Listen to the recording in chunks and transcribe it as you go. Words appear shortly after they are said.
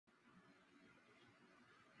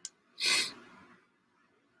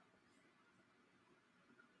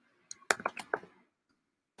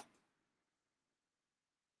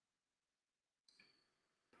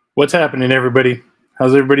What's happening, everybody?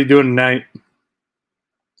 How's everybody doing tonight?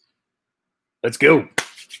 Let's go.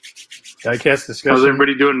 Diecast discussion. How's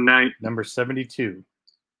everybody doing tonight? Number 72.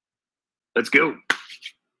 Let's go.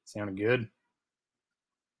 Sounding good.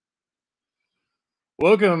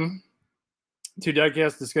 Welcome to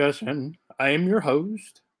Diecast discussion. I am your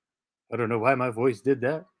host. I don't know why my voice did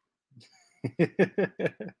that.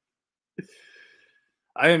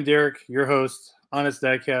 I am Derek, your host, Honest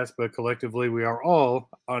Diecast, but collectively we are all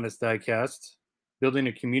Honest Diecast, building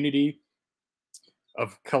a community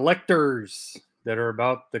of collectors that are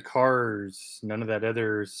about the cars, none of that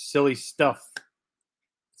other silly stuff.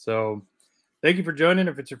 So thank you for joining.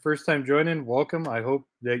 If it's your first time joining, welcome. I hope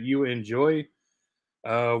that you enjoy.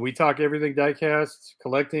 We talk everything diecast,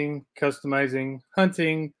 collecting, customizing,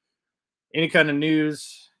 hunting, any kind of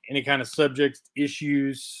news, any kind of subjects,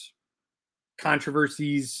 issues,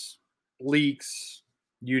 controversies, leaks,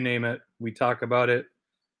 you name it. We talk about it,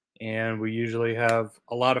 and we usually have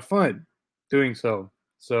a lot of fun doing so.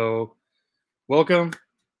 So welcome.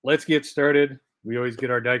 Let's get started. We always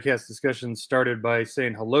get our diecast discussion started by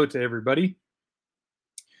saying hello to everybody.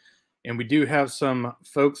 And we do have some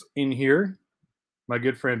folks in here. My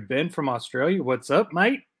good friend Ben from Australia. What's up,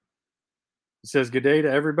 mate? He says good day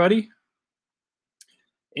to everybody.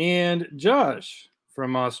 And Josh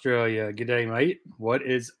from Australia. Good day, mate. What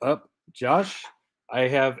is up, Josh? I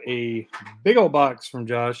have a big old box from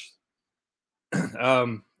Josh.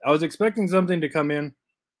 I was expecting something to come in.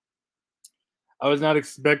 I was not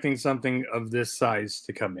expecting something of this size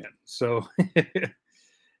to come in. So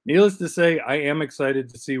needless to say, I am excited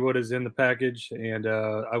to see what is in the package, and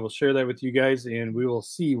I will share that with you guys, and we will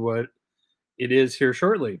see what it is here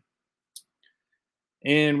shortly.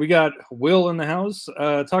 And we got Will in the house.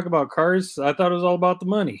 Talk about cars. I thought it was all about the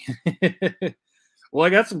money. Well, I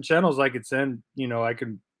got some channels I could send. You know, I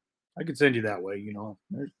could send you that way. You know,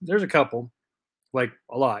 there's a couple, like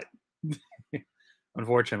a lot,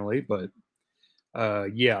 unfortunately, but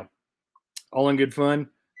yeah, all in good fun.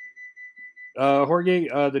 Jorge,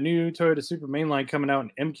 the new Toyota Super Mainline coming out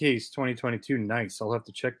in MK's 2022. Nice. I'll have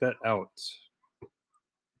to check that out.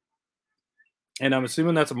 And I'm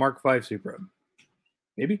assuming that's a Mark V Supra.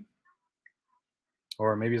 Maybe.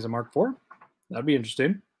 Or maybe it's a Mark IV. That'd be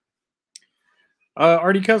interesting.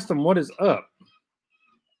 RD Custom, what is up?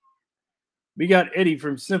 We got Eddie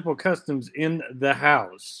from Simple Customs in the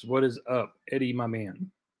house. What is up, Eddie, my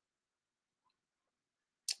man?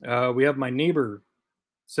 We have my neighbor,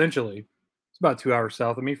 essentially. It's about 2 hours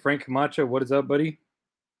south of me. Frank Camacho, what is up, buddy?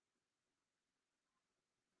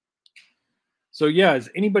 So, yeah, is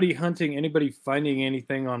anybody hunting, anybody finding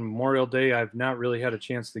anything on Memorial Day? I've not really had a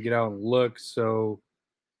chance to get out and look, so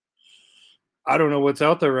I don't know what's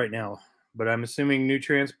out there right now. But I'm assuming new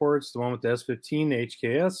transports, the one with the S15, the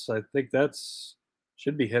HKS, I think that's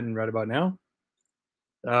should be heading right about now.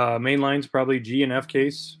 Mainline's probably G and F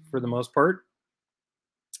case for the most part.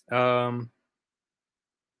 Yeah.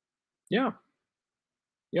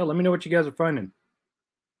 Yeah, let me know what you guys are finding.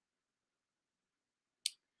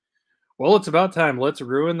 Well, it's about time. Let's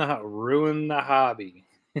ruin the hobby.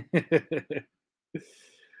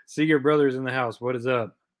 See your brothers in the house. What is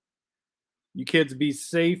up? You kids be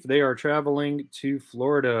safe. They are traveling to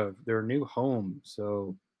Florida, their new home.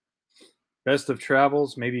 So best of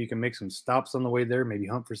travels. Maybe you can make some stops on the way there. Maybe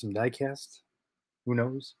hunt for some diecast. Who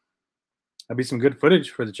knows? That'd be some good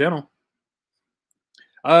footage for the channel.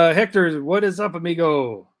 Hector, what is up,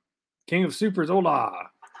 amigo? King of Supers, hola.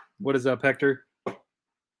 What is up, Hector?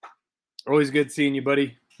 Always good seeing you,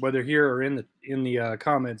 buddy. Whether here or in the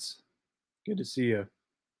comments, good to see you.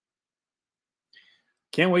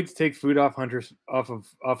 Can't wait to take food off Hunter's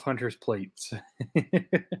plates.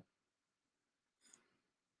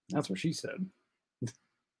 That's what she said.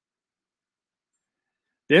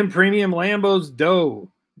 Them premium Lambos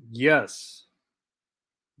dough. Yes.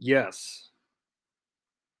 Yes.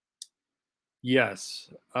 Yes.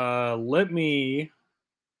 Let me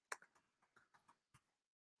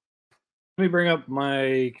bring up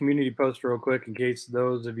my community post real quick in case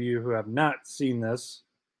those of you who have not seen this.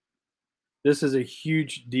 This is a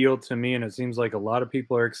huge deal to me, and it seems like a lot of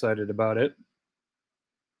people are excited about it.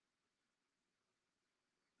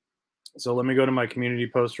 So let me go to my community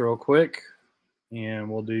post real quick, and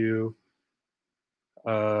we'll do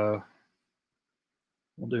an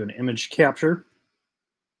image capture.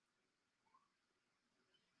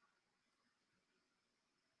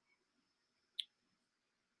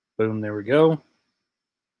 Boom, there we go.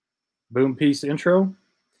 Boom piece intro.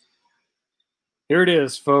 Here it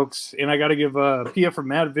is, folks. And I got to give Phia from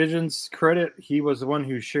Mad Visions credit. He was the one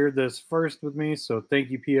who shared this first with me. So thank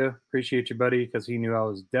you, Phia. Appreciate you, buddy, because he knew I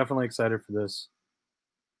was definitely excited for this.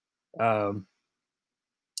 But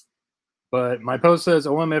my post says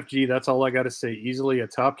OMFG. That's all I got to say. Easily a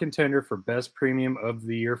top contender for best premium of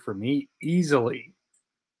the year for me. Easily.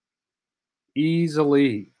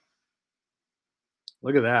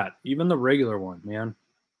 Look at that. Even the regular one, man.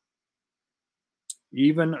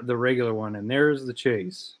 Even the regular one. And there's the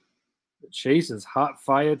Chase. The Chase is hot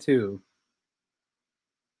fire too.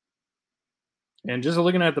 And just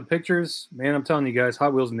looking at the pictures, man, I'm telling you guys,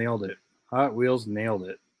 Hot Wheels nailed it. Hot Wheels nailed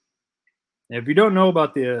it. And if you don't know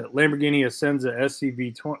about the Lamborghini Essenza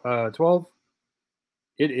SCV12,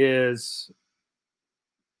 it is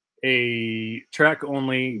a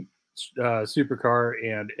track-only supercar,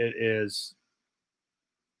 and it is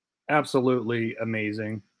absolutely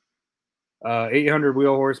amazing. 800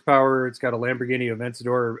 wheel horsepower. It's got a Lamborghini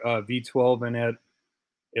Aventador V12 in it.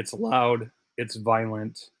 It's loud. It's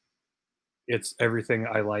violent. It's everything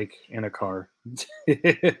I like in a car.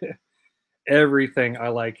 Everything I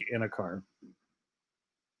like in a car.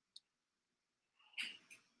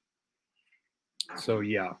 So,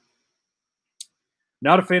 yeah.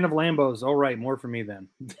 Not a fan of Lambos. All right, more for me then.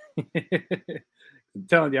 I'm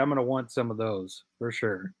telling you, I'm going to want some of those for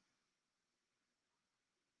sure.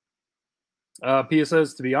 Pia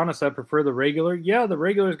says, to be honest, I prefer the regular. Yeah, the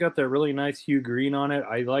regular's got that really nice hue green on it.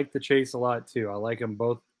 I like the Chase a lot too. I like them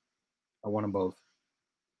both. I want them both.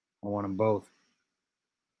 I want them both.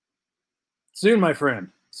 Soon, my friend.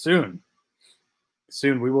 Soon.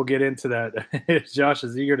 Soon we will get into that. Josh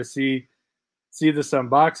is eager to see this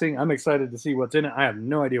unboxing. I'm excited to see what's in it. I have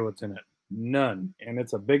no idea what's in it. None. And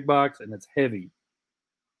it's a big box and it's heavy.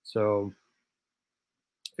 So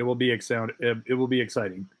it will be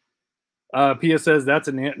exciting. Pia says that's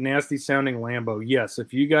a nasty sounding Lambo. Yes,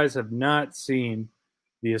 if you guys have not seen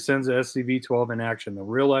the Essenza SCV12 in action, the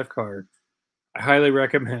real life car, I highly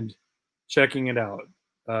recommend checking it out.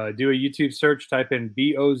 Do a YouTube search, type in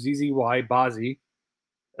BOZZY Bozzy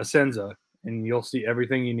Essenza, and you'll see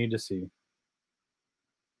everything you need to see.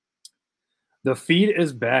 The feed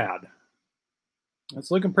is bad.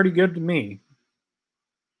 It's looking pretty good to me.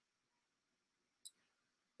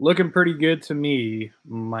 Looking pretty good to me,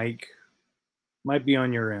 Mike. Might be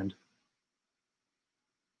on your end.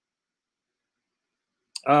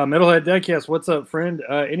 Metalhead Diecast, what's up, friend?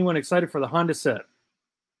 Anyone excited for the Honda set?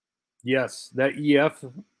 Yes, that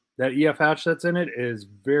EF hatch that's in it is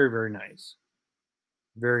very, very nice.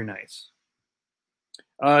 Very nice.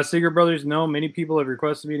 Seeger Brothers, no, many people have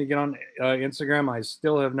requested me to get on Instagram. I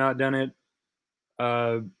still have not done it.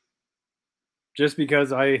 Just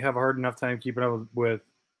because I have a hard enough time keeping up with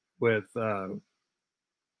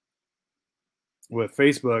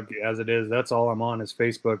Facebook as it is. That's all I'm on is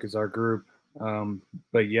Facebook is our group.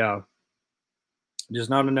 But yeah, just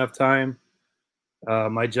not enough time.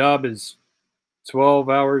 My job is 12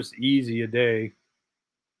 hours easy a day,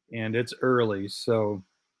 and it's early. So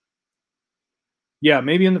yeah,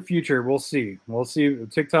 maybe in the future, we'll see. We'll see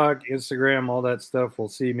TikTok, Instagram, all that stuff. We'll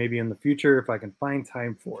see maybe in the future if I can find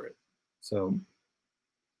time for it. So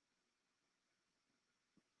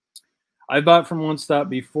I bought from One Stop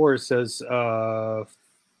before. It says Fisho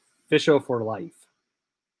for life.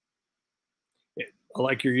 I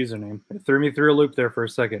like your username. It threw me through a loop there for a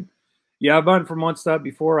second. Yeah, I bought from One Stop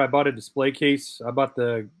before. I bought a display case. I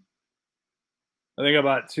think I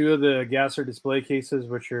bought two of the Gasser display cases,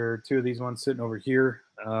 which are two of these ones sitting over here.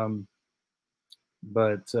 Yeah,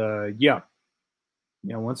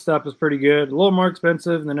 One Stop is pretty good. A little more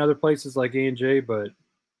expensive than other places like A&J, but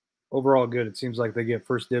overall good. It seems like they get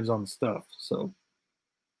first dibs on the stuff. So,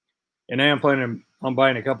 and I am planning on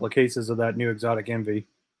buying a couple of cases of that new Exotic Envy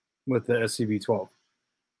with the SCV12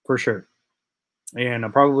 for sure. And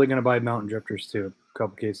I'm probably going to buy Mountain Drifters too. A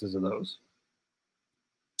couple cases of those.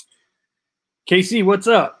 KC, what's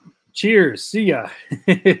up? Cheers. See ya.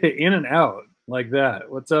 In and out like that.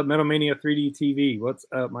 What's up, Metal Mania 3D TV? What's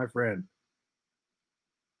up, my friend?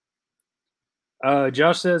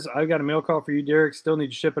 Josh says, I've got a mail call for you, Derek. Still need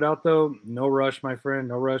to ship it out, though. No rush, my friend.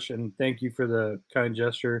 No rush. And thank you for the kind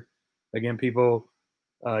gesture. Again, people,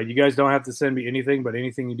 you guys don't have to send me anything, but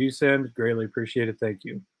anything you do send, greatly appreciate it. Thank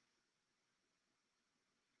you.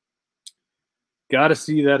 Got to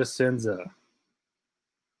see that Essenza.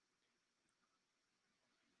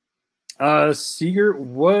 Seeger,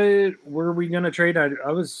 what were we going to trade? I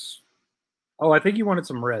think you wanted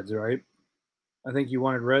some reds, right? I think you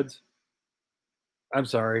wanted reds. I'm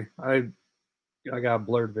sorry. I got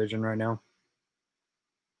blurred vision right now.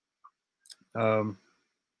 But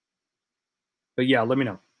yeah, let me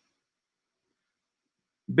know.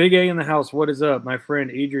 Big A in the house. What is up? My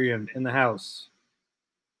friend Adrian in the house.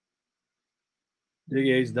 Big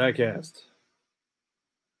A's Diecast.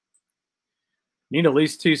 Need at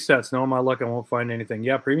least 2 sets. No, my luck, I won't find anything.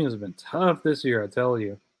 Yeah, premiums have been tough this year, I tell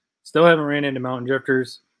you. Still haven't ran into mountain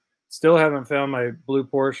drifters. Still haven't found my blue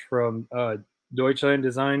Porsche from Deutschland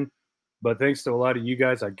Design. But thanks to a lot of you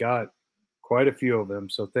guys, I got quite a few of them.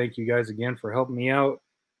 So thank you guys again for helping me out.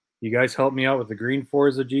 You guys helped me out with the green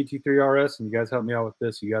Forza GT3 RS, and you guys helped me out with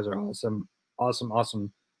this. You guys are awesome, awesome,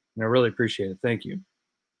 awesome. And I really appreciate it. Thank you.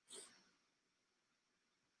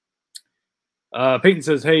 Peyton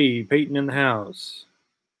says, hey, Peyton in the house.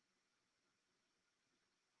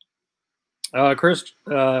 Chris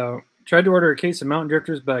tried to order a case of Mountain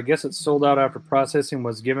Drifters, but I guess it's sold out after processing.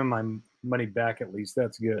 Was given my money back at least.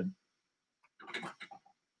 That's good.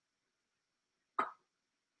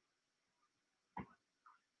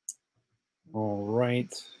 All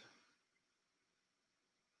right.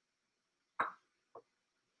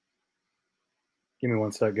 Give me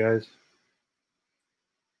one sec, guys.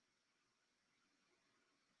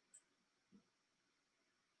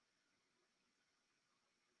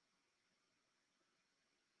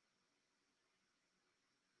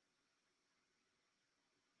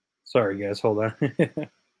 Sorry, guys. Hold on.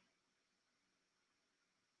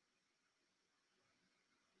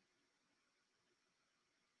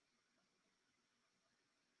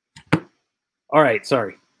 All right.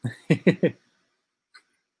 Sorry. I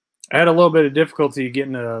had a little bit of difficulty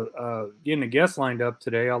getting a guest lined up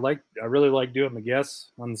today. I really like doing the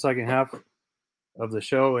guests on the second half of the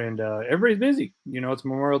show, and everybody's busy. You know, it's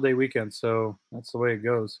Memorial Day weekend, so that's the way it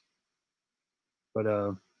goes.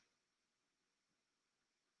 But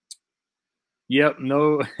yep,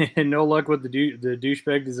 no no luck with the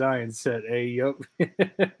douchebag design set. Hey, yep.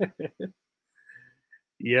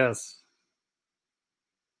 Yes.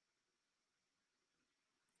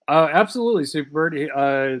 Absolutely,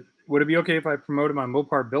 Superbird. Would it be okay if I promoted my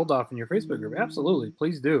Mopar build off in your Facebook group? Absolutely.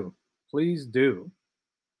 Please do. Please do.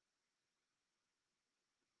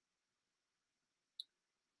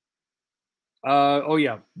 Oh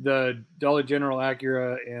yeah, the Dollar General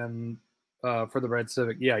Acura and for the red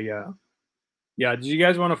Civic. Yeah. Did you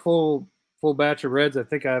guys want a full batch of reds? I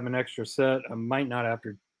think I have an extra set. I might not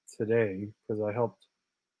after today because I helped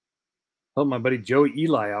my buddy Joey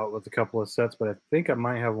Eli out with a couple of sets, but I think I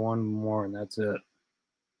might have one more, and that's it.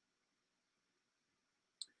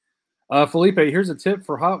 Felipe, here's a tip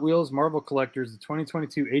for Hot Wheels Marvel collectors: the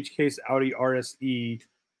 2022 H-Case Audi RSE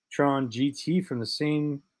Tron GT from the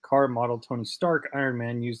same car model Tony Stark Iron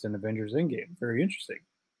Man used in Avengers Endgame. Very interesting.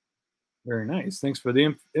 Very nice. Thanks for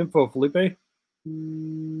the info, Felipe.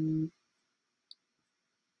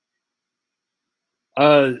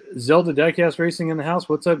 Zelda Diecast Racing in the house.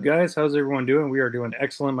 What's up, guys? How's everyone doing? We are doing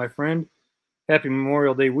excellent, my friend. Happy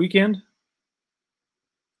Memorial Day weekend.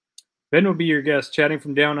 Ben will be your guest, chatting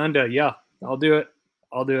from down under. Yeah, I'll do it.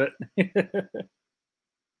 I'll do it.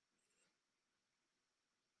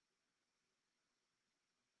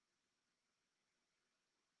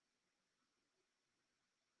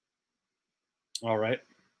 All right.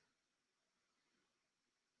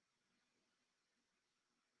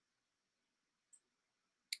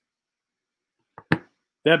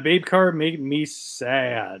 That babe car made me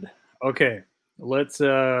sad. Okay, let's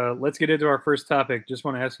get into our first topic. Just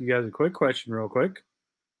want to ask you guys a quick question, real quick.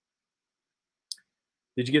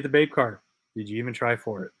 Did you get the babe car? Did you even try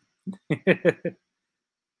for it?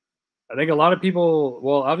 I think a lot of people.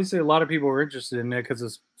 Well, obviously, a lot of people were interested in it because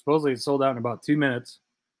it's supposedly sold out in about 2 minutes.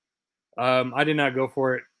 I did not go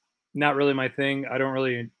for it. Not really my thing. I don't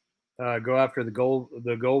really go after the gold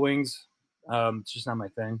wings. It's just not my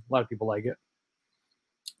thing. A lot of people like it.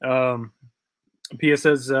 Pia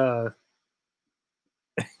says, the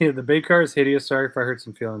babe car is hideous. Sorry if I hurt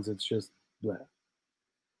some feelings. It's just, bleh.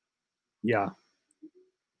 Yeah.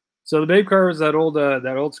 So the babe car was that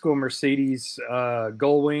old school Mercedes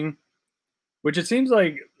gull wing, which it seems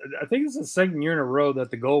like, I think it's the second year in a row that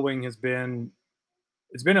the gull wing has been,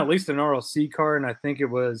 it's been at least an RLC car, and I think it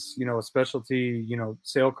was, a specialty,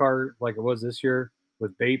 sale car like it was this year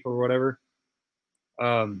with V.I.P.N or whatever.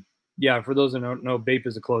 Yeah, for those who don't know, V.I.P.N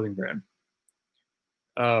is a clothing brand.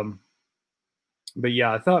 But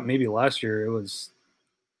yeah, I thought maybe last year it was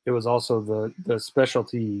also the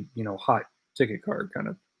specialty, hot ticket car kind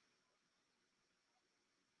of.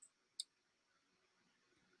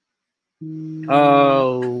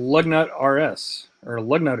 Lugnut RS or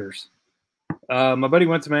Lugnutters. My buddy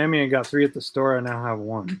went to Miami and got 3 at the store. I now have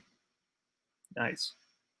 1. Nice.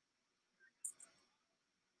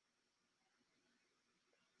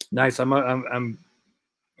 Nice. I'm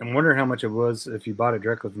wondering how much it was if you bought it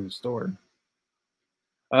directly from the store.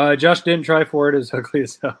 Josh didn't try for it. It's ugly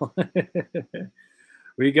as hell.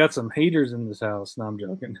 We got some haters in this house. No, I'm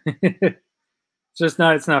joking. It's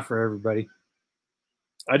not for everybody.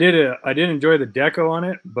 I did enjoy the deco on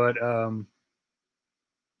it, but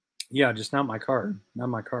yeah, just not my car. Not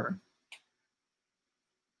my car.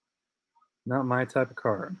 Not my type of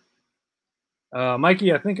car.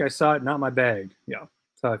 Mikey, I think I saw it, not my bag. Yeah,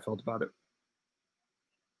 that's how I felt about it.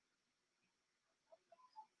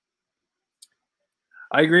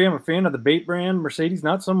 I agree. I'm a fan of the V.I.P.N brand. Mercedes,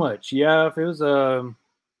 not so much. Yeah, if it was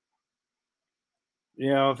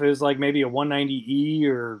if it was like maybe a 190E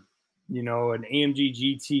or an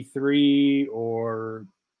AMG GT3 or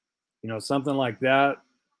something like that,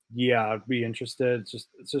 yeah, I'd be interested.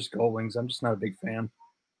 It's just Gold Wings. I'm just not a big fan.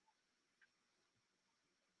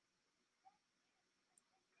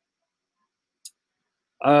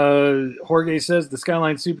 Jorge says the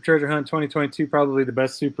Skyline Super Treasure Hunt 2022 probably the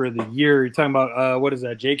best super of the year. You're talking about what is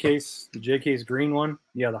that? J-Case, the J-Case green one?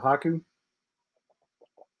 Yeah, the Haku.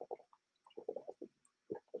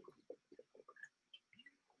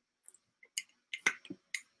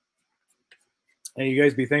 Hey, you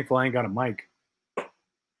guys be thankful I ain't got a mic.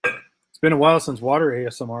 It's been a while since water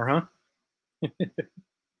ASMR,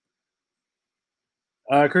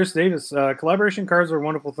 huh? Chris Davis, collaboration cards are a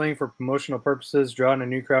wonderful thing for promotional purposes, draw in a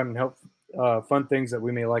new crowd, and help fund things that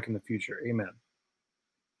we may like in the future. Amen.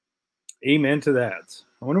 Amen to that.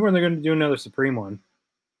 I wonder when they're going to do another Supreme one.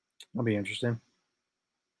 That'll be interesting.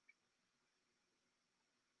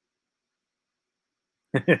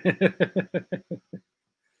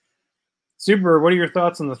 Super, what are your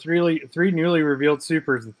thoughts on the three newly revealed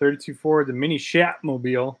supers, the 32 Ford, the Mini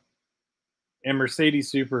Shatmobile, and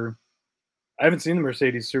Mercedes Super? I haven't seen the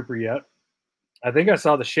Mercedes Super yet. I think I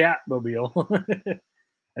saw the Shatmobile.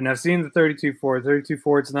 And I've seen the 32 Ford. 32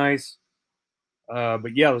 Ford's nice.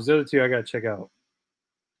 But yeah, those other two I got to check out.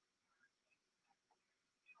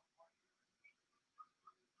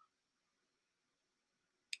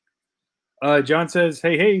 John says,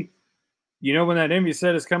 hey, you know when that Envy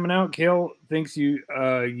set is coming out, Kale thinks you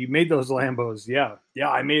made those Lambos. Yeah,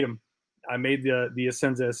 I made them. I made the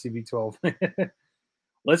Ascenza SCV12.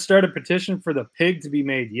 Let's start a petition for the pig to be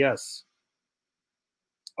made. Yes.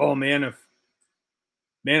 Oh man,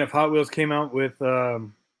 if Hot Wheels came out with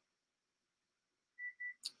oh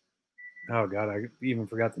god, I even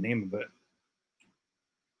forgot the name of it.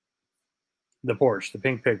 The Porsche, the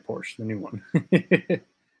pink pig Porsche, the new one.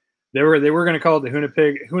 They were going to call it the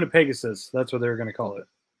Huna Pegasus. That's what they were going to call it.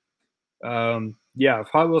 Yeah, if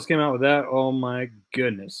Hot Wheels came out with that, oh my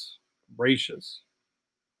goodness gracious.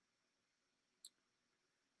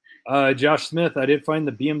 Josh Smith, I did find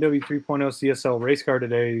the BMW 3.0 CSL race car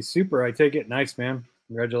today. Super, I take it. Nice, man.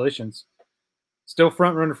 Congratulations. Still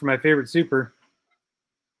front runner for my favorite super.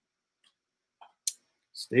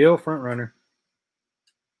 Still front runner.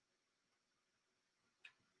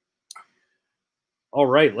 All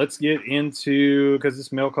right, let's get into, because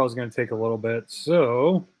this mail call is going to take a little bit.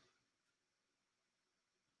 So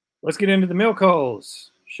let's get into the mail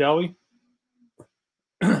calls, shall we?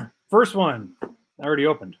 First one, I already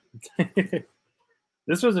opened.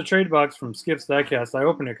 This was a trade box from Skip's Diecast. I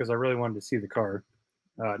opened it because I really wanted to see the car.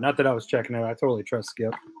 Not that I was checking it. I totally trust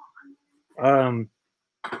Skip. But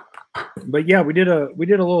yeah, we did a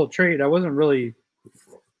little trade. I wasn't really.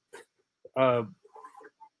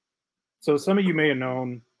 So some of you may have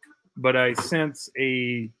known, but I sent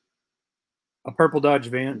a purple Dodge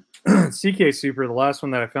Van CK Super. The last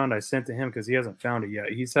one that I found, I sent to him because he hasn't found it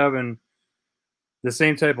yet. He's having the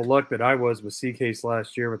same type of luck that I was with CK's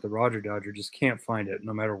last year with the Roger Dodger. Just can't find it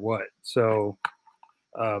no matter what. So,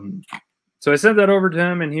 so I sent that over to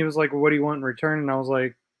him, and he was like, well, "What do you want in return?" And I was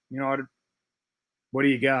like, "What do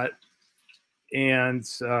you got?" And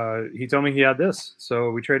he told me he had this, so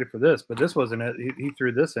we traded for this. But this wasn't it. He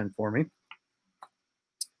threw this in for me.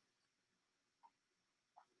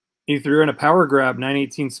 He threw in a Power Grab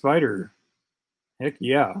 918 Spider. Heck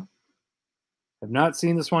yeah! I've not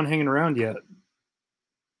seen this one hanging around yet.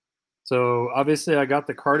 So obviously I got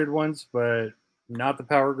the carded ones, but not the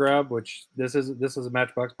Power Grab, which this is a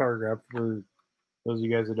Matchbox Power Grab for those of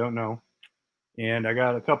you guys that don't know. And I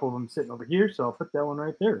got a couple of them sitting over here, so I'll put that one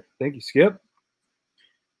right there. Thank you, Skip.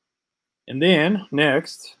 And then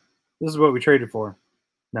next, this is what we traded for.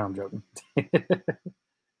 No, I'm joking.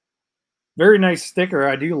 Very nice sticker.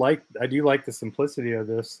 I do like the simplicity of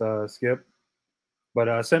this, Skip.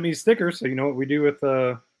 But send me stickers, so you know what we do with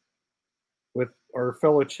our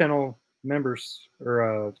fellow channel members,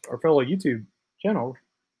 or our fellow YouTube channel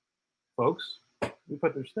folks. We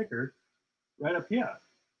put their sticker right up here.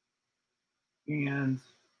 And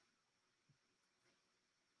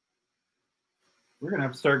we're going to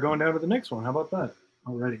have to start going down to the next one. How about that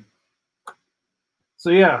already?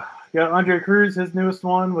 So yeah, got Andre Cruz, his newest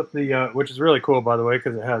one with the, which is really cool, by the way,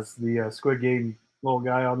 because it has the Squid Game little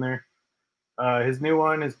guy on there. His new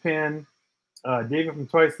one is Pin. David from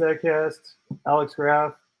Twice Diecast, Alex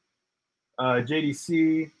Graff,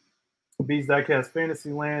 JDC, B's Diecast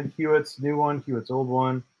Fantasyland, Hewitt's new one, Hewitt's old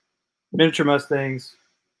one, Miniature Mustangs,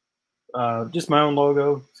 just my own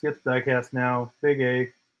logo, Skip Diecast now, Big A,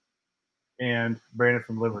 and Brandon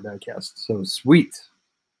from Liver Diecast. So sweet.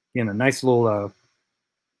 Again, a nice little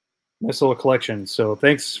collection. So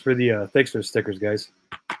thanks for the stickers, guys.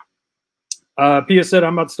 Pia said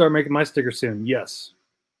I'm about to start making my stickers soon. Yes,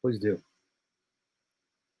 please do.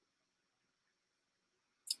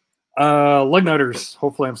 Lug Nutters.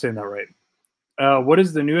 Hopefully I'm saying that right. What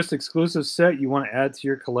is the newest exclusive set you want to add to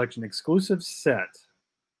your collection? Exclusive set.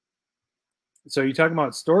 So are you talking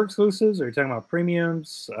about store exclusives, or are you talking about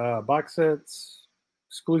premiums, box sets,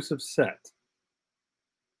 exclusive set?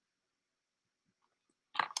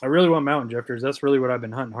 I really want mountain drifters. That's really what I've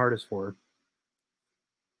been hunting hardest for.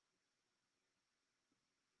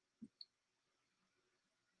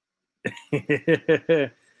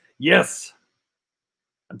 Yes.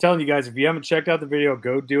 I'm telling you guys, if you haven't checked out the video,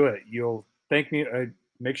 go do it. You'll thank me.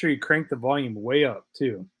 Make sure you crank the volume way up,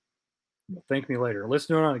 too. You'll thank me later.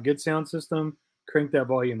 Listen to it on a good sound system. Crank that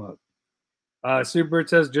volume up. Superbird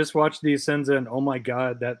says, just watch the Ascenza, and oh my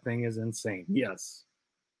God, that thing is insane. Yes.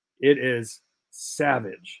 It is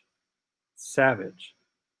savage. Savage.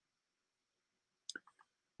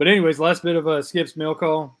 But anyways, last bit of Skip's mail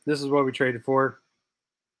call. This is what we traded for.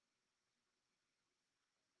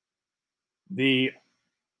 The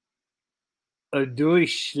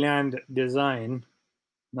Deutschland design.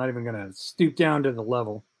 Not even going to stoop down to the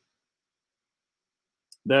level.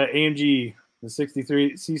 The AMG, the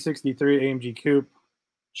C63 AMG Coupe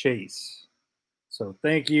Chase. So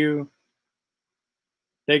thank you.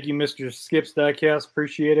 Thank you, Mr. Skip's Diecast.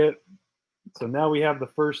 Appreciate it. So now we have the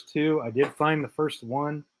first two. I did find the first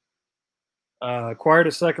one. Acquired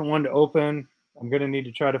a second one to open. I'm going to need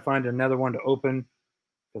to try to find another one to open,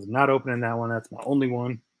 because I'm not opening that one. That's my only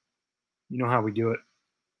one. You know how we do it.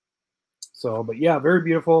 So, but yeah, very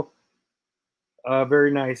beautiful.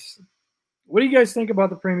 Very nice. What do you guys think about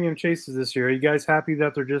the premium chases this year? Are you guys happy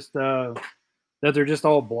that they're just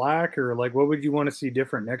all black, or like what would you want to see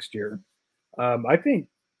different next year? I think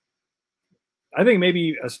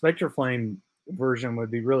maybe a Spectre Flame version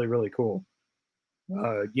would be really, really cool.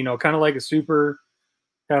 You know, kind of like a Super,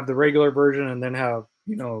 have the regular version and then have,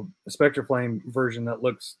 you know, a Spectre Flame version that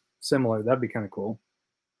looks similar. That'd be kind of cool.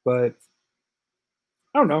 But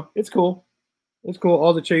I don't know. It's cool. It's cool.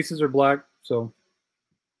 All the chases are black, so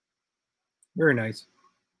very nice.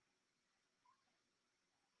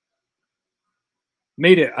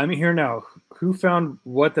 Made it. I'm here now. Who found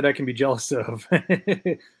what that I can be jealous of?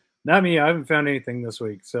 Not me. I haven't found anything this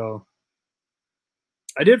week. So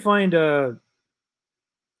I did find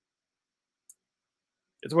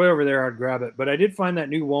it's way over there. I'd grab it. But I did find that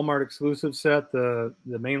new Walmart exclusive set, the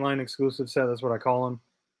mainline exclusive set. That's what I call them.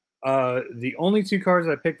 The only two cars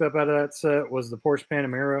I picked up out of that set was the Porsche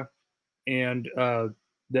Panamera and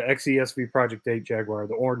the XESV Project 8 Jaguar,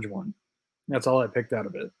 the orange one. That's all I picked out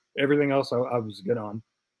of it. Everything else I was good on.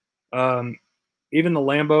 Even the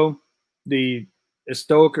Lambo, the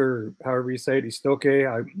Estoque, or however you say it, Estoque,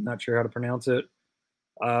 I'm not sure how to pronounce it.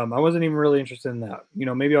 I wasn't even really interested in that. You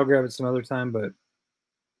know, maybe I'll grab it some other time, but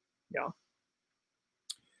yeah.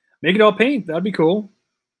 Make it all paint. That'd be cool.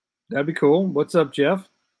 That'd be cool. What's up, Jeff?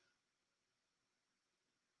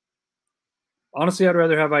 Honestly, I'd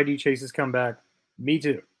rather have ID chases come back. Me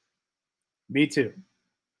too. Me too.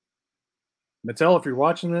 Mattel, if you're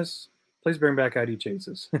watching this, please bring back ID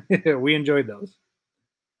chases. We enjoyed those.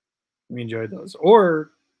 We enjoyed those.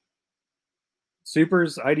 Or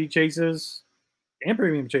Supers, ID chases, and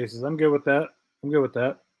premium chases. I'm good with that. I'm good with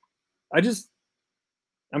that.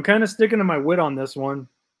 I'm kind of sticking to my wit on this one.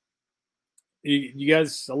 You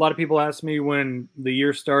guys, a lot of people asked me when the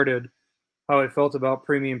year started how I felt about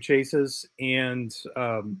premium chases, and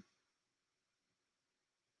I'm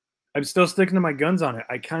still sticking to my guns on it.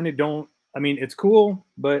 I kind of don't. I mean, it's cool,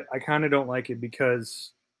 but I kind of don't like it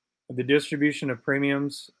because the distribution of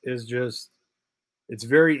premiums is just, it's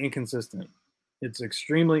very inconsistent. It's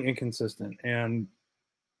extremely inconsistent. And,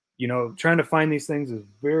 you know, trying to find these things is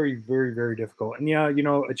very, very, very difficult. And yeah, you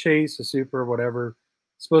know, a chase, a super, whatever,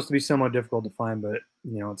 it's supposed to be somewhat difficult to find, but,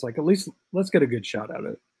 you know, it's like, at least let's get a good shot at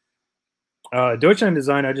it. Deutschland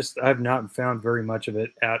design, I have not found very much of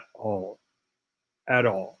it at all. At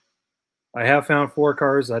all. I have found 4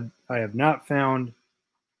 cars. I have not found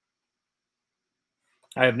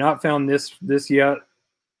this yet,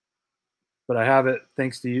 but I have it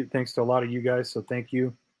thanks to you, thanks to a lot of you guys. So thank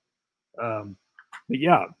you. But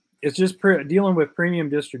yeah, it's just dealing with premium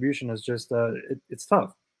distribution is just it's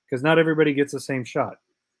tough because not everybody gets the same shot.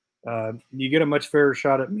 You get a much fairer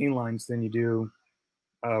shot at mainlines than you do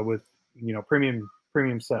with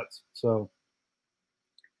premium sets. So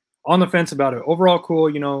on the fence about it. Overall,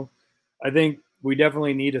 cool. I think we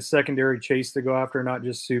definitely need a secondary chase to go after, not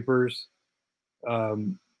just supers.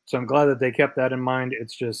 So I'm glad that they kept that in mind.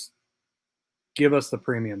 It's just give us the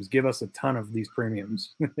premiums. Give us a ton of these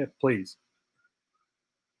premiums, please.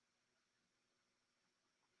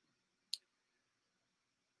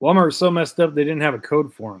 Walmart was so messed up they didn't have a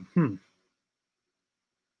code for them.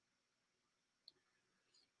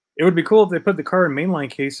 It would be cool if they put the car in mainline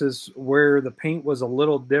cases where the paint was a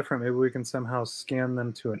little different. Maybe we can somehow scan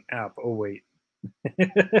them to an app. Oh, wait.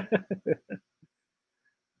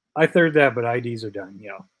 I third that, but IDs are done.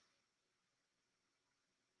 Yeah.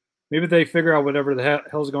 Maybe they figure out whatever the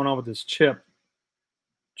hell's going on with this chip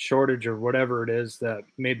shortage or whatever it is that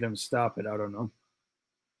made them stop it. I don't know.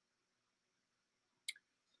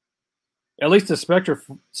 At least a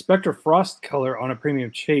Spectra Frost color on a premium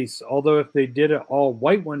chase. Although if they did an all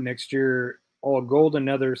white one next year, all gold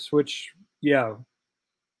another, switch. Yeah,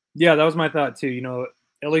 that was my thought too.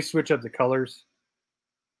 At least switch up the colors.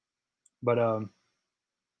 But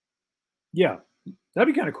yeah,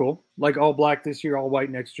 that'd be kind of cool. Like all black this year, all white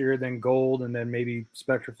next year, then gold, and then maybe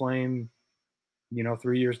Spectra Flame.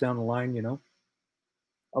 3 years down the line.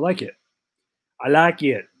 I like it. I like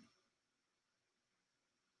it.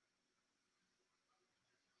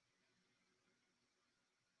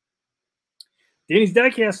 Danny's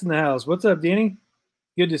Diecast in the house. What's up, Danny?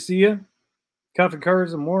 Good to see you. Coffee,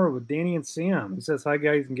 Cars, and More with Danny and Sam. He says, hi,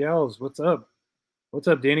 guys and gals. What's up? What's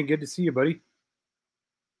up, Danny? Good to see you, buddy.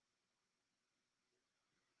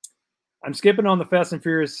 I'm skipping on the Fast and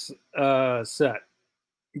Furious set.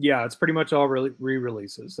 Yeah, it's pretty much all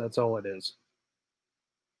re-releases. That's all it is.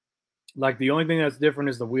 Like, the only thing that's different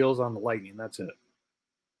is the wheels on the Lightning. That's it.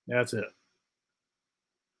 That's it.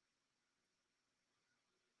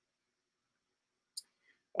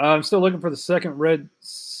 I'm still looking for the second red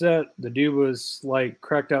set. The dude was like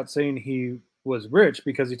cracked out saying he was rich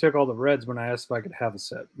because he took all the reds when I asked if I could have a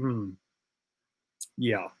set.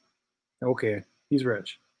 Yeah. Okay. He's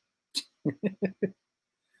rich.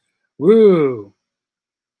 Woo.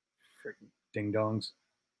 Freaking ding dongs.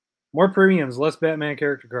 More premiums, less Batman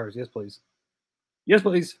character cars. Yes, please. Yes,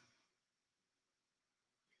 please.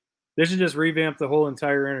 They should just revamp the whole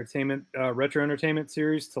entire retro entertainment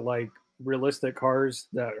series to like realistic cars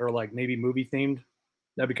that are like maybe movie themed.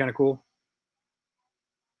 That'd be kind of cool.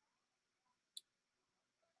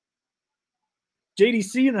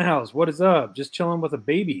 JDC in the house. What is up? Just chilling with a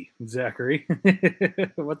baby, Zachary.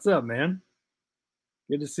 What's up, man?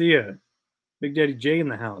 Good to see you. Big Daddy J in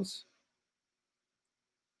the house.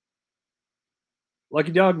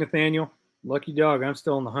 Lucky dog, Nathaniel. Lucky dog. I'm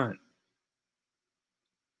still on the hunt.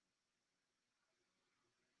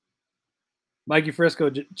 Mikey Frisco,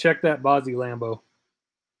 check that Bozzy Lambo.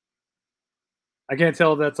 I can't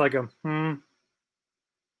tell if that's like a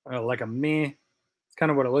like a meh. It's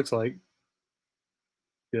kind of what it looks like.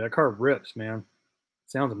 Dude, that car rips, man.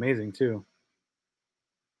 Sounds amazing too.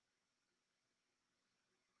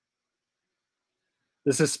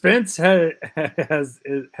 The suspense has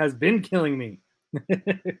been killing me.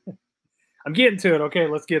 I'm getting to it. Okay,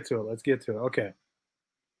 let's get to it. Okay.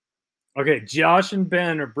 Okay, Josh and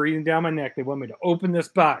Ben are breathing down my neck. They want me to open this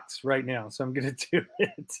box right now, so I'm going to do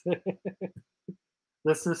it.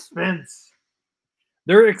 The suspense.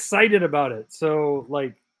 They're excited about it. So,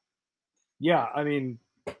 like, yeah, I mean,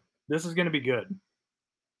 this is going to be good.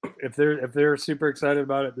 If they're super excited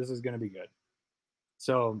about it, this is going to be good.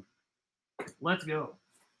 So, let's go.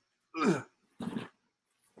 This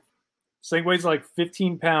thing weighs like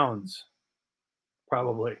 15 pounds,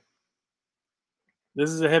 probably. This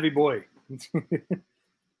is a heavy boy.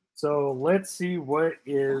 So let's see what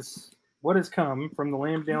has come from the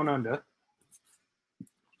land down under.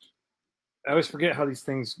 I always forget how these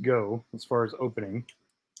things go as far as opening.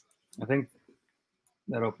 I think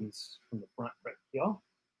that opens from the front right here.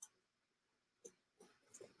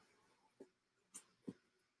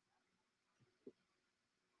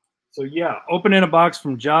 So yeah, opening a box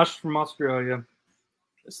from Josh from Australia.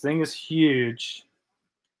 This thing is huge.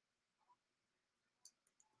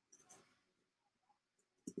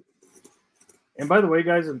 And by the way,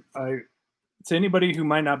 guys, to anybody who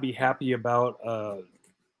might not be happy about,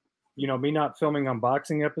 me not filming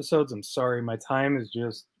unboxing episodes, I'm sorry. My time is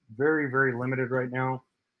just very, very limited right now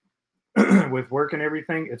with work and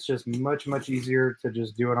everything. It's just much, much easier to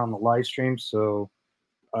just do it on the live stream. So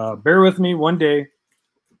bear with me. One day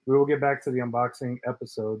we will get back to the unboxing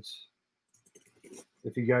episodes.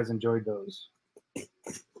 if you guys enjoyed those.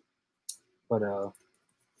 But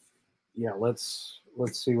yeah, let's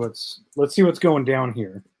see what's going down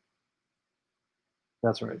here.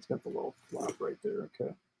 That's right. It's got the little flap right there.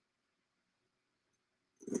 Okay.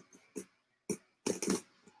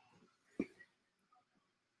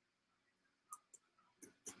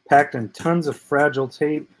 Packed in tons of fragile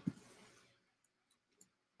tape.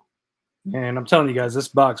 And I'm telling you guys, this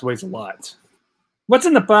box weighs a lot. What's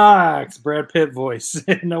in the box? Brad Pitt voice.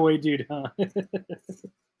 No way, dude, huh?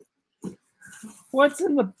 What's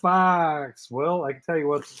in the box? Well, I can tell you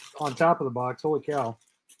what's on top of the box. Holy cow.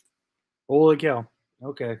 Holy cow.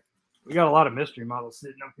 Okay. We got a lot of mystery models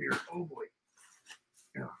sitting up here. Oh, boy.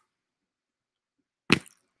 Yeah.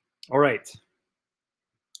 All right.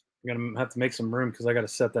 I'm going to have to make some room because I got to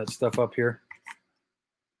set that stuff up here.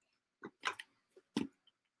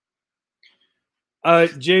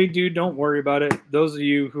 Jay, dude, don't worry about it. Those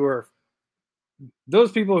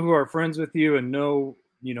people who are friends with you and know,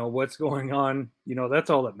 what's going on,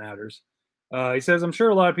 that's all that matters. He says, I'm sure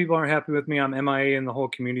a lot of people aren't happy with me. I'm MIA in the whole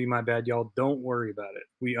community. My bad, y'all. Don't worry about it.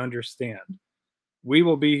 We understand. We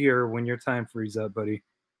will be here when your time frees up, buddy.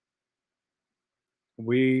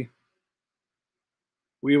 We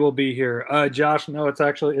will be here. Josh, no, it's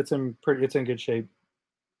in good shape.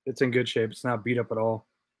 It's in good shape. It's not beat up at all.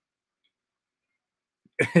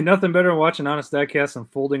 Nothing better than watching Honest Diecast and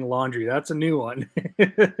folding laundry. That's a new one.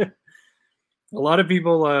 A lot of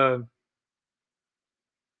people are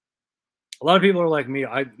like me.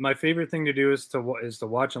 My favorite thing to do is to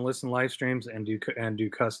watch and listen to live streams and do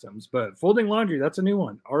customs. But folding laundry, that's a new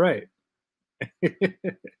one. All right.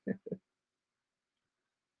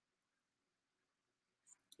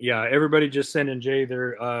 Yeah, everybody just send in Jay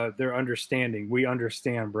their understanding. We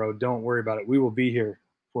understand, bro. Don't worry about it. We will be here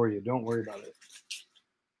for you. Don't worry about it.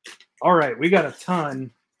 All right, we got a ton.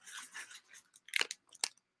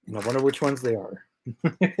 And I wonder which ones they are.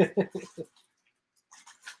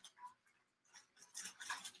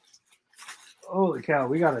 Holy cow,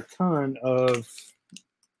 we got a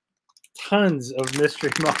tons of mystery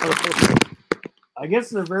models. I guess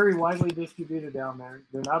they're very widely distributed down there.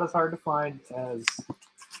 They're not as hard to find as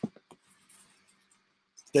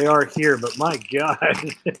they are here, but my God.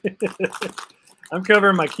 I'm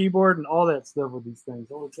covering my keyboard and all that stuff with these things.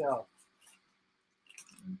 Holy cow.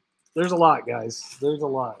 There's a lot, guys. There's a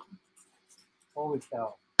lot. Holy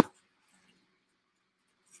cow.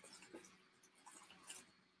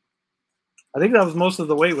 I think that was most of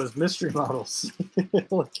the weight was mystery models.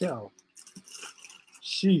 Holy cow.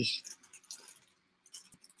 Sheesh.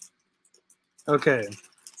 Okay,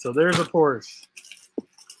 so there's a Porsche.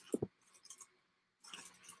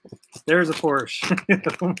 There's a Porsche.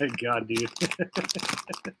 Oh my God, dude.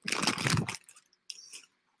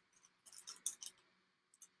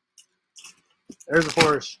 There's a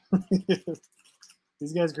Porsche.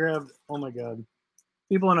 These guys grabbed, oh my God.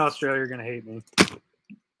 People in Australia are going to hate me.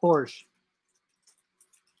 Porsche.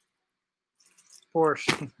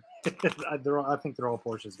 Porsche. I think they're all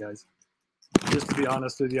Porsches, guys. Just to be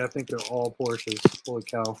honest with you, I think they're all Porsches. Holy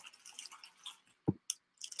cow.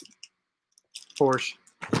 Porsche.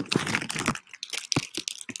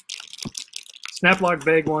 Snap-lock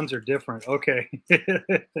bag ones are different. Okay.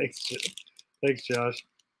 Thanks, Josh.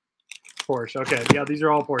 Porsche. Okay. Yeah, these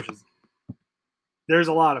are all Porsches. There's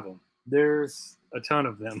a lot of them. There's a ton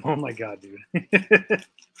of them. Oh my God, dude.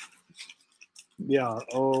 Yeah.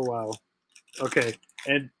 Oh, wow. Okay.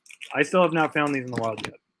 And I still have not found these in the wild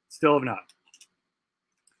yet. Still have not.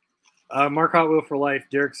 Mark Hot Wheel for life.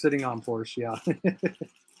 Derek's sitting on Porsche. Yeah.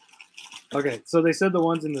 Okay. So they said the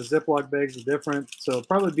ones in the Ziploc bags are different. So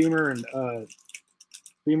probably Beamer and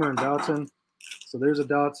Datsun. So there's a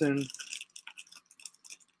Datsun.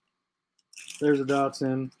 There's a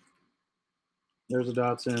Datsun. There's a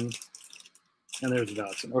Datsun. And there's a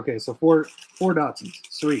Datsun. Okay, so four Datsuns.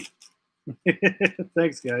 Sweet.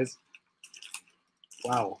 Thanks, guys.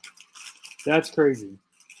 Wow. That's crazy.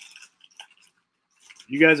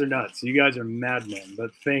 You guys are nuts. You guys are madmen.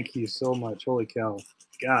 But thank you so much. Holy cow.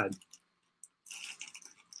 God.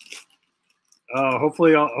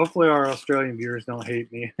 Hopefully our Australian viewers don't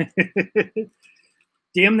hate me.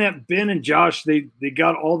 Damn that Ben and Josh, they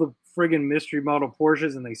got all the friggin' mystery model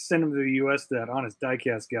Porsches and they sent them to the US to that Honest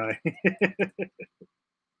Diecast guy.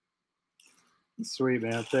 Sweet,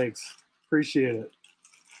 man. Thanks. Appreciate it.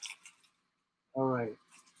 All right.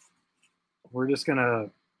 We're just going to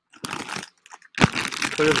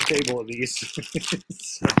clear the table of these.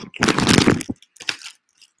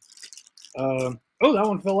 Oh, that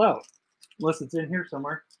one fell out. Unless it's in here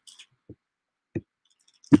somewhere.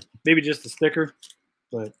 Maybe just a sticker,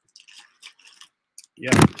 but yeah.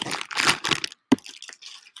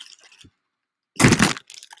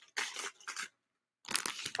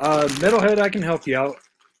 Metalhead, I can help you out.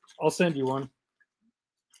 I'll send you one.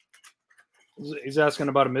 He's asking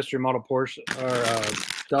about a mystery model Porsche or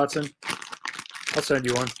Datsun. I'll send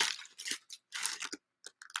you one.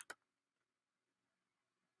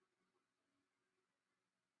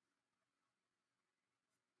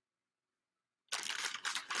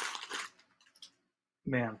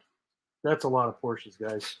 Man, that's a lot of Porsches,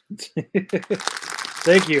 guys.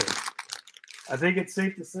 Thank you. I think it's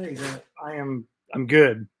safe to say that I'm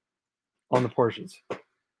good on the Porsches.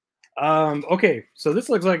 Okay, so this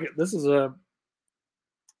looks like this is a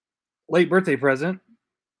late birthday present.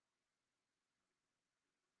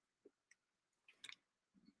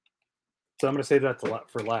 So I'm going to save that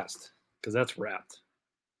for last because that's wrapped.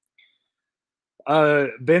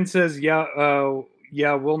 Ben says, yeah,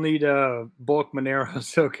 we'll need bulk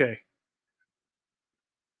Moneros. Okay.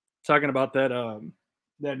 Talking about that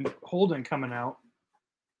that Holden coming out.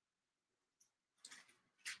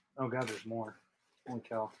 Oh God, there's more. Holy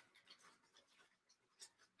cow.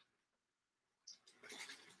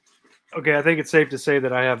 Okay, I think it's safe to say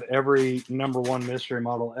that I have every #1 mystery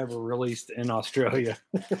model ever released in Australia.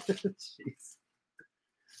 Jeez.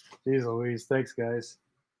 Jeez Louise. Thanks, guys.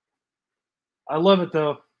 I love it,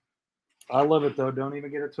 though. I love it, though. Don't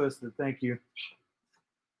even get it twisted. Thank you.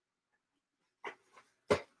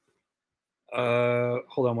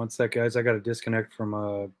 Hold on one sec, guys. I got to disconnect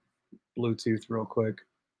from Bluetooth real quick.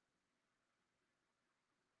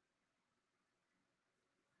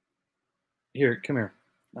 Here, come here.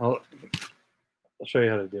 I'll show you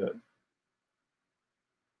how to do it.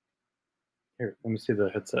 Here, let me see the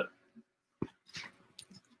headset.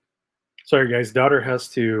 Sorry, guys. Daughter has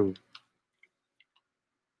to.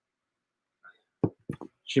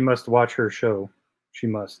 She must watch her show. She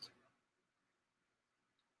must.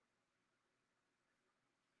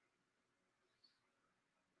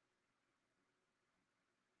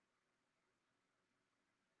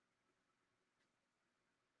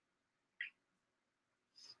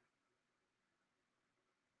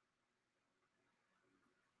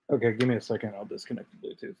 Okay, give me a second. I'll disconnect the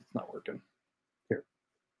Bluetooth. It's not working. Here.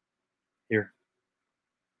 Here.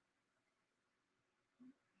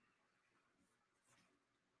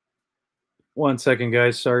 One second,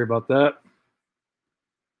 guys. Sorry about that.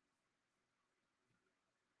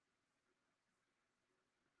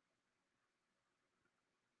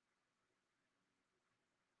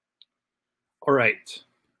 All right.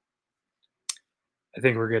 I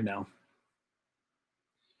think we're good now.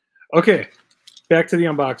 Okay, back to the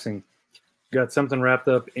unboxing. Got something wrapped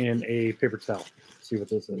up in a paper towel. Let's see what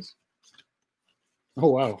this is. Oh,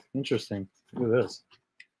 wow. Interesting. Look at this.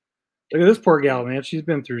 Look at this poor gal, man. She's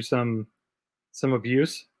been through some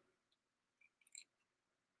abuse.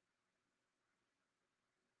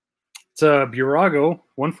 It's a Burago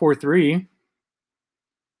 143.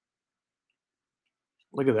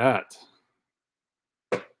 Look at that.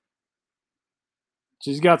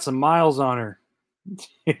 She's got some miles on her.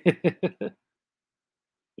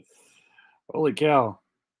 Holy cow.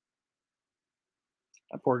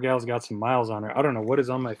 That poor gal's got some miles on her. I don't know what is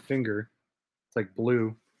on my finger. It's like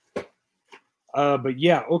blue. But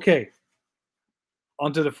yeah, okay.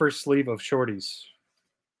 Onto the first sleeve of shorties.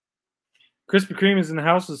 Krispy Kreme is in the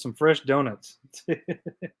house with some fresh donuts,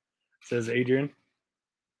 says Adrian.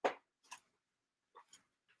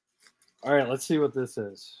 All right, let's see what this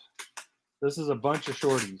is. This is a bunch of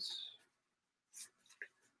shorties.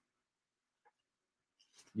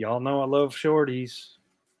 Y'all know I love shorties.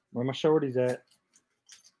 Where my shorties at?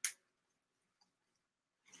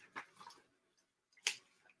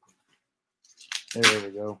 There we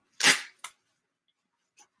go.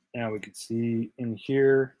 Now we can see in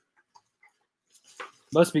here.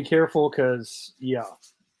 Must be careful because, yeah,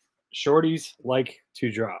 shorties like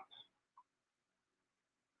to drop.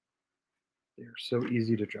 They're so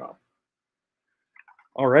easy to drop.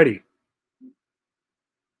 Alrighty.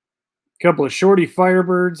 Couple of shorty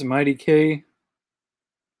Firebirds, Mighty K,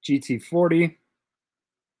 GT40.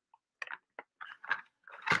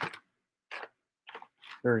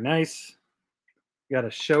 Very nice. Got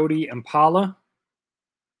a Shorty Impala.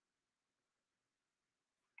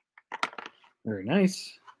 Very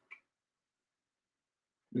nice.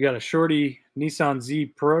 We got a shorty Nissan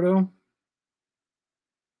Z Proto.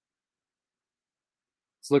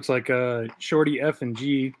 This looks like a shorty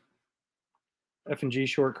F&G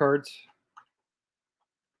short cards.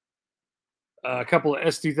 A couple of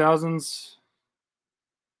S2000s.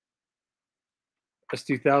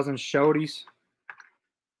 S2000 shorties.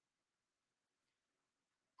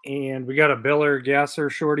 And we got a Beller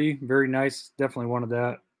Gasser shorty. Very nice. Definitely wanted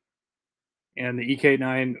that. And the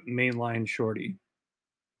EK9 mainline shorty.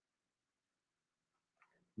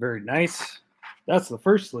 Very nice. That's the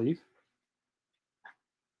first sleeve.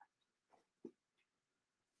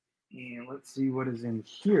 And let's see what is in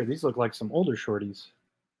here. These look like some older shorties.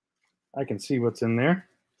 I can see what's in there.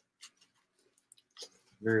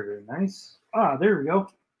 Very, very nice. Ah, there we go.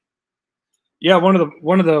 Yeah, one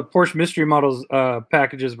of the Porsche mystery models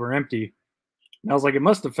packages were empty. And I was like, it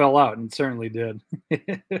must have fell out, and it certainly did.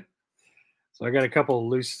 So I got a couple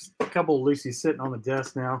of loosies sitting on the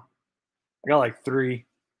desk now. I got like three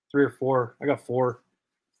or four. I got four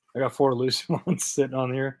loose ones sitting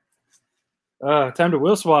on here. Time to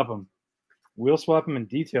wheel swap them. Wheel swap them and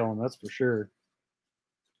detail them, that's for sure.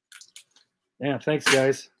 Yeah, thanks,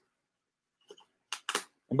 guys.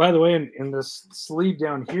 And by the way, in this sleeve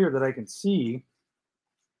down here that I can see,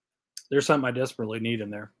 there's something I desperately need in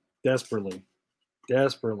there. Desperately.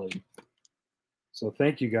 So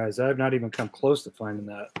thank you, guys. I have not even come close to finding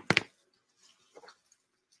that.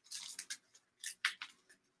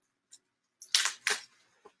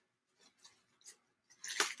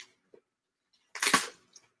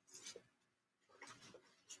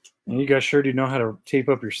 And you guys sure do know how to tape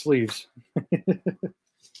up your sleeves.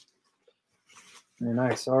 Very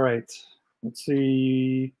nice. All right. Let's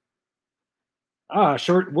see.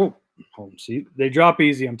 Short. Whoa. Oh, see, they drop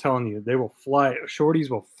easy. I'm telling you, they will fly. Shorties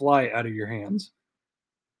will fly out of your hands.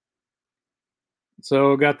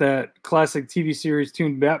 So got that classic TV series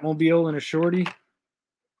tuned Batmobile in a shorty.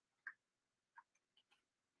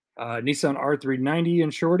 Nissan R390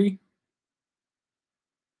 in shorty.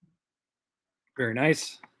 Very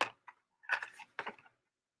nice.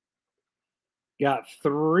 Got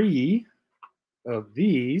 3 of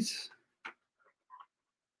these.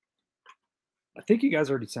 I think you guys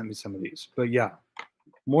already sent me some of these, but yeah,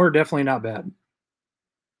 more definitely not bad.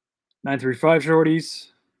 935 shorties.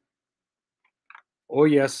 Oh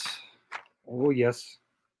yes. Oh yes.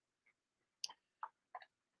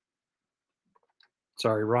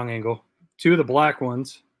 Sorry, wrong angle. 2 of the black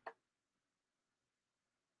ones.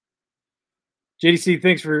 JDC,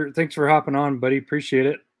 thanks for hopping on, buddy. Appreciate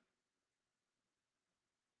it.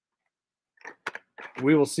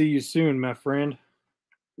 We will see you soon, my friend.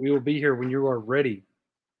 We will be here when you are ready.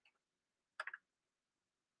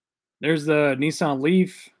 There's the Nissan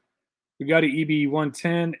Leaf. We got an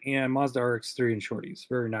EB110 and Mazda RX-3 in shorties.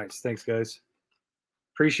 Very nice. Thanks, guys.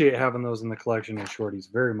 Appreciate having those in the collection in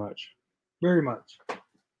shorties. Very much. Very much.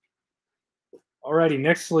 Alrighty,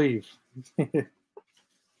 next sleeve.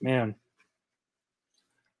 Man.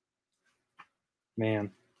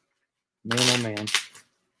 Man, oh man.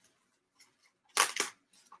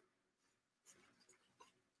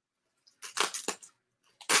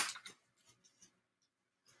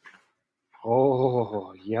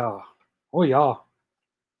 Oh, yeah. Oh, yeah.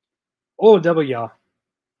 Oh, double yeah.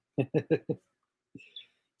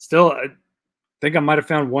 Still, I think I might have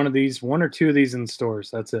found one or two of these in stores.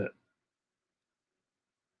 That's it.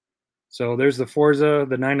 So there's the Forza,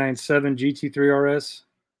 the 997 GT3 RS.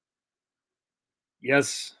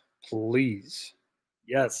 Yes, please.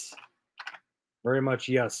 Yes. Very much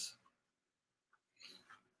yes.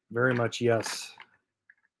 Very much yes.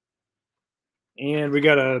 And we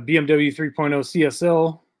got a BMW 3.0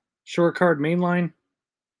 CSL short card mainline.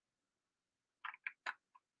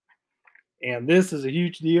 And this is a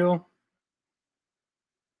huge deal.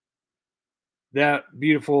 That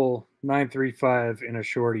beautiful 935 in a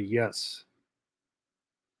shorty, yes.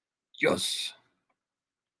 Yes.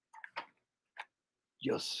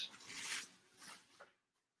 Yes.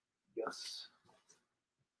 Yes.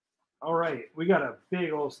 All right, we got a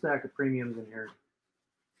big old stack of premiums in here.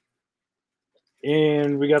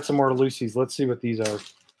 And we got some more loosies. Let's see what these are.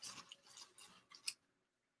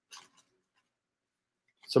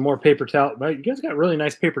 Some more paper towel. You guys got really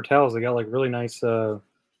nice paper towels. They got like really nice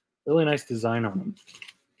design on them.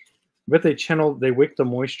 But they wick the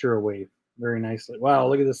moisture away very nicely. Wow,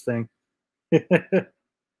 look at this thing.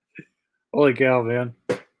 Holy cow, man.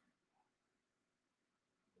 Look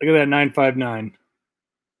at that 959.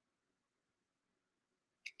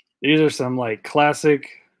 These are some like classic.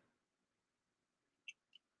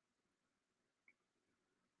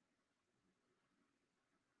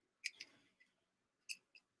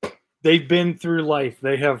 They've been through life.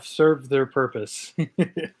 They have served their purpose.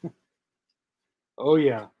 Oh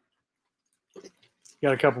yeah.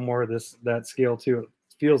 Got a couple more of that scale too. It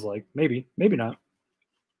feels like maybe not. Let's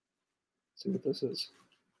see what this is.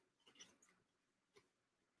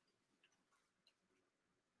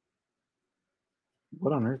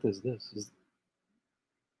 What on earth is this?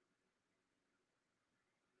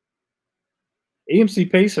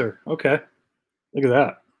 AMC Pacer. Okay. Look at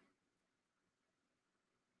that.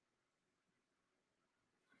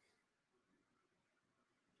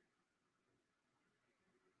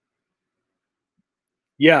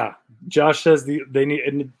 Yeah, Josh says they need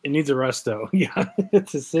it needs a resto. Yeah,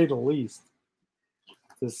 to say the least.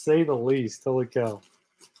 To say the least. Holy cow.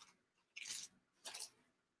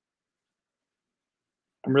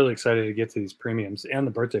 I'm really excited to get to these premiums and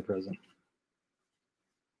the birthday present.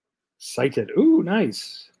 Cited. Ooh,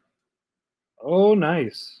 nice. Oh,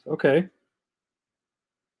 nice. Okay.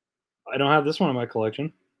 I don't have this one in my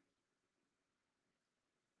collection.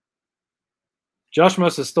 Josh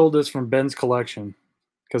must have stole this from Ben's collection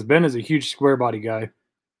because Ben is a huge square body guy.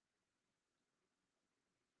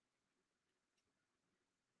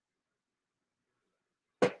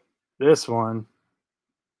 This one,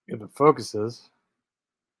 if it focuses,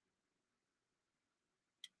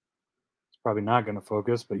 it's probably not going to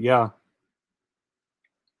focus, but yeah.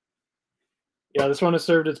 Yeah, this one has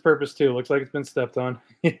served its purpose too. Looks like it's been stepped on.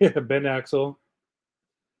 Ben axle.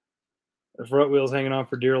 The front wheel's hanging on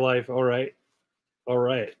for dear life. All right. All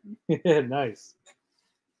right. Nice.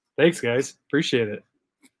 Thanks, guys. Appreciate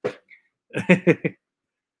it.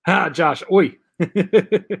 Ha, Josh. Oi.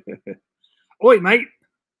 Oi, mate.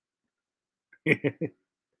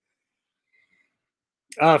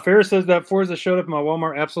 Ferris says that Forza showed up in my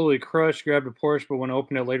Walmart, absolutely crushed, grabbed a Porsche, but when I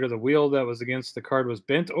opened it later, the wheel that was against the card was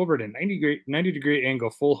bent over at a 90-degree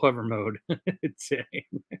angle, full hover mode. Dang.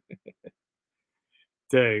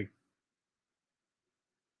 Dang.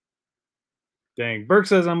 Dang. Burke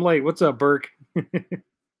says I'm late. What's up, Burke?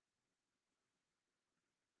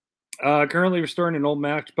 Currently restoring an old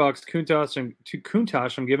Matchbox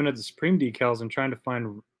Countach. I'm giving it the Supreme decals. I'm trying to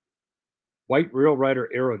find white Real Rider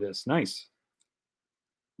Aero disc. Nice.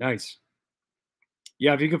 Nice.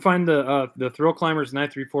 Yeah, if you can find the Thrill Climbers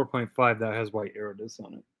 934.5, that has white Aero disc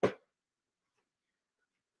on it.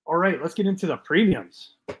 All right, let's get into the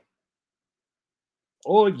premiums.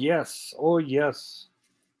 Oh, yes. Oh, yes.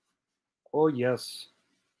 Oh, yes.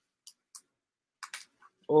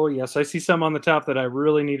 Oh, yes. I see some on the top that I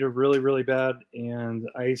really needed really, really bad. And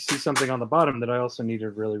I see something on the bottom that I also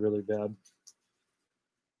needed really, really bad.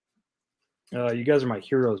 You guys are my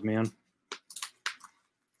heroes, man.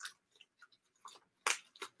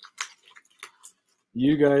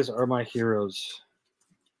 You guys are my heroes.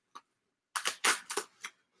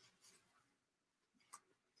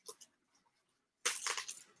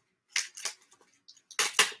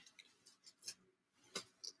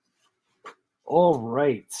 All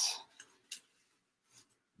right.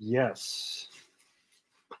 Yes.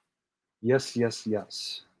 Yes, yes,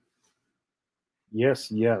 yes. Yes,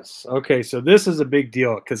 yes. Okay, so this is a big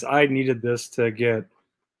deal because I needed this to get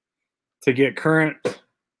current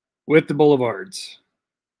with the boulevards.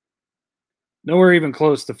 Nowhere even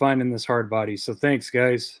close to finding this hard body. So thanks,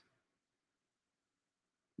 guys.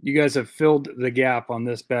 You guys have filled the gap on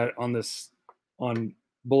this on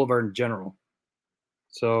Boulevard in general.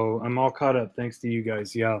 So I'm all caught up thanks to you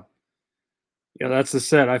guys. Yeah. Yeah, that's the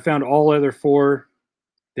set. I found all other four.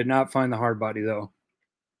 Did not find the hard body though.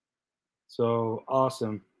 So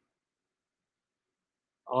awesome.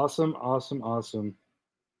 Awesome, awesome, awesome.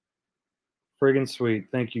 Friggin' sweet.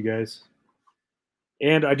 Thank you guys.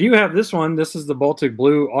 And I do have this one. This is the Baltic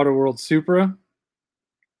Blue Auto World Supra.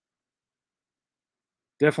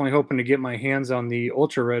 Definitely hoping to get my hands on the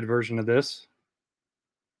ultra red version of this.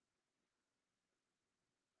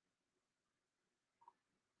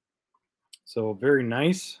 So very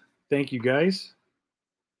nice. Thank you guys.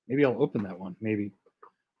 Maybe I'll open that one. Maybe.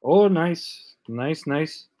 Oh, nice. Nice,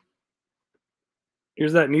 nice.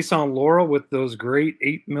 Here's that Nissan Laurel with those great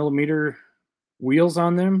 8mm wheels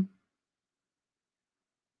on them.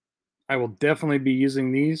 I will definitely be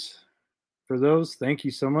using these for those. Thank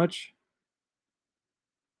you so much.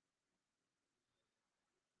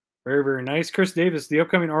 Very, very nice. Chris Davis, the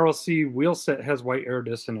upcoming RLC wheel set has white air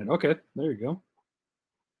disc in it. Okay, there you go.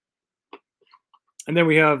 And then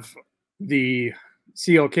we have the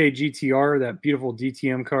CLK GTR, that beautiful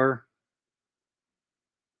DTM car.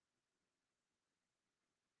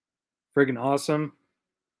 Friggin' awesome.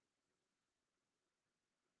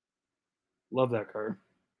 Love that car.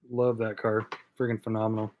 Love that car. Friggin'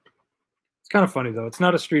 phenomenal. It's kind of funny, though. It's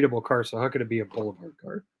not a streetable car, so how could it be a boulevard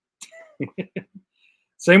car?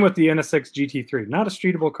 Same with the NSX GT3. Not a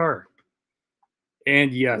streetable car.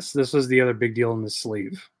 And yes, this was the other big deal in the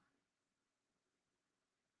sleeve.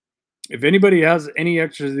 If anybody has any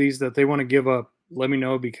extras of these that they want to give up, let me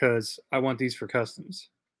know because I want these for customs.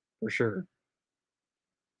 For sure.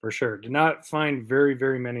 For sure. Did not find very,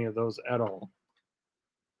 very many of those at all.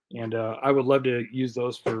 And I would love to use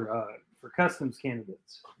those for customs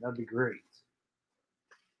candidates. That'd be great.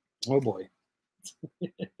 Oh boy.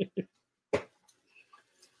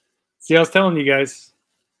 See, I was telling you guys.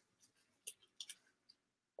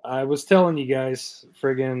 I was telling you guys,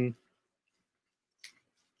 friggin'.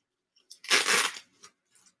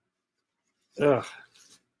 Ugh.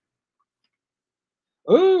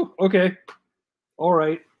 Oh, okay. All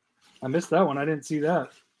right. I missed that one. I didn't see that.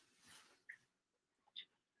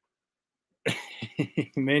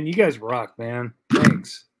 Man, you guys rock, man.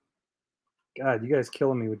 Thanks. God, you guys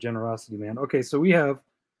killing me with generosity, man. Okay, so we have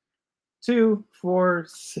 2, 4,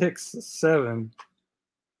 6, 7.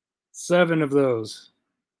 7 of those.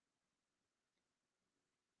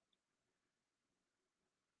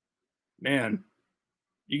 Man,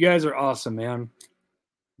 you guys are awesome, man.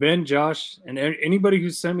 Ben, Josh, and anybody who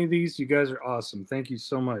sent me these, you guys are awesome. Thank you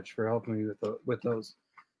so much for helping me with those.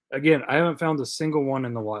 Again, I haven't found a single one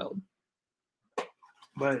in the wild.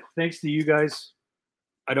 But thanks to you guys,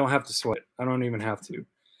 I don't have to sweat. I don't even have to.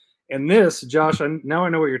 And this, Josh, now I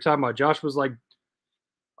know what you're talking about. Josh was like,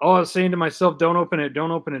 oh, I was saying to myself, don't open it,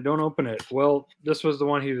 don't open it, don't open it. Well, this was the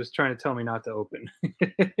one he was trying to tell me not to open. Look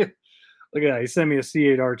at that. He sent me a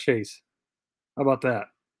C8R chase. How about that?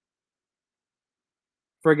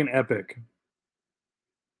 Friggin' epic.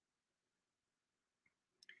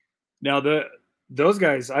 Now, those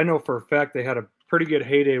guys, I know for a fact they had a pretty good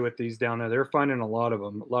heyday with these down there. They're finding a lot of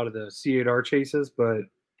them, a lot of the C8R chases, but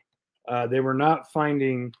they were not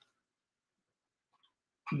finding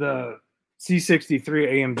the C63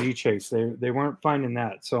 AMG chase. They weren't finding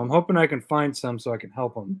that. So I'm hoping I can find some so I can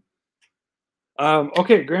help them.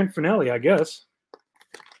 Okay, grand finale, I guess.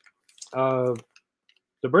 The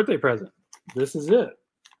birthday present. This is it.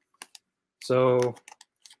 So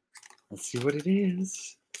let's see what it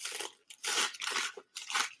is.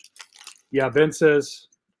 Yeah, Ben says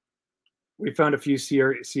we found a few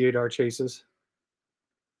C8R chases.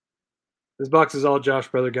 This box is all Josh,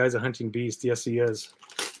 brother. Guy's a hunting beast. Yes, he is.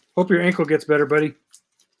 Hope your ankle gets better, buddy.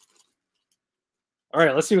 All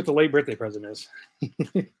right, let's see what the late birthday present is.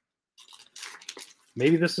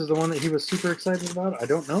 Maybe this is the one that he was super excited about. I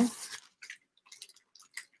don't know.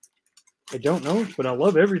 I don't know, but I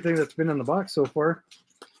love everything that's been in the box so far.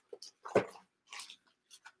 I'm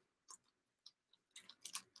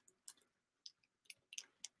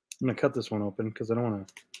gonna cut this one open because I don't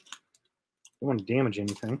want to damage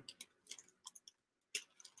anything.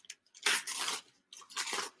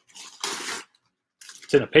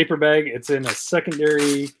 It's in a paper bag. It's in a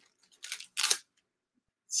secondary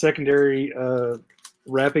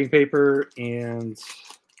wrapping paper, and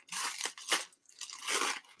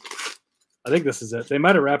I think this is it. They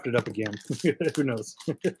might have wrapped it up again. Who knows?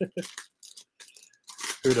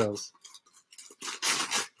 Who knows?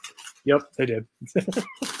 Yep, they did.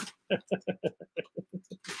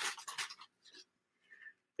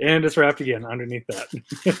 And it's wrapped again underneath that.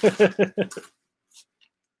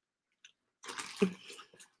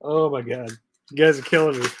 Oh my God. You guys are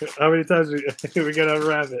killing me. How many times we gotta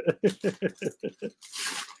unwrap it?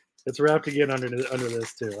 It's wrapped again under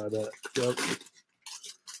this too. I bet. Yep.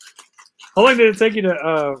 How long did it take you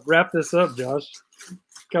to wrap this up, Josh? A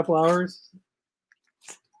couple hours?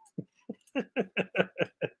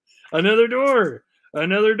 Another door.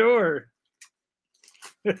 Another door.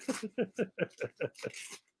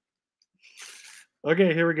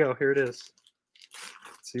 Okay, here we go. Here it is.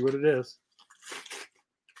 Let's see what it is.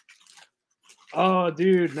 Oh,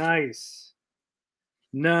 dude, nice.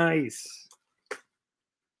 Nice.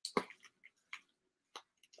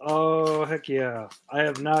 Oh, heck yeah. I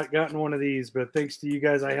have not gotten one of these, but thanks to you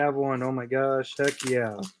guys, I have one. Oh my gosh. Heck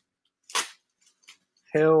yeah.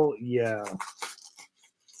 Hell yeah.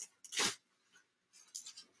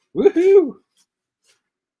 Woohoo.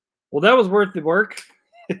 Well, that was worth the work.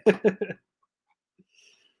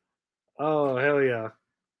 Oh, hell yeah.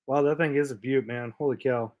 Wow, that thing is a beaut, man. Holy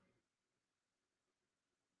cow.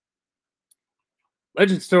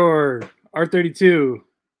 Legend Store, R32.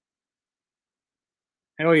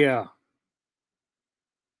 Hell yeah.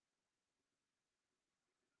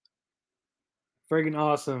 Friggin'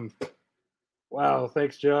 awesome. Wow,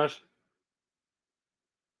 thanks, Josh.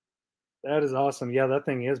 That is awesome. Yeah, that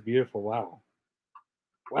thing is beautiful. Wow.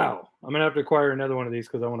 Wow. I'm going to have to acquire another one of these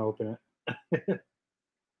because I want to open it.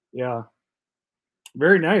 Yeah.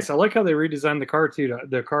 Very nice. I like how they redesigned the card too.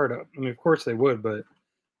 The card. I mean, of course they would, but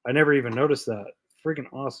I never even noticed that.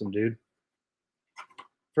 Friggin' awesome, dude.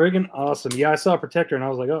 Friggin' awesome. Yeah, I saw a protector and I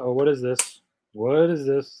was like, oh, what is this? What is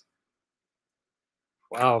this?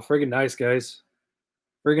 Wow, friggin' nice, guys.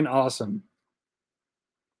 Friggin' awesome.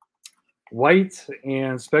 White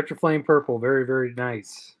and Spectraflame purple. Very, very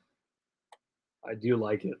nice. I do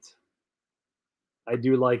like it. I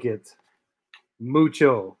do like it.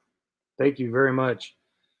 Mucho. Thank you very much.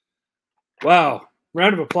 Wow.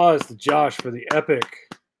 Round of applause to Josh for the epic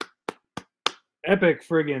Epic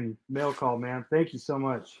friggin' mail call, man. Thank you so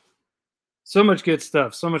much. So much good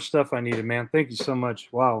stuff. So much stuff I needed, man. Thank you so much.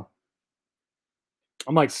 Wow.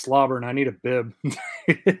 I'm like slobbering. I need a bib.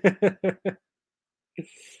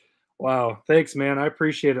 Wow. Thanks, man. I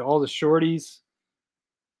appreciate it. All the shorties,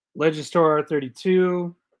 Legend Star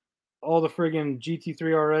R32, all the friggin' GT3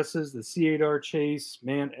 RSs, the C8R Chase,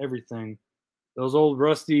 man, everything. Those old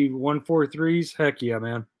rusty 143s, heck yeah,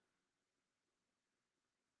 man.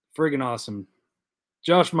 Friggin' awesome.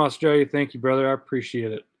 Josh from Australia, thank you, brother. I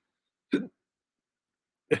appreciate it.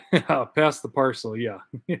 Pass the parcel, yeah.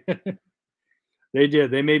 They did.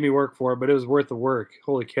 They made me work for it, but it was worth the work.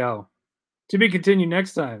 Holy cow. To be continued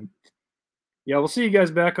next time. Yeah, we'll see you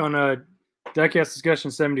guys back on Diecast Discussion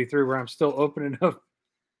 73, where I'm still opening up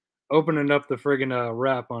the friggin'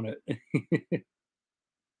 wrap on it.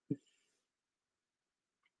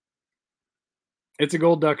 It's a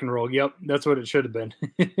gold duck and roll. Yep, that's what it should have been.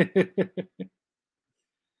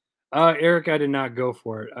 Eric, I did not go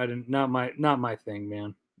for it. I didn't. Not my thing,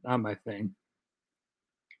 man. Not my thing.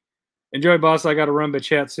 Enjoy, boss. I got to run, but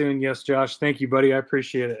chat soon. Yes, Josh. Thank you, buddy. I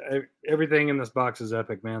appreciate it. Everything in this box is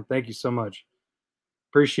epic, man. Thank you so much.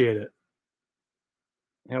 Appreciate it.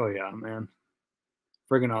 Hell yeah, man.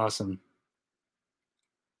 Friggin' awesome.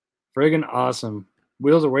 Friggin' awesome.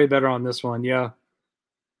 Wheels are way better on this one. Yeah.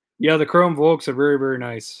 Yeah, the chrome Volks are very, very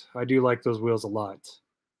nice. I do like those wheels a lot.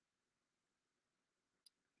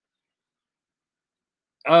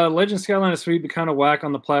 Legend Skyline is sweet, but kind of whack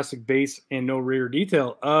on the plastic base and no rear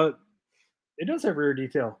detail. It does have rear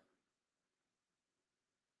detail.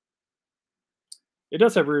 It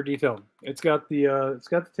does have rear detail. It's got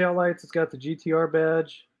the tail lights. It's got the GTR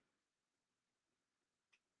badge.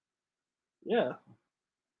 Yeah.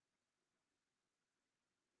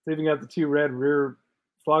 It's even got the two red rear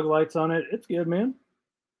fog lights on it. It's good, man.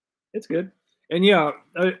 It's good. And yeah,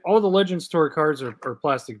 all the Legends Tour cars are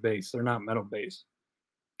plastic base. They're not metal base.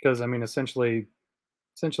 Because I mean, essentially,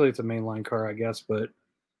 it's a mainline car, I guess. But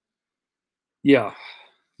yeah,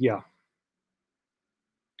 yeah.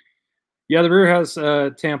 Yeah, the rear has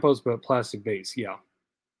tampos, but plastic base. Yeah.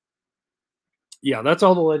 Yeah, that's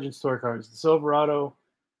all the Legends Tour cars. The Silverado,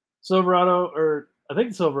 or I think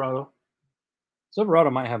the Silverado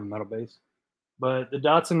might have a metal base, but the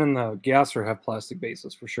Datsun and the Gasser have plastic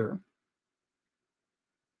bases for sure.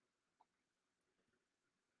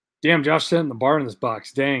 Damn, Josh setting the bar in this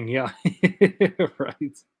box. Dang, yeah,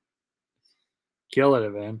 right. Killing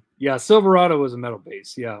it, man. Yeah, Silverado was a metal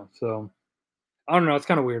base. Yeah, so I don't know. It's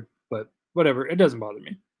kind of weird, but whatever. It doesn't bother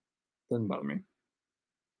me. Doesn't bother me.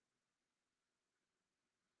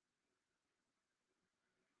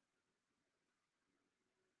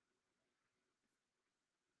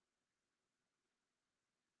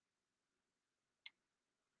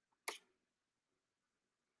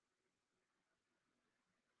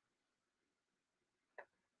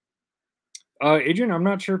 Adrian, I'm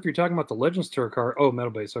not sure if you're talking about the Legends Tour car. Oh,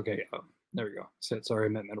 metal base. Okay, there we go. Sorry, I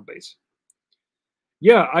meant metal base.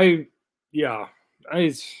 Yeah, yeah,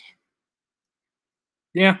 I,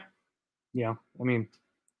 yeah, yeah. I mean,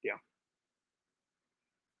 yeah.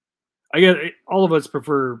 I get it. All of us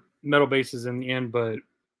prefer metal bases in the end, but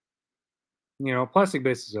plastic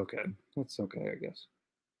base is okay. It's okay, I guess.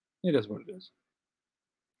 It is what it is.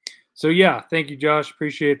 So yeah, thank you, Josh.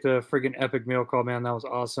 Appreciate the friggin' epic mail call, man. That was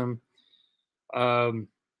awesome.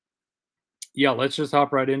 Yeah, let's just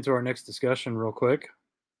hop right into our next discussion real quick.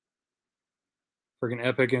 Friggin'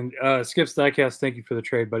 epic. And Skips Diecast, thank you for the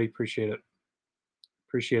trade, buddy. Appreciate it.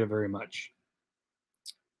 Appreciate it very much.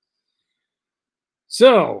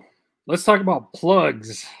 So let's talk about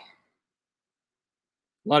plugs.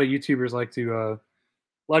 A lot of YouTubers like to, a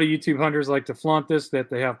lot of YouTube hunters like to flaunt this, that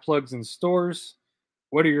they have plugs in stores.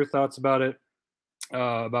 What are your thoughts about it?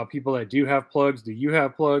 About people that do have plugs? Do you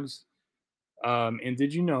have plugs? And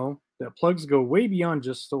did you know that plugs go way beyond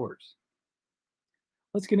just stores?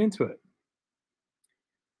 Let's get into it.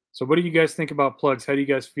 So, what do you guys think about plugs? How do you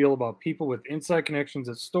guys feel about people with inside connections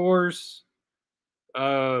at stores?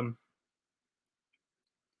 Do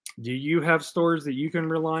you have stores that you can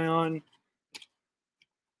rely on?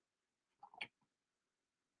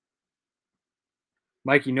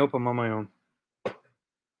 Mikey, nope, I'm on my own.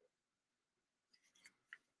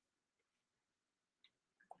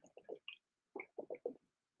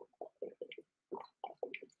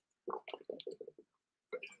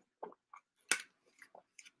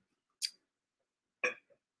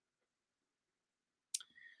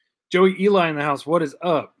 Joey Eli in the house. What is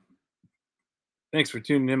up? Thanks for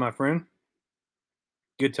tuning in, my friend.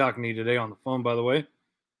 Good talking to you today on the phone, by the way.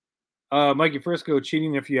 Mikey Frisco,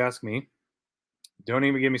 cheating if you ask me. Don't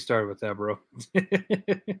even get me started with that, bro.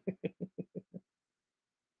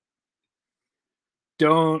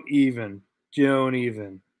 Don't even. Don't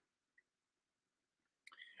even.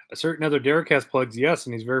 A certain other Diecast plugs, yes,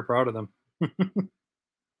 and he's very proud of them. And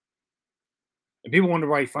people wonder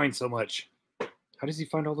why he finds so much. How does he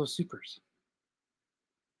find all those supers?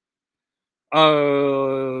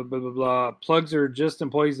 Blah, blah, blah. Plugs are just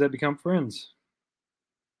employees that become friends.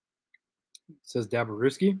 Says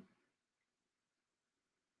Dabaruski.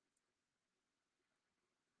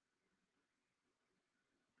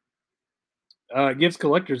 It gives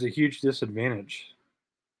collectors a huge disadvantage.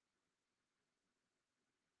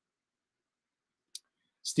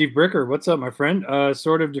 Steve Bricker, what's up, my friend?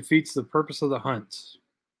 Sort of defeats the purpose of the hunt.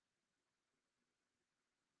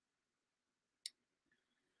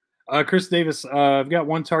 Chris Davis, I've got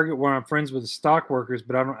one target where I'm friends with the stock workers,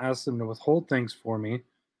 but I don't ask them to withhold things for me.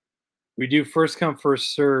 We do first come,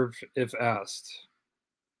 first serve if asked.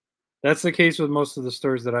 That's the case with most of the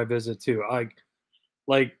stores that I visit too.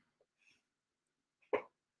 Like,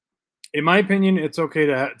 in my opinion, it's okay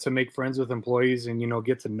to make friends with employees and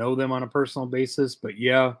get to know them on a personal basis. But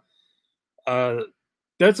yeah,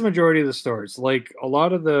 that's the majority of the stores. Like a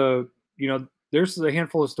lot of there's a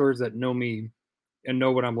handful of stores that know me and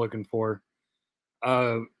know what I'm looking for.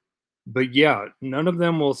 But yeah, none of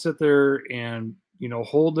them will sit there and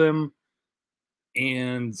hold them.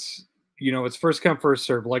 And it's first come, first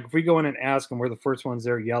serve. Like if we go in and ask them, we're the first ones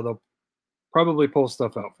there. Yeah, they'll probably pull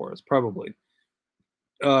stuff out for us, probably.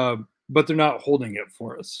 But they're not holding it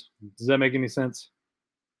for us. Does that make any sense?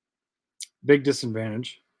 Big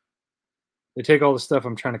disadvantage. They take all the stuff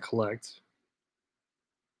I'm trying to collect.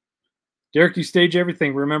 Derek, you stage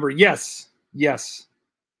everything. Remember, yes. That's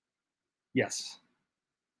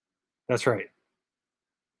right.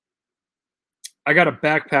 I got a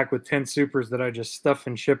backpack with 10 supers that I just stuff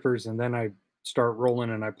in shippers, and then I start rolling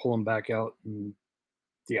and I pull them back out. And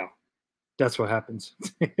yeah, that's what happens.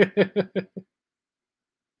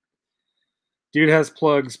 Dude has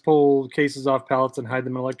plugs, pull cases off pallets and hide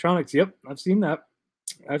them in electronics. Yep, I've seen that.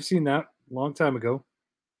 A long time ago.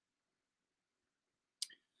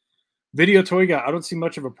 Video toy guy, I don't see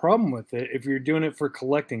much of a problem with it if you're doing it for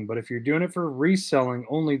collecting, but if you're doing it for reselling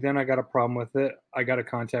only, then I got a problem with it. I got to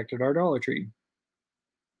contact our Dollar Tree.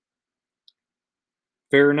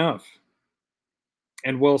 Fair enough.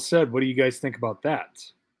 And well said. What do you guys think about that?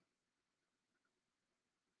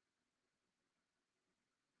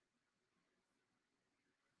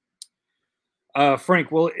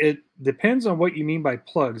 Frank, well, it depends on what you mean by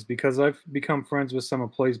plugs because I've become friends with some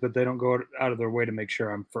employees, but they don't go out of their way to make sure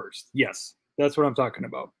I'm first. Yes, that's what I'm talking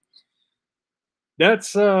about.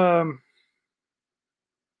 That's, I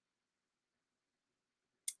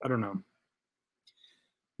don't know.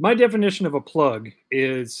 My definition of a plug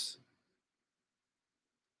is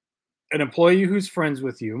an employee who's friends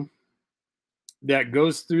with you that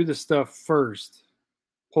goes through the stuff first,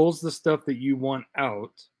 pulls the stuff that you want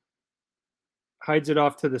out, hides it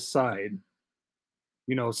off to the side,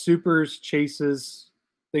 supers, chases,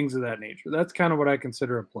 things of that nature. That's kind of what I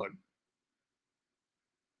consider a plug.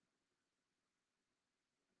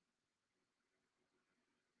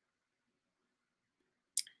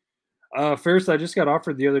 First, I just got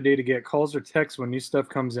offered the other day to get calls or texts when new stuff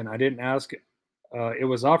comes in. I didn't ask. It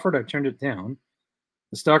was offered. I turned it down.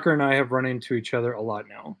 The stalker and I have run into each other a lot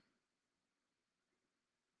now.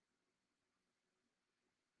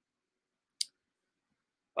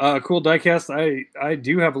 Cool diecast. I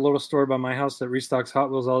do have a little store by my house that restocks Hot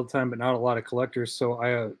Wheels all the time, but not a lot of collectors.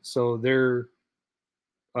 So there,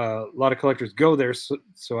 a lot of collectors go there,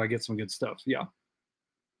 so I get some good stuff. Yeah.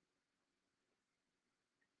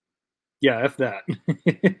 Yeah, F that.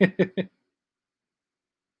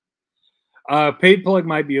 Paid plug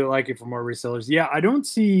might be like it for more resellers. Yeah, I don't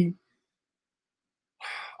see.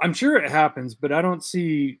 I'm sure it happens, but I don't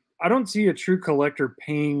see a true collector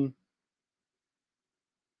paying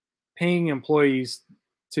employees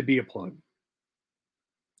to be a plug.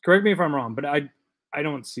 Correct me if I'm wrong, but I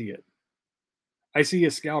don't see it. I see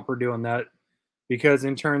a scalper doing that because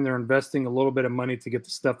in turn they're investing a little bit of money to get the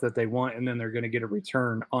stuff that they want, and then they're going to get a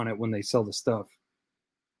return on it when they sell the stuff.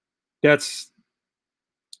 That's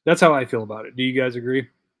how I feel about it. Do you guys agree?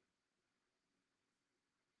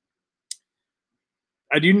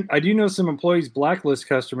 I do know some employees blacklist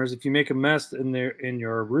customers. If you make a mess and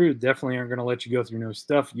you're rude, definitely aren't going to let you go through no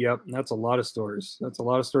stuff. Yep, that's a lot of stores. That's a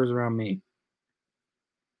lot of stores around me.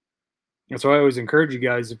 That's why I always encourage you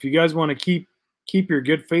guys. If you guys want to keep your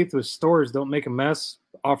good faith with stores, don't make a mess.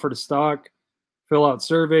 Offer to stock, fill out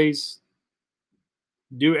surveys,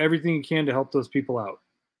 do everything you can to help those people out.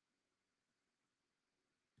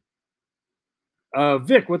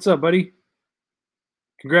 Vic, what's up, buddy?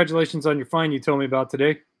 Congratulations on your find you told me about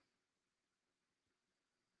today.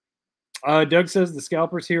 Doug says the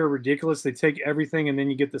scalpers here are ridiculous. They take everything and then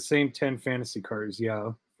you get the same 10 fantasy cards.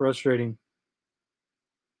 Yeah, frustrating.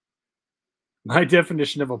 My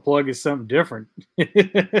definition of a plug is something different.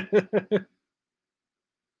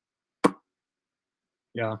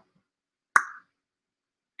 Yeah.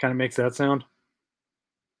 Kind of makes that sound.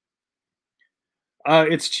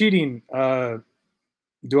 It's cheating.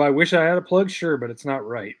 Do I wish I had a plug? Sure, but it's not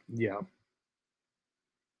right. Yeah.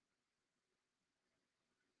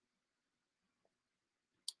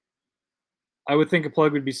 I would think a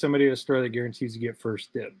plug would be somebody at a store that guarantees you get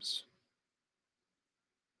first dibs.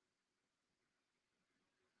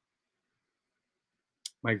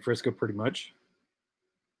 Mike Frisco, pretty much.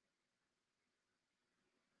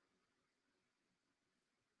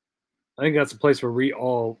 I think that's a place where we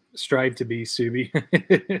all strive to be, Subi.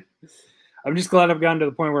 I'm just glad I've gotten to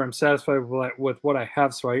the point where I'm satisfied with what I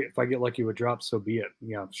have. So if I get lucky with drops, so be it.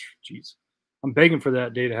 Yeah, jeez. I'm begging for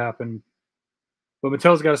that day to happen. But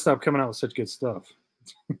Mattel's got to stop coming out with such good stuff.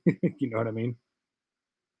 You know what I mean?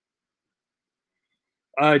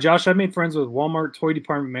 Josh, I made friends with Walmart toy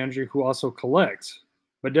department manager who also collects,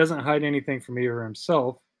 but doesn't hide anything from me or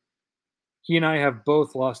himself. He and I have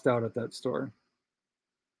both lost out at that store.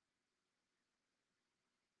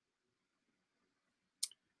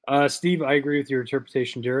 Steve, I agree with your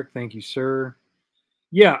interpretation, Derek. Thank you, sir.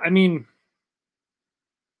 Yeah, I mean,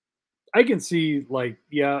 I can see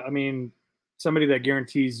somebody that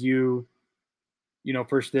guarantees you,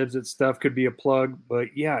 first dibs at stuff could be a plug,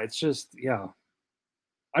 but yeah, it's just, yeah.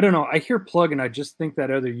 I don't know. I hear plug and I just think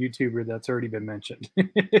that other YouTuber that's already been mentioned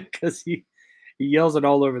because he yells it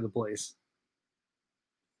all over the place.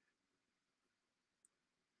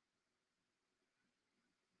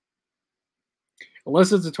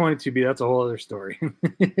 Unless it's a 22B, that's a whole other story.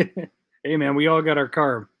 Hey man, we all got our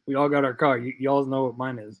car. We all got our car. Y'all know what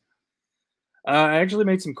mine is. I actually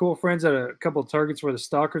made some cool friends at a couple of Targets where the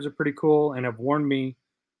stalkers are pretty cool and have warned me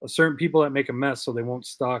of certain people that make a mess so they won't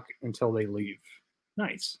stalk until they leave.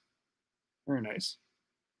 Nice. Very nice.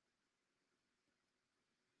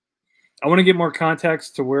 I want to get more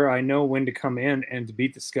context to where I know when to come in and to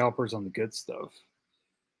beat the scalpers on the good stuff.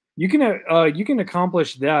 You can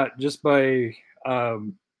accomplish that just by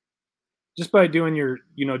doing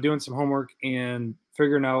doing some homework and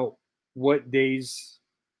figuring out what days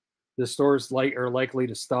the stores are likely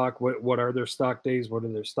to stock. What are their stock days? What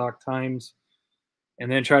are their stock times? And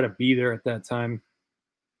then try to be there at that time.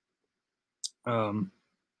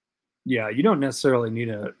 Yeah, you don't necessarily need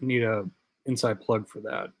a inside plug for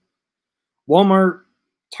that. Walmart,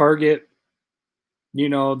 Target,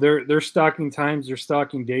 their stocking times, their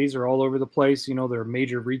stocking days are all over the place. They're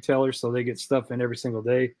major retailers, so they get stuff in every single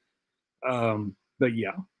day. But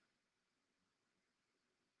yeah,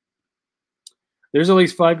 there's at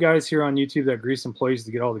least 5 guys here on YouTube that grease employees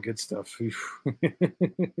to get all the good stuff.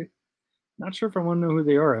 Not sure if I want to know who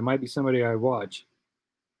they are. It might be somebody I watch.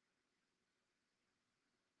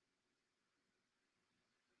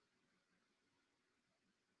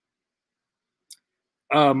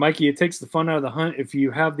 Mikey, it takes the fun out of the hunt. If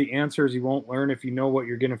you have the answers, you won't learn. If you know what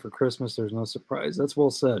you're getting for Christmas, there's no surprise. That's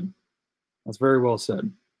well said. That's very well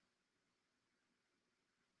said.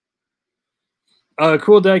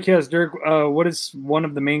 Cool diecast, Dirk. What is one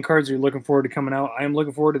of the main cards you're looking forward to coming out? I am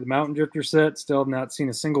looking forward to the Mountain Drifter set. Still have not seen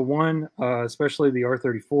a single one, especially the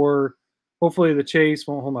R34. Hopefully the Chase.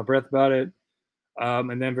 Won't hold my breath about it.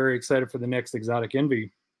 And then very excited for the next Exotic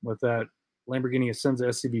Envy with that Lamborghini Ascenza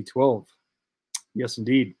SCV12. Yes,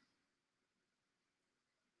 indeed.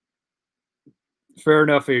 Fair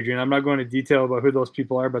enough, Adrian. I'm not going to detail about who those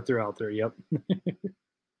people are, but they're out there. Yep.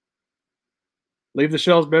 Leave the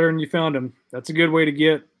shelves better than you found them. That's a good way to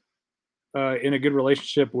get in a good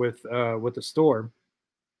relationship with the store.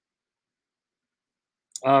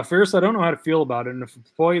 Ferris, I don't know how to feel about it. And if an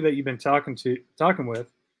employee that you've been talking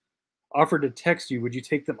with offered to text you, would you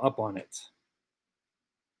take them up on it?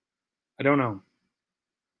 I don't know.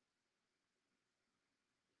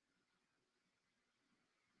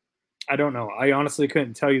 I don't know. I honestly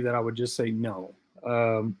couldn't tell you that. I would just say no,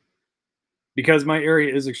 because my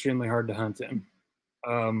area is extremely hard to hunt in.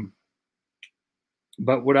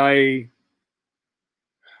 But would I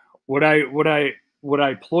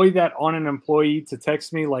ploy that on an employee to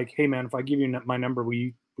text me like, "Hey man, if I give you my number, will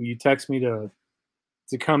you text me to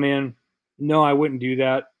come in?" No, I wouldn't do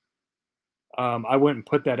that. I wouldn't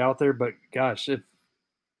put that out there. But gosh, I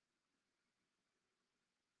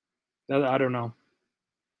don't know.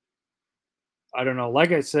 I don't know.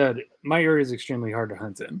 Like I said, my area is extremely hard to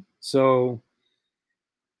hunt in. So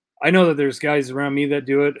I know that there's guys around me that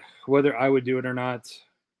do it. Whether I would do it or not,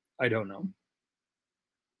 I don't know.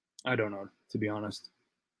 I don't know, to be honest.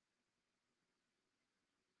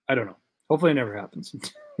 I don't know. Hopefully it never happens.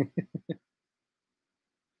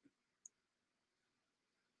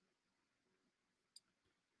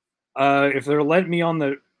 If they're letting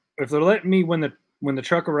me when the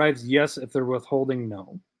truck arrives, yes. If they're withholding,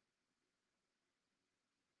 no.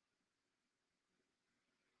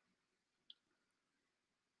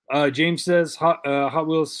 James says Hot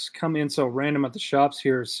Wheels come in so random at the shops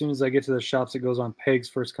here. As soon as I get to the shops, it goes on pegs,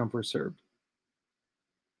 first come first served.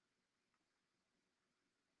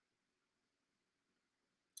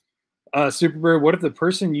 Superbird, what if the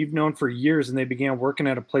person you've known for years and they began working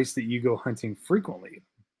at a place that you go hunting frequently?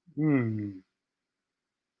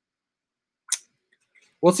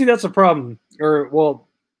 Well, see, that's a problem. Well,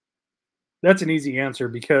 that's an easy answer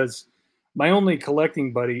because my only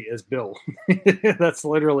collecting buddy is Bill. That's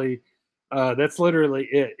literally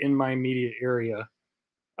it in my immediate area.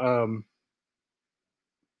 Um,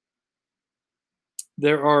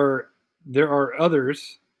 there are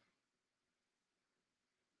others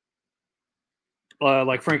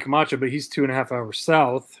like Frank Camacho, but he's 2.5 hours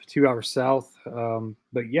south, 2 hours south.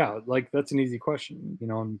 But yeah, like that's an easy question,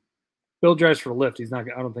 And Bill drives for Lyft. He's not.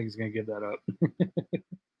 I don't think he's going to give that up.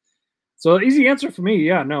 So easy answer for me.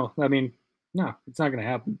 Yeah, no. I mean, no, it's not going to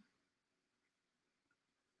happen.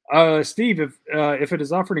 Steve, if it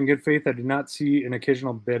is offered in good faith, I do not see an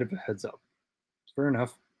occasional bit of a heads up. Fair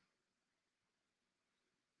enough.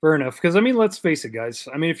 Fair enough. Because I mean, let's face it, guys.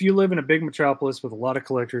 I mean, if you live in a big metropolis with a lot of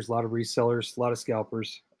collectors, a lot of resellers, a lot of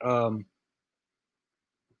scalpers, I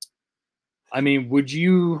mean, would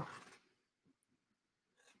you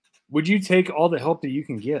take all the help that you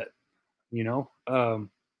can get?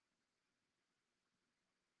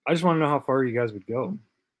 I just want to know how far you guys would go.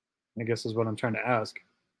 I guess is what I'm trying to ask.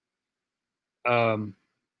 I've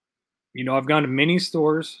gone to many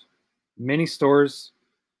stores.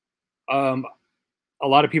 A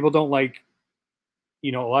lot of people don't like, a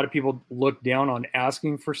lot of people look down on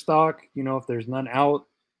asking for stock, if there's none out.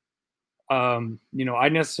 I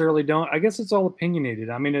necessarily don't. I guess it's all opinionated.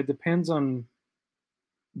 I mean, it depends on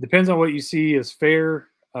what you see as fair.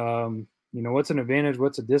 What's an advantage,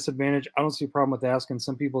 what's a disadvantage. I don't see a problem with asking.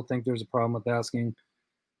 Some people think there's a problem with asking.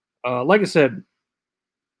 Like I said,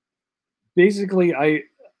 basically,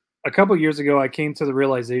 a couple years ago, I came to the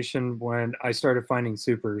realization when I started finding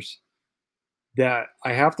supers that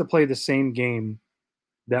I have to play the same game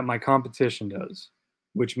that my competition does,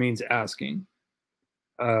 which means asking.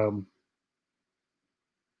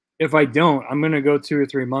 If I don't, I'm going to go 2 or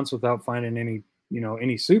 3 months without finding any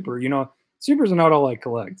super. Supers are not all I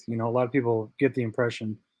collect. A lot of people get the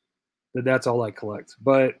impression that that's all I collect.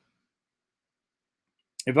 But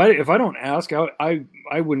if I don't ask, I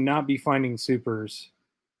would not be finding supers.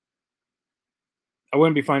 I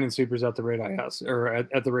wouldn't be finding supers at the rate I ask or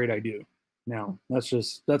at the rate I do now.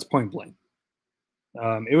 That's point blank.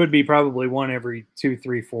 It would be probably one every 2,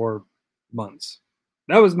 3, 4 months.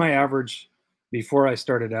 That was my average before I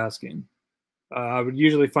started asking. I would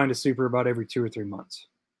usually find a super about every 2 or 3 months.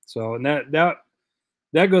 So, and that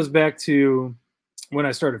goes back to when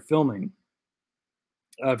I started filming.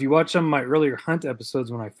 If you watch some of my earlier hunt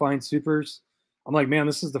episodes, when I find supers, I'm like, man,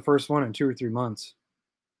 this is the first one in 2 or 3 months.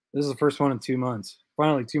 This is the first one in 2 months.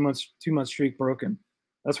 Finally, 2 months, 2 month streak broken.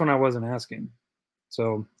 That's when I wasn't asking.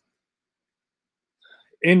 So,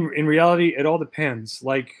 in reality, it all depends.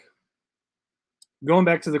 Like, going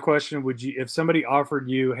back to the question, would you, if somebody offered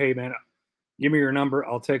you, hey man, give me your number,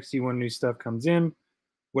 I'll text you when new stuff comes in,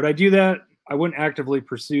 would I do that? I wouldn't actively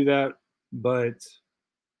pursue that, but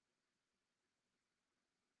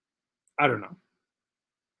I don't know.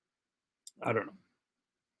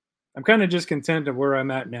 I'm kind of just content of where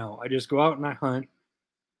I'm at now. I just go out and I hunt.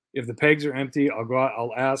 If the pegs are empty, I'll go out,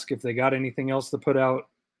 I'll ask if they got anything else to put out.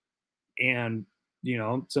 And,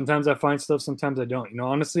 sometimes I find stuff, sometimes I don't.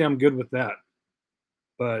 Honestly, I'm good with that.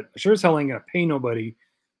 But I sure as hell ain't going to pay nobody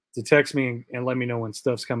to text me and let me know when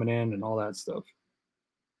stuff's coming in and all that stuff.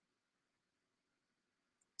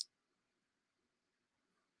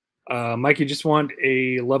 Mike, you just want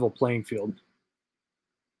a level playing field.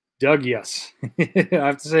 Doug, yes. I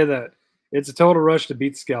have to say that. It's a total rush to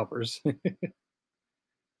beat scalpers.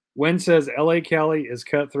 Wen says LA Cali is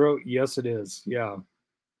cutthroat. Yes, it is. Yeah.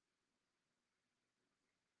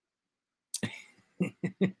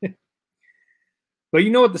 But you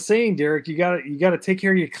know what the saying, Derek, you gotta take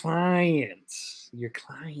care of your clients. Your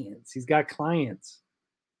clients. He's got clients.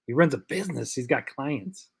 He runs a business. He's got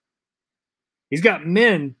clients. He's got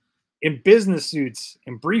men in business suits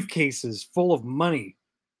and briefcases full of money.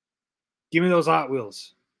 Give me those Hot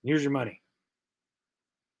Wheels. Here's your money.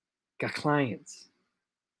 Got clients.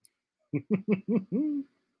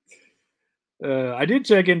 I did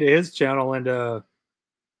check into his channel, and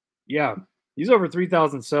Yeah, he's over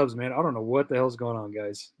 3,000 subs, man. I don't know what the hell's going on,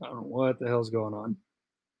 guys. I don't know what the hell's going on.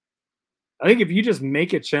 I think if you just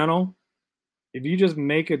make a channel, if you just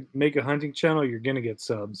make a hunting channel, you're gonna get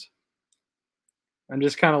subs. I'm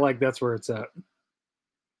just kind of like that's where it's at.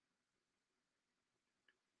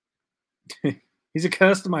 He's a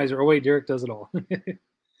customizer. Oh wait, Derek does it all.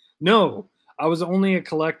 No, I was only a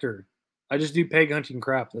collector. I just do peg hunting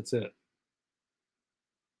crap. That's it.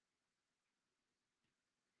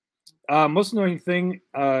 Most annoying thing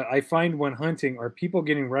I find when hunting are people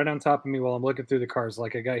getting right on top of me while I'm looking through the cars.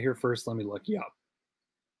 Like I got here first. Let me look. Yeah,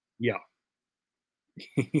 yeah,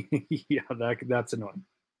 yeah. That's annoying.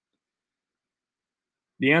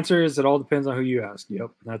 The answer is it all depends on who you ask.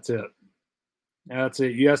 Yep, that's it. That's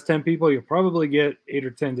it. You ask 10 people, you'll probably get 8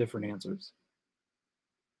 or 10 different answers.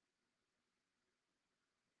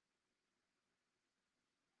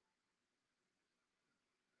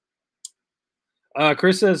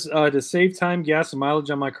 Chris says to save time, gas, and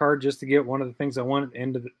mileage on my car just to get one of the things I want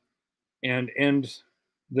and end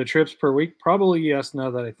the trips per week. Probably yes.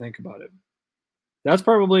 Now that I think about it, that's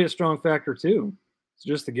probably a strong factor too. It's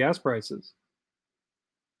just the gas prices.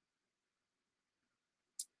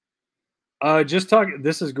 Just talking.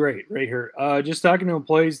 This is great right here. Just talking to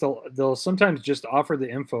employees, they'll sometimes just offer the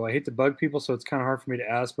info. I hate to bug people, so it's kind of hard for me to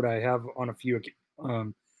ask, but I have on a few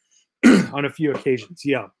on a few occasions.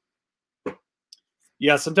 Yeah.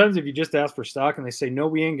 Yeah, sometimes if you just ask for stock and they say, no,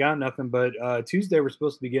 we ain't got nothing, but Tuesday we're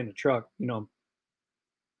supposed to be getting a truck, you know.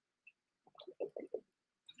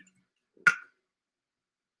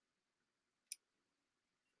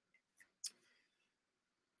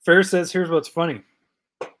 Fair says, here's what's funny.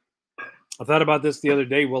 I thought about this the other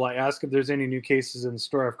day. Will I ask if there's any new cases in the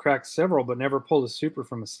store? I've cracked several, but never pulled a super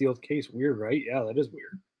from a sealed case. Weird, right? Yeah, that is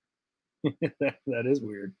weird. that is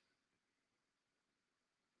weird.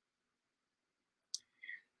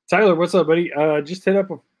 Tyler, what's up, buddy? Just hit up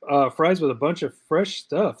Fries with a bunch of fresh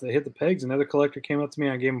stuff. They hit the pegs. Another collector came up to me.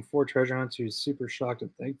 I gave him 4 treasure hunts. He was super shocked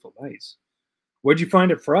and thankful. Nice. What'd you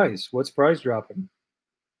find at Fries? What's Fries dropping?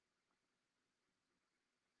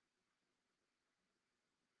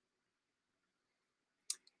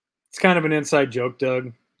 It's kind of an inside joke,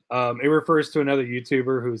 Doug. It refers to another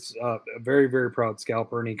YouTuber who's a very, very proud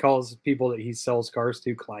scalper, and he calls people that he sells cars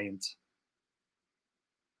to clients.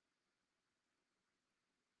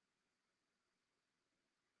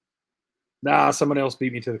 Nah, someone else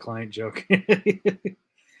beat me to the client joke.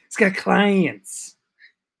 It's got clients.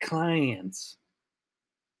 Clients.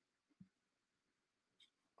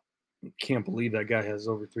 Can't believe that guy has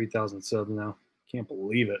over 3,000 subs now. Can't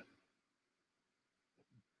believe it.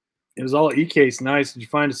 It was all E-case. Nice. Did you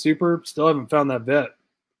find a super? Still haven't found that vet.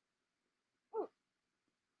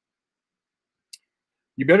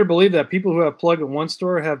 You better believe that people who have plug at one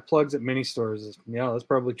store have plugs at many stores. Yeah, that's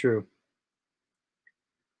probably true.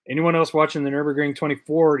 Anyone else watching the Nürburgring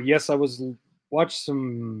 24? Yes, I was watched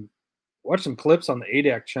some clips on the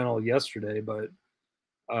ADAC channel yesterday, but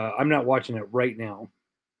I'm not watching it right now.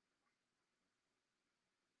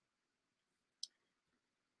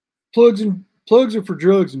 Plugs are for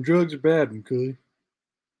drugs, and drugs are bad, McCoy.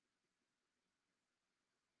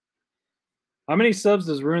 How many subs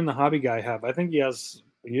does Ruin the Hobby guy have? I think he has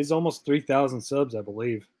almost 3,000 subs, I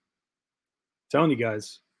believe. Telling you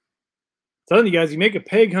guys, you make a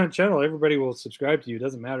peg hunt channel, everybody will subscribe to you. It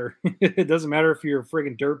doesn't matter. It doesn't matter if you're a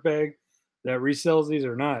friggin' dirtbag that resells these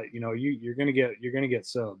or not. You know, you're gonna get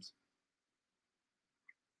subs.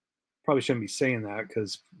 Probably shouldn't be saying that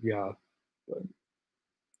because yeah, but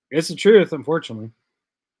it's the truth, unfortunately.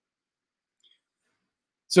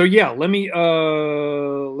 So yeah, let me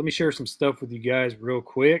share some stuff with you guys real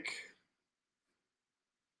quick.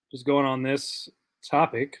 Just going on this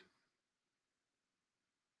topic.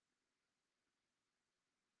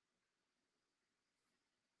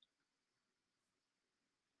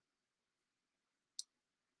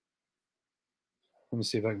 Let me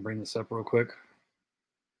see if I can bring this up real quick.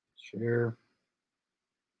 Share.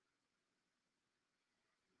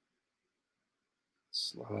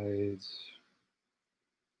 Slides.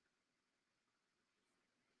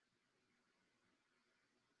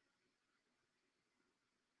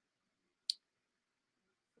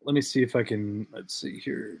 Let me see if I can, let's see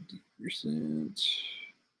here, percent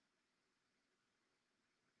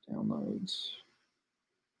downloads.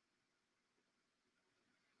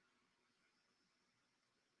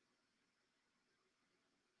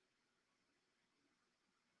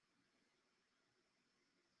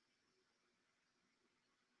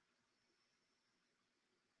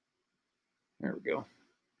 There we go.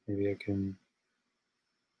 Maybe I can.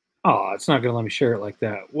 Oh, it's not going to let me share it like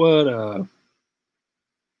that. What?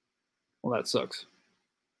 Well, that sucks.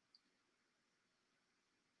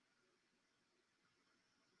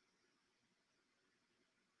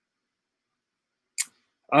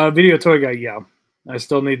 Video toy guy, yeah. I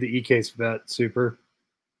still need the E-case vet super.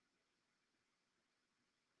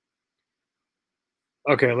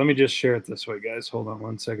 Okay, let me just share it this way, guys. Hold on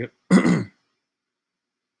one second.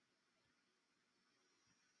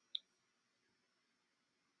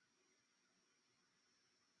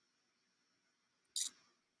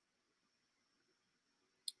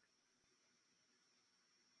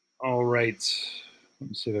 All right. Let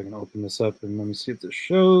me see if I can open this up and let me see if this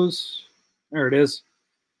shows. There it is.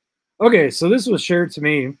 Okay, so this was shared to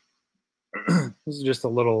me. This is just a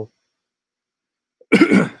little,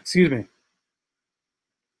 excuse me,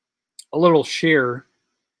 a little share.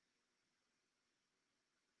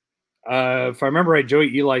 If I remember right,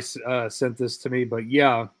 Joey Eli sent this to me, but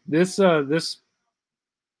yeah, this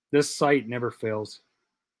site never fails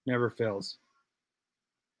on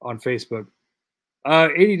Facebook.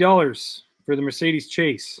 $80 for the Mercedes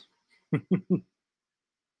Chase.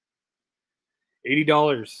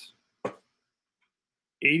 $80.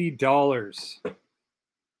 $80.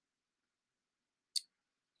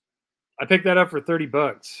 I picked that up for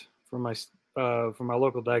 $30 from my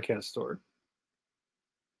local diecast store.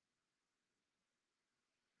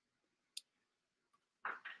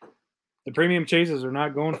 The premium chases are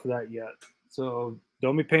not going for that yet, so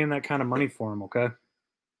don't be paying that kind of money for them, okay?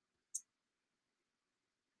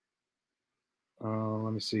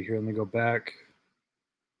 Let me see here. Let me go back.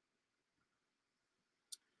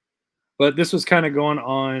 But this was kind of going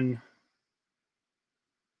on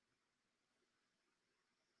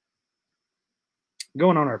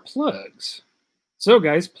our plugs. So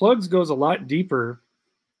guys, plugs goes a lot deeper.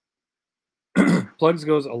 Plugs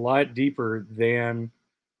goes a lot deeper than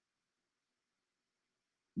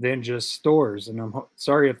just stores. And I'm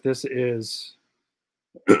sorry if this is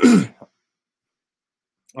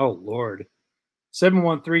oh Lord.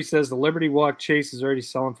 713 says the Liberty Walk Chase is already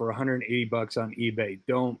selling for $180 on eBay.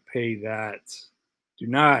 Don't pay that. Do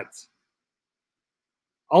not.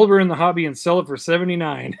 Oliver in the hobby and sell it for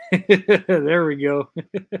 $79. There we go.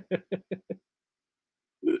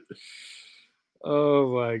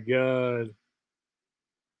 Oh my God.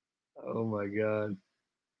 Oh my God.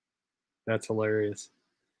 That's hilarious.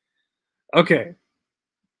 Okay.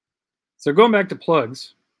 So going back to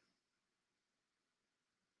plugs.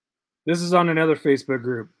 This is on another Facebook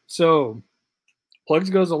group. So plugs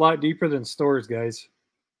goes a lot deeper than stores, guys.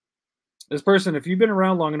 This person, if you've been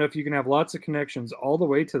around long enough, you can have lots of connections all the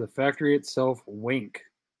way to the factory itself. Wink.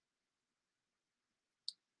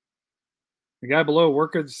 The guy below,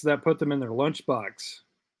 workers that put them in their lunchbox.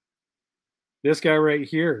 This guy right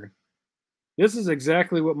here. This is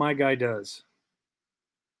exactly what my guy does.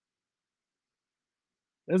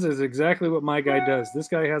 This is exactly what my guy does. This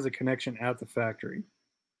guy has a connection at the factory.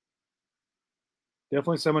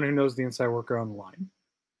 Definitely someone who knows the inside worker on the line.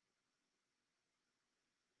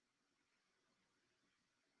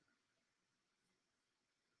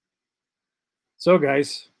 So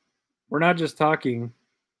guys, we're not just talking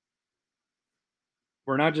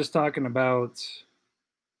about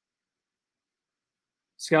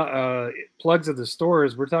plugs at the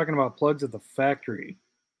stores. We're talking about plugs at the factory.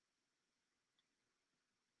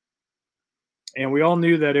 And we all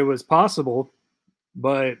knew that it was possible,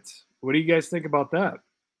 but what do you guys think about that?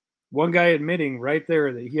 One guy admitting right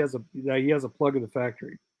there that he has a plug at the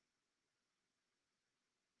factory.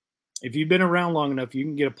 If you've been around long enough, you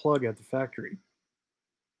can get a plug at the factory.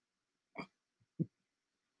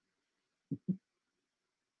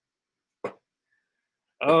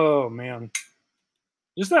 Oh man.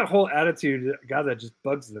 Just that whole attitude, God, that just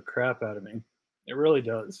bugs the crap out of me. It really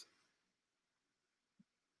does.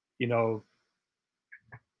 You know,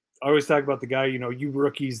 I always talk about the guy, you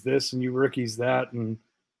rookies this and you rookies that. And,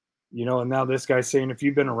 and now this guy's saying, if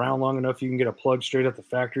you've been around long enough, you can get a plug straight at the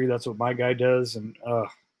factory. That's what my guy does. And,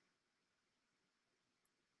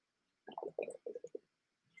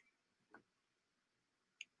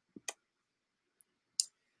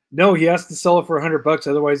 no, he has to sell it for $100.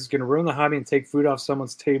 Otherwise, he's going to ruin the hobby and take food off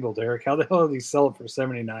someone's table, Derek. How the hell did he sell it for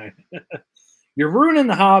 $79? You're ruining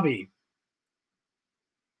the hobby.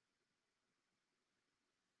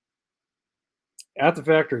 At the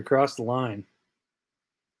factory, cross the line.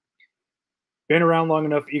 Been around long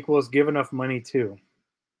enough equals give enough money too.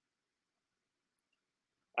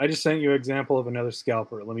 I just sent you an example of another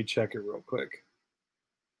scalper. Let me check it real quick.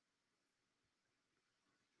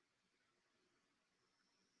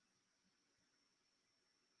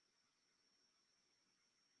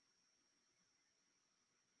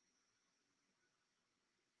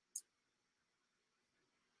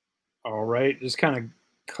 All right, just kind of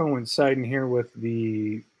coinciding here with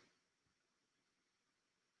the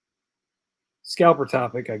scalper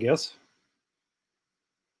topic, I guess.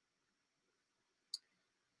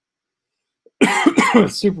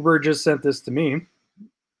 Superbird just sent this to me.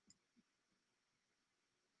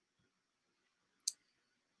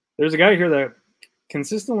 There's a guy here that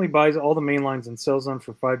consistently buys all the main lines and sells them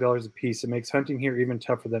for $5 a piece. It makes hunting here even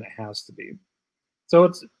tougher than it has to be. So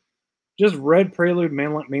it's just red Prelude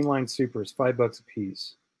mainline supers, $5 a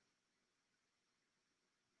piece.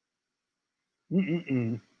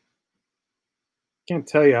 Can't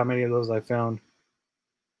tell you how many of those I found.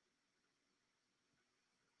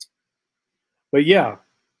 But yeah,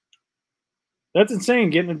 that's insane.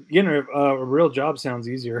 Getting a real job sounds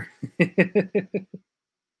easier.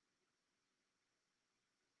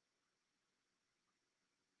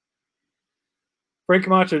 Frank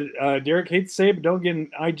Camacho, Derek, hate to say it, but don't get an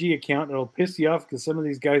IG account. It'll piss you off because some of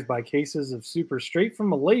these guys buy cases of super straight from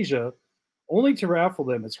Malaysia only to raffle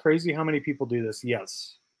them. It's crazy how many people do this.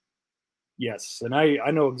 Yes. Yes. And I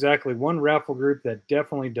know exactly one raffle group that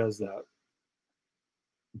definitely does that.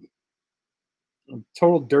 A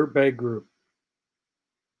total dirtbag group.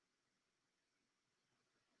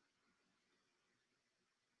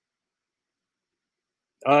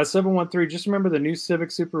 713. Just remember the new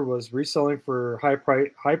Civic Super was reselling for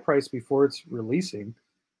high price before it's releasing.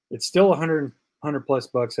 It's still 100 plus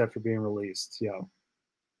bucks after being released. Yeah.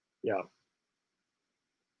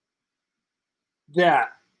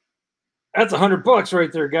 That's 100 bucks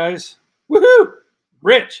right there, guys. Woohoo!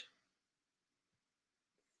 Rich.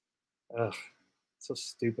 Ugh, so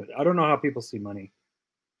stupid. I don't know how people see money.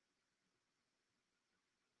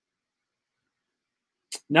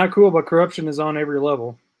 Not cool, but corruption is on every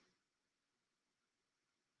level.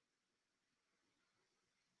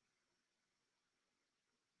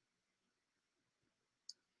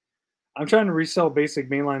 I'm trying to resell basic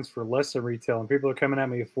mainlines for less than retail, and people are coming at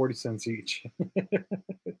me at 40 cents each.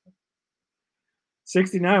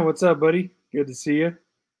 69, what's up, buddy? Good to see you.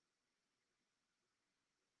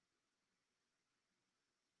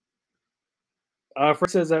 Fred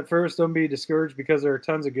says at first, don't be discouraged because there are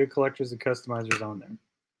tons of good collectors and customizers on there.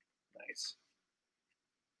 Nice.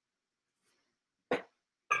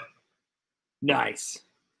 Nice.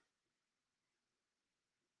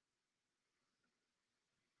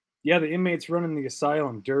 Yeah, the inmates running the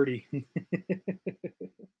asylum, dirty.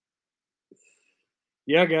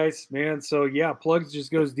 Yeah, guys, man. So yeah, plugs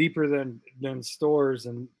just goes deeper than stores,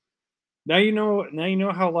 and now you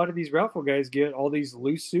know how a lot of these raffle guys get all these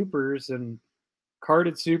loose supers and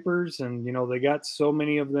carded supers, and they got so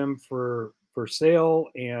many of them for sale,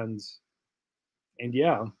 and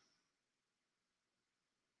yeah,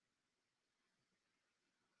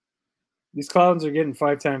 these clowns are getting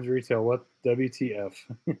 5 times retail. What WTF?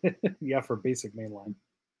 Yeah, for basic mainline.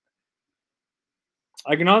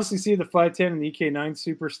 I can honestly see the 510 and the EK9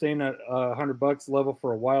 Super staying at $100 level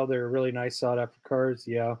for a while. They're really nice sought after cards.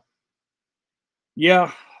 Yeah,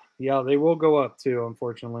 they will go up too,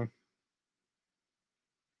 unfortunately.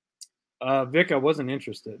 Vic, I wasn't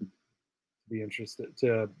interested.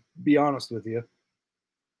 To be honest with you.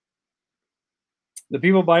 The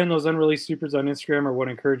people buying those unreleased supers on Instagram are what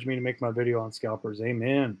encouraged me to make my video on scalpers.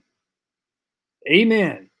 Amen.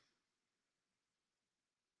 Amen.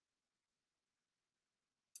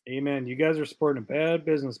 Amen. You guys are supporting a bad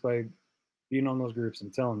business by being on those groups,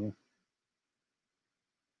 I'm telling you.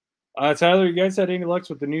 Tyler, you guys had any luck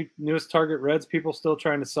with the newest Target Reds? People still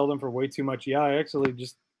trying to sell them for way too much. Yeah, I actually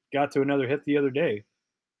just got to another hit the other day.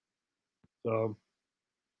 So,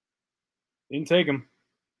 didn't take them.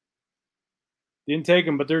 Didn't take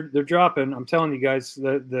them, but they're dropping. I'm telling you guys,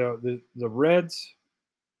 the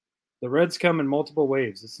Reds come in multiple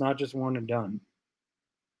waves. It's not just one and done.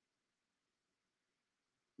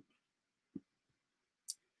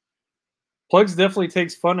 Plugs definitely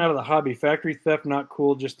takes fun out of the hobby. Factory theft, not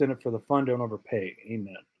cool. Just in it for the fun. Don't overpay.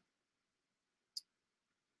 Amen.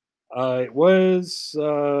 It was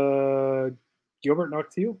Gilbert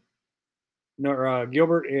Noctil. No,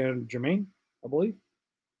 Gilbert and Jermaine, I believe.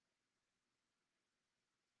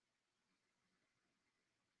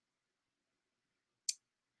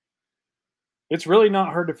 It's really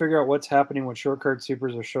not hard to figure out what's happening when short card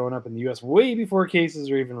supers are showing up in the U.S. way before cases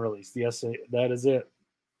are even released. Yes, that is it.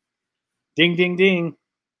 Ding, ding, ding.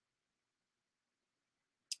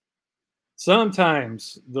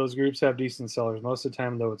 Sometimes those groups have decent sellers. Most of the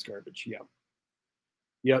time, though, it's garbage. Yeah.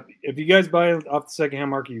 Yep. If you guys buy off the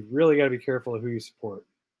secondhand market, you really got to be careful of who you support.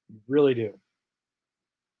 You really do.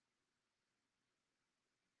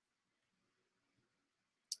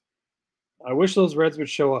 I wish those Reds would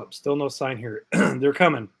show up. Still no sign here. They're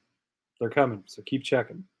coming. They're coming. So keep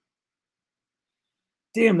checking.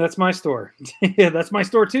 Damn, that's my store. Yeah, that's my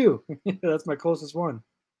store too. That's my closest one.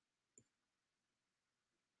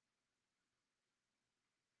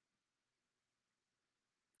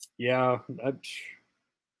 Yeah, I'm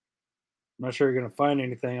not sure you're going to find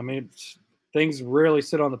anything. I mean, things rarely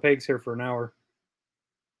sit on the pegs here for an hour.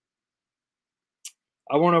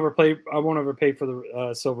 I won't overpay. I won't overpay for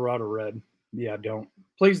the Silverado Red. Yeah, don't.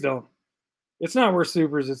 Please don't. It's not worth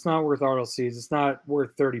supers. It's not worth RLCs. It's not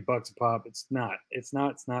worth $30 a pop. It's not. It's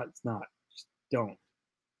not. It's not. It's not. Just don't.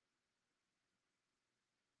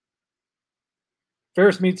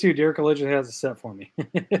 Ferris, me too. Derek allegedly has a set for me.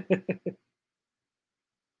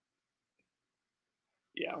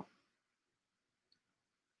 Yeah.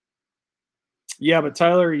 Yeah, but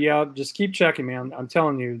Tyler, yeah, just keep checking, man. I'm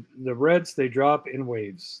telling you, the Reds they drop in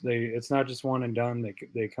waves. It's not just one and done.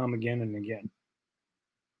 They come again and again.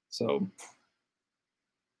 So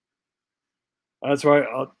that's why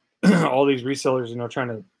all these resellers, trying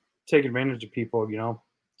to take advantage of people.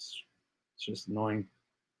 It's just annoying.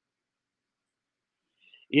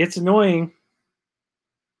 It's annoying.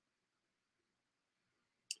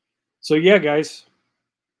 So yeah, guys,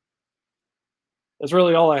 that's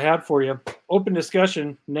really all I had for you. Open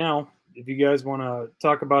discussion now. If you guys want to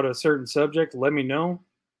talk about a certain subject, let me know.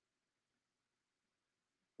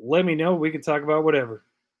 Let me know. We can talk about whatever.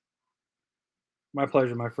 My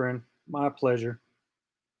pleasure, my friend. My pleasure.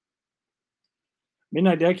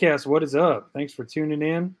 Midnight Diecast, what is up? Thanks for tuning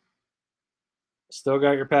in. Still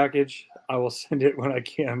got your package. I will send it when I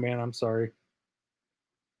can, man. I'm sorry.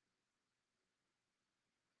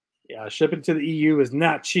 Yeah, shipping to the EU is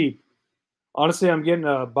not cheap. Honestly, I'm getting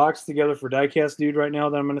a box together for Diecast Dude right now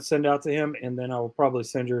that I'm going to send out to him, and then I will probably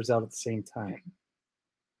send yours out at the same time.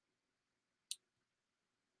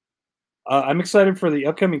 I'm excited for the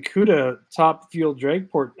upcoming CUDA Top Fuel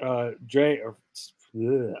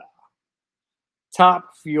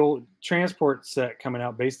Top Fuel Transport set coming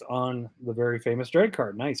out based on the very famous Drag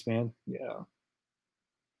card. Nice, man. Yeah.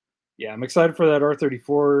 Yeah, I'm excited for that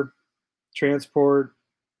R34 transport.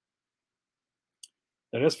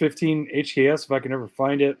 That S15 HKS, if I can ever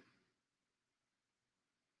find it.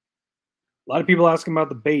 A lot of people asking about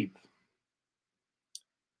the V.I.P.N.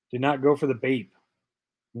 Did not go for the V.I.P.N.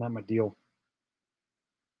 Not my deal.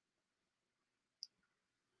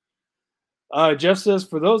 Jeff says,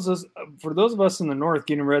 for those of us in the north,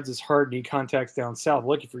 getting Reds is hard. Need contacts down south.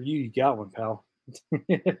 Lucky for you, you got one, pal.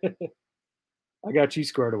 I got you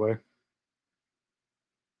squared away.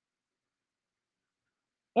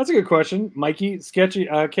 That's a good question, Mikey.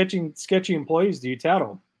 Catching sketchy employees. Do you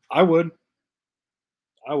tattle? I would.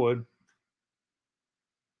 I would.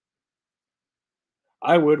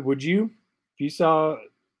 I would. Would you? If you saw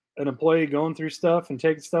an employee going through stuff and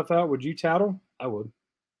taking stuff out, would you tattle? I would.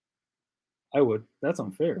 I would. That's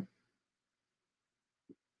unfair.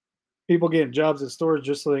 People getting jobs at stores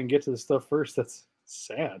just so they can get to the stuff first. That's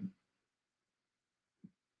sad.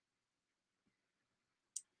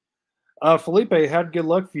 Felipe had good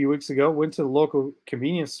luck a few weeks ago. Went to the local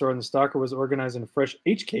convenience store and the stalker was organizing a fresh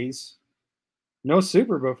H case. No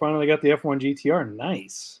super, but finally got the F1 GTR.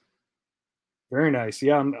 Nice. Very nice.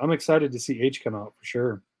 Yeah, I'm excited to see H come out for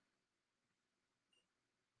sure.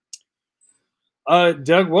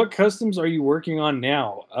 Doug, what customs are you working on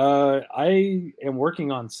now? I am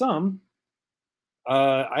working on some.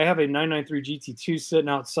 I have a 993 GT2 sitting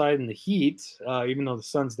outside in the heat. Even though the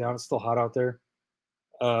sun's down, it's still hot out there.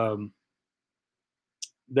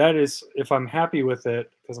 That is if I'm happy with it,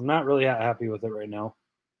 because I'm not really that happy with it right now.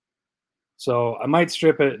 So I might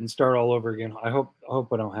strip it and start all over again. I hope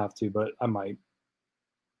I don't have to, but I might.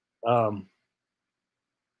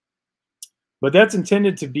 But that's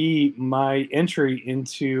intended to be my entry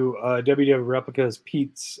into WW Replica's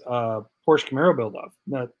Pete's Porsche Camaro build off.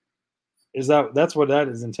 That's what that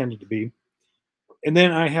is intended to be. And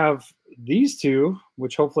then I have these two,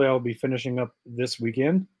 which hopefully I'll be finishing up this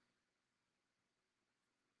weekend.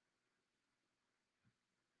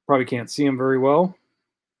 Probably can't see them very well.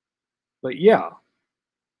 But yeah,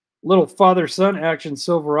 little father-son action,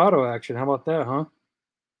 Silverado action. How about that, huh?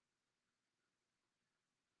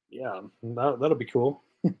 Yeah, that'll be cool.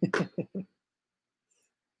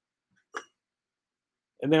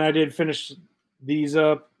 And then I did finish these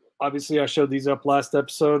up. Obviously, I showed these up last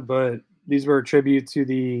episode, but these were a tribute to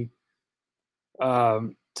the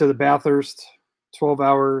Bathurst 12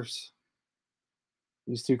 hours.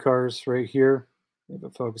 These two cars right here, if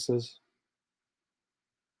it focuses,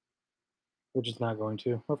 which is not going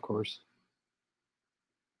to, of course.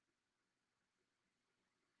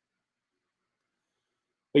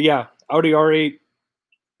 But yeah, Audi R8,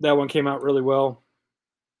 that one came out really well.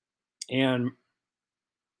 And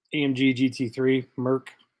AMG GT3,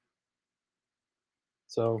 Merc.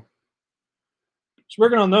 So just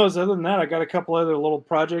working on those. Other than that, I got a couple other little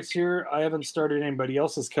projects here. I haven't started anybody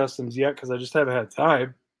else's customs yet because I just haven't had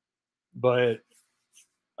time. but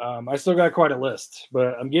I still got quite a list.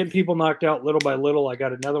 But I'm getting people knocked out little by little. I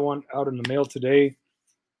got another one out in the mail today.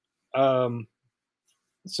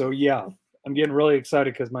 So yeah, I'm getting really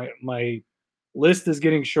excited because my list is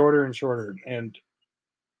getting shorter and shorter, and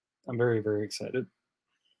I'm very, very excited.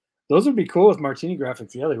 Those would be cool with martini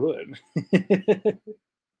graphics. Yeah, they would.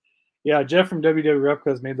 Yeah, Jeff from WW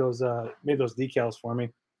Replicas made those decals for me.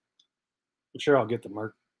 I'm sure I'll get the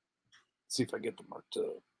mark. Let's see if I get the mark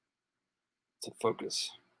to focus.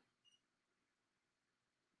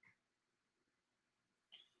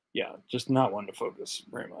 Yeah, just not one to focus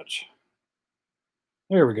very much.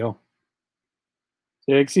 There we go.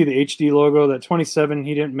 So you can see the HD logo. That 27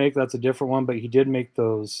 he didn't make. That's a different one, but he did make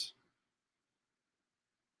those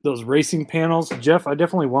racing panels. Jeff, I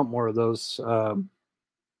definitely want more of those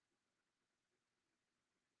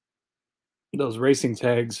racing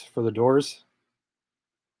tags for the doors,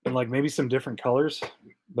 and like maybe some different colors.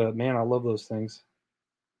 But man, I love those things.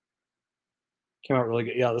 Came out really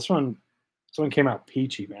good. Yeah, this one came out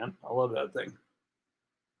peachy, man. I love that thing.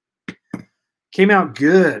 Came out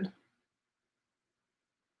good.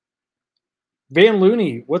 Van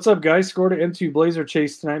Looney, what's up, guys? Scored an M2 Blazer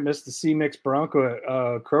chase tonight. Missed the C-Mix Bronco at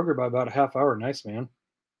Kroger by about a half hour. Nice, man.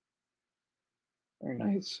 Very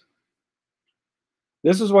nice.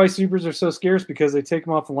 This is why supers are so scarce, because they take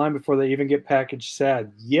them off the line before they even get packaged.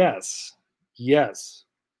 Sad. Yes. Yes.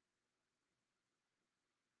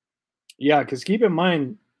 Yeah, because keep in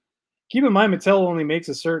mind, Mattel only makes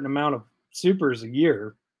a certain amount of supers a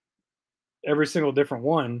year. Every single different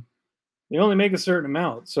one. They only make a certain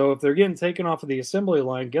amount. So if they're getting taken off of the assembly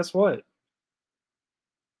line, guess what?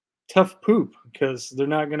 Tough poop, because they're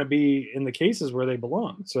not going to be in the cases where they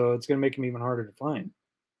belong. So it's going to make them even harder to find.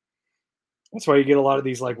 That's why you get a lot of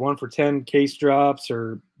these like 1 for 10 case drops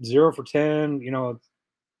or 0 for 10. You know,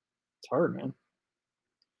 it's hard, man.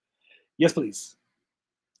 Yes, please.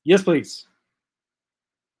 Yes, please.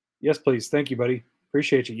 Yes, please. Thank you, buddy.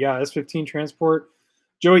 Appreciate you. Yeah, S15 transport.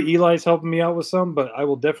 Joey Eli's helping me out with some, but I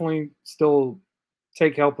will definitely still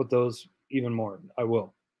take help with those even more. I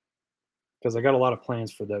will, because I got a lot of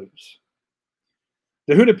plans for those.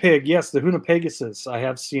 The Huda Pig, yes, the Huda Pegasus. I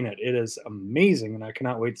have seen it. It is amazing, and I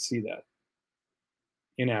cannot wait to see that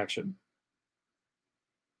in action.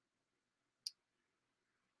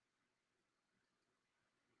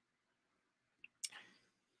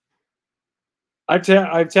 I've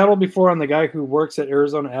tattled before on the guy who works at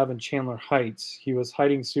Arizona Ave in Chandler Heights. He was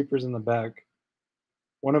hiding supers in the back.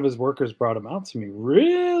 One of his workers brought him out to me.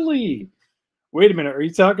 Really? Wait a minute. Are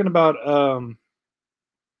you talking about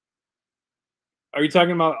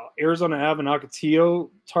Arizona Ave and Ocotillo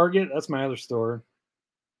Target? That's my other store.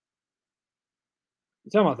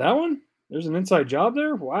 You talking about that one? There's an inside job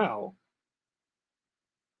there? Wow.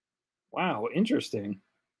 Wow, interesting.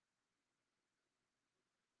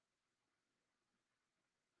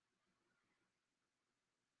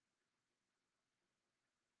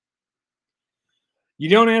 You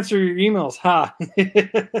don't answer your emails, ha.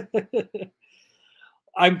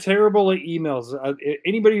 I'm terrible at emails.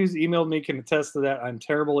 Anybody who's emailed me can attest to that. I'm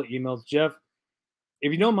terrible at emails. Jeff,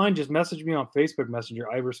 if you don't mind, just message me on Facebook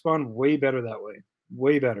Messenger. I respond way better that way.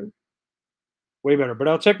 Way better. Way better. But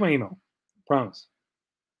I'll check my email. Promise.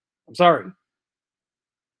 I'm sorry.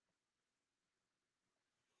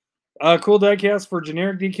 Cool diecast for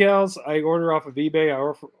generic decals. I order off of eBay.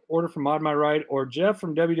 I order from Mod My Ride, or Jeff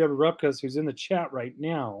from WW Replicas, who's in the chat right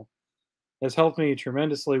now, has helped me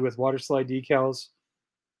tremendously with water slide decals.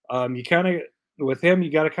 You kind of, with him, you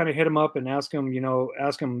got to kind of hit him up and ask him,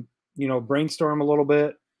 brainstorm a little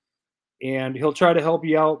bit, and he'll try to help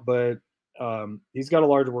you out. But he's got a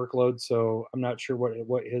large workload, so I'm not sure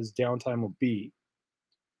what his downtime will be.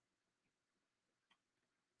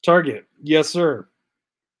 Target, yes, sir.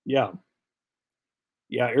 Yeah.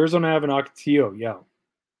 Yeah, Arizona Ave and Ocotillo, yeah.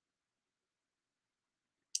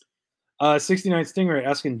 69 Stingray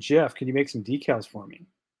asking Jeff, can you make some decals for me?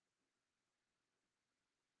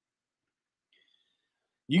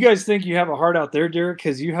 You guys think you have a heart out there, Derek,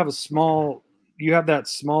 because you have that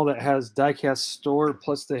small that has diecast store,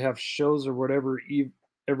 plus they have shows or whatever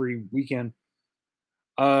every weekend.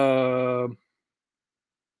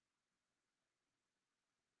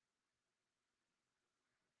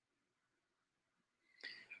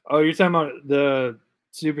 Oh, you're talking about the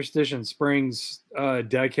Superstition Springs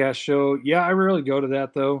diecast show? Yeah, I rarely go to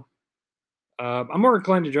that though. I'm more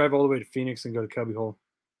inclined to drive all the way to Phoenix and go to Cubbyhole.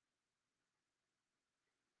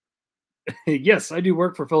 Yes, I do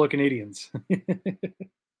work for fellow Canadians.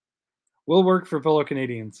 We'll work for fellow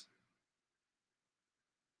Canadians.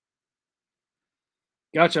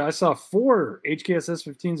 Gotcha. I saw 4 HKS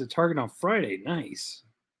S15s at Target on Friday. Nice.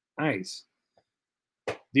 Nice.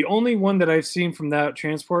 The only one that I've seen from that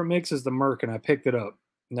transport mix is the Merc, and I picked it up.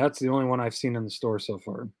 And that's the only one I've seen in the store so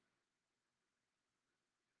far.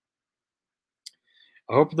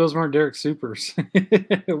 I hope those weren't Derek Supers.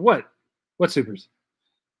 What? What Supers?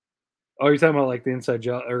 Oh, you're talking about like the inside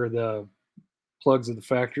job or the plugs of the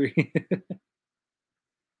factory.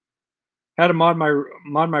 Had to mod my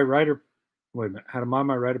rider. Wait a minute. Had to mod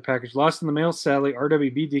my rider package. Lost in the mail, sadly.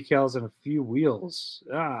 RWB decals and a few wheels.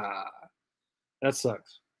 That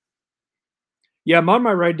sucks. Yeah, Mod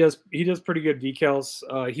My Ride does pretty good decals.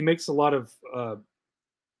 He makes a lot of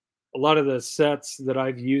the sets that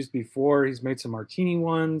I've used before. He's made some Martini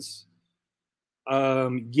ones.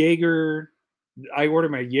 Jaeger. I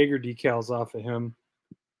ordered my Jaeger decals off of him.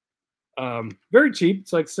 Very cheap.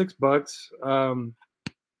 It's like $6.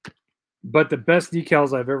 But the best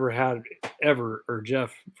decals I've ever had are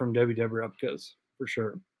Jeff from WW for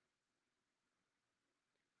sure.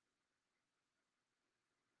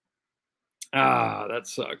 That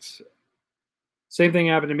sucks. Same thing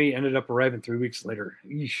happened to me. Ended up arriving 3 weeks later.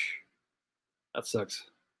 Eesh. That sucks.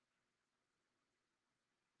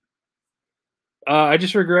 I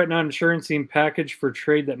just regret not insurancing package for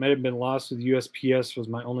trade that might have been lost with USPS was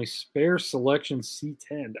my only spare selection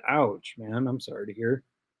C10. Ouch, man. I'm sorry to hear.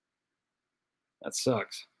 That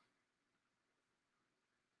sucks.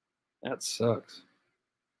 That sucks.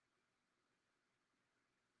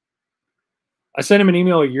 I sent him an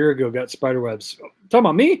email a year ago, got spiderwebs. Talking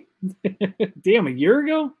about me? Damn, a year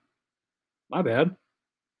ago? My bad.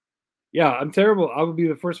 Yeah, I'm terrible. I will be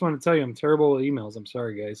the first one to tell you I'm terrible with emails. I'm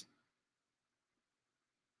sorry, guys.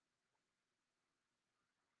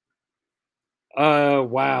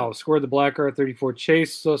 Wow. Scored the Black R34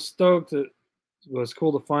 Chase. So stoked. It was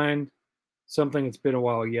cool to find something. It's been a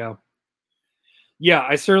while. Yeah. Yeah,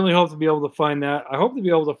 I certainly hope to be able to find that. I hope to be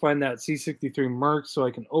able to find that C63 Merc so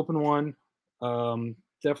I can open one.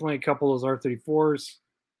 Definitely a couple of those R34s.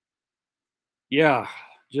 Yeah,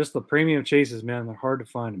 just the premium chases, man. They're hard to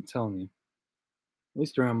find, I'm telling you. At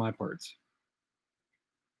least around my parts.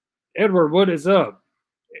 Edward, what is up?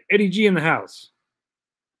 Eddie G in the house.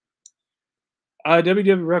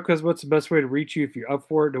 WW Replicas, what's the best way to reach you if you're up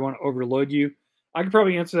for it? Don't want to overload you. I could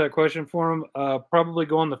probably answer that question for him. Probably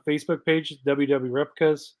go on the Facebook page, WW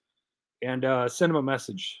Replicas, and send him a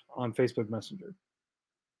message on Facebook Messenger.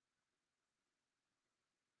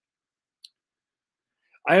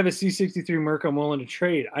 I have a C63 Merc I'm willing to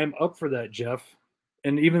trade. I'm up for that, Jeff.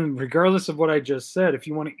 And even regardless of what I just said, if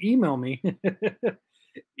you want to email me,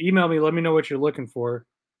 email me. Let me know what you're looking for.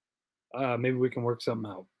 Maybe we can work something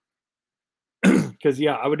out. Because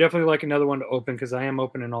yeah, I would definitely like another one to open because I am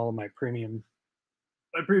opening all of my premium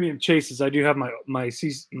chases. I do have my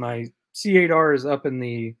C8R is up in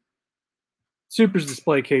the Supers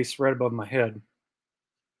display case right above my head.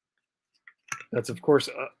 That's of course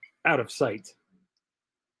out of sight.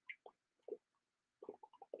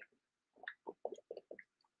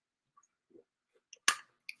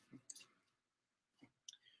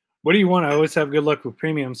 What do you want? I always have good luck with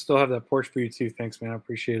premium. Still have that Porsche for you too. Thanks, man. I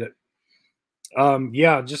appreciate it.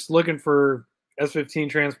 Yeah, just looking for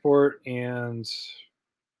S15 transport and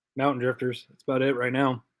mountain drifters. That's about it right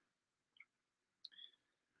now.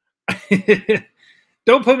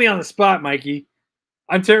 Don't put me on the spot, Mikey.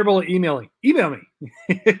 I'm terrible at emailing. Email me.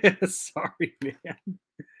 Sorry, man.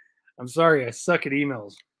 I'm sorry. I suck at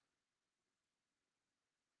emails.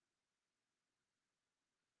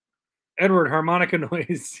 Edward, harmonica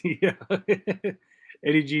noise. Yeah.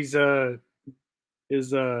 Eddie G's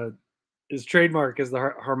his trademark is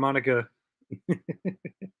the harmonica.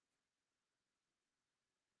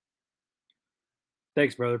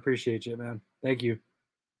 Thanks, brother. Appreciate you, man. Thank you.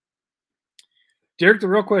 Derek, the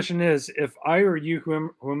real question is, if I or you,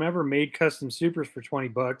 whomever made custom supers for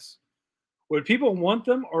 $20, would people want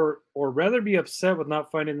them or rather be upset with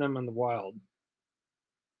not finding them in the wild?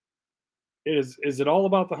 Is it all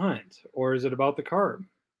about the hunt or is it about the carb?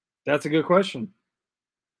 That's a good question.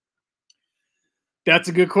 That's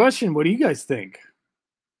a good question. What do you guys think?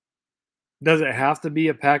 Does it have to be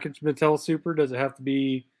a packaged Mattel super? Does it have to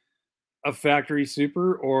be a factory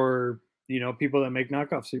super, or people that make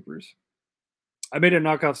knockoff supers? I made a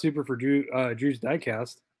knockoff super for Drew's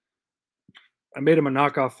Diecast. I made him a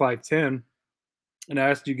knockoff 510, and I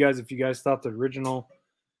asked you guys if you guys thought the original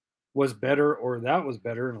was better or that was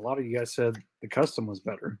better, and a lot of you guys said the custom was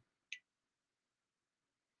better.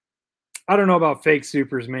 I don't know about fake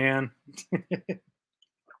supers, man.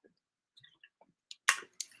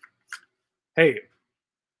 Hey,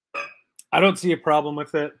 I don't see a problem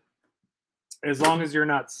with it as long as you're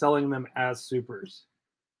not selling them as supers.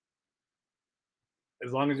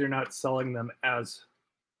 As long as you're not selling them as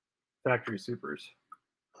factory supers.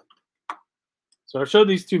 So I've showed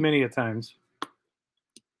these two many a times.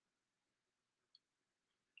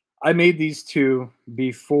 I made these two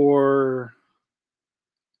before.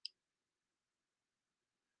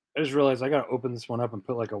 I just realized I gotta open this one up and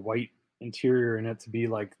put like a white interior in it to be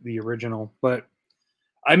like the original. But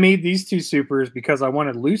I made these two supers because I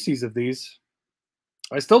wanted loosies of these.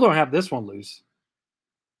 I still don't have this one loose,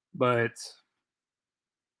 but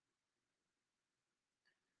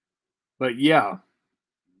yeah,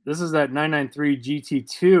 this is that 993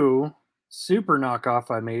 GT2 super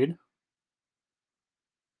knockoff I made.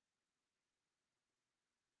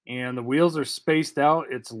 And the wheels are spaced out.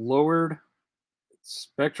 It's lowered. It's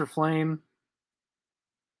Spectraflame.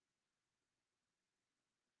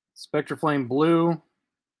 Spectraflame blue.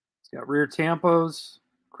 It's got rear tampos,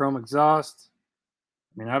 chrome exhaust.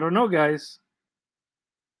 I mean, I don't know, guys.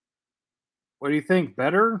 What do you think?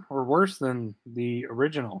 Better or worse than the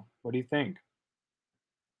original? What do you think?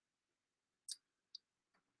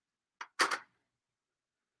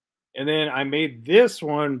 And then I made this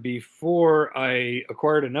one before I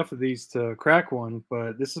acquired enough of these to crack one,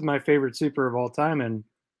 but this is my favorite super of all time, and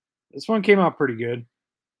this one came out pretty good.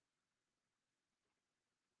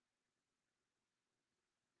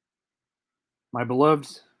 My beloved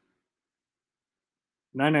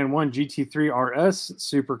 991 GT3 RS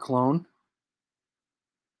Super Clone.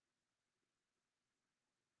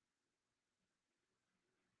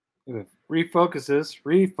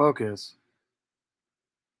 Refocuses.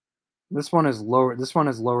 This one is lower. This one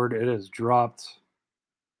is lowered. It is dropped.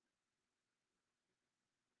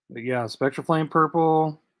 But yeah, Spectraflame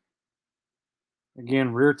purple.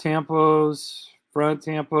 Again, rear tampos, front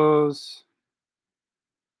tampos.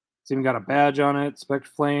 It's even got a badge on it.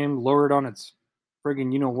 Spectraflame lowered on its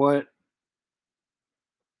friggin' you know what.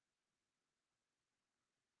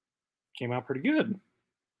 Came out pretty good.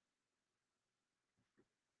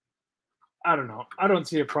 I don't know. I don't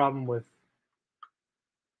see a problem with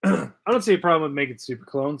I don't see a problem with making super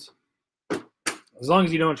clones. As long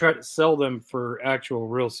as you don't try to sell them for actual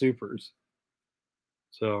real supers.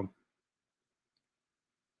 So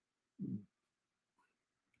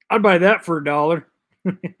I'd buy that for $1.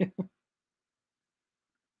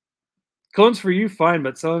 Clones for you, fine,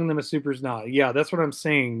 but selling them as supers, not. Yeah, that's what I'm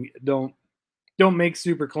saying. Don't make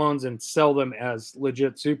super clones and sell them as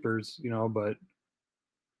legit supers, you know, but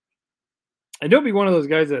and don't be one of those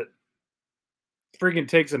guys that freaking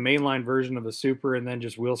takes a mainline version of a super and then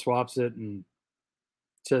just wheel swaps it and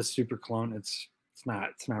says super clone. It's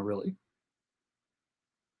not really.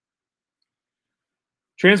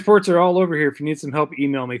 Transports are all over here. If you need some help,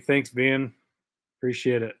 email me. Thanks, Van.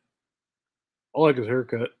 Appreciate it. I like his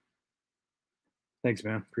haircut. Thanks,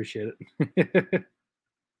 man. Appreciate it.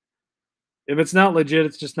 If it's not legit,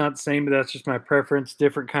 it's just not the same, but that's just my preference.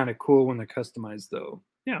 Different kind of cool when they're customized, though.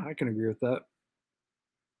 Yeah, I can agree with that.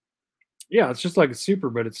 Yeah, it's just like a super,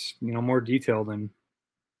 but it's, you know, more detailed and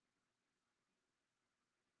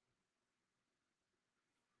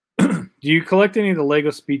do you collect any of the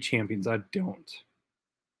Lego Speed Champions? I don't.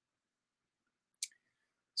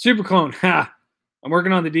 Super clone. Ha! I'm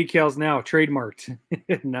working on the decals now. Trademarked.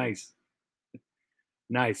 Nice.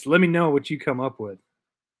 Nice. Let me know what you come up with.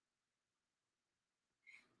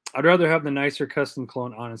 I'd rather have the nicer custom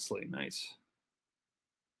clone, honestly. Nice.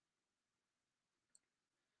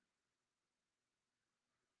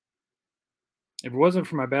 If it wasn't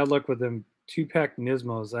for my bad luck with them 2-pack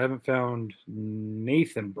Nismos, I haven't found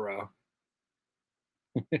Nathan, bro.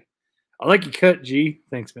 I like your cut, G.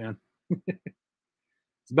 Thanks, man.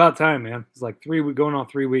 It's about time, man. It's like going on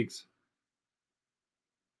 3 weeks.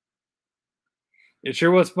 It sure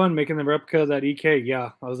was fun making the replica of that EK.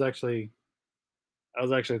 Yeah, I was actually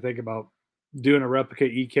thinking about doing a replica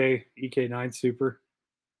EK9 Super,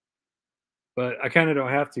 but I kind of don't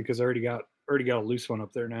have to because I already got a loose one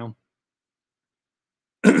up there now.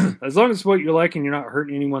 As long as it's what you like and you're not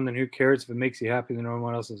hurting anyone, then who cares? If it makes you happy, then no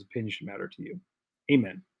one else's opinion should matter to you.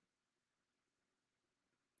 Amen.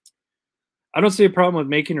 I don't see a problem with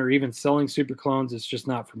making or even selling super clones. It's just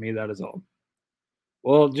not for me. That is all.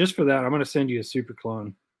 Well, just for that, I'm going to send you a super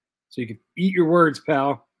clone so you can eat your words,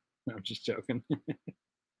 pal. No, I'm just joking.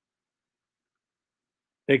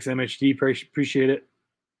 Thanks, MHD. Appreciate it.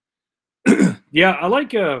 Yeah, I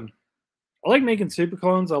like making super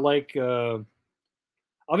clones. I like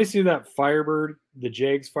obviously that Firebird, the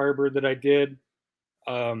Jags Firebird that I did.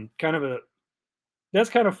 That's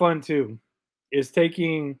kind of fun too. Is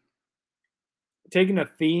taking a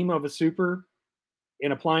theme of a super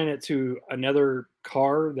and applying it to another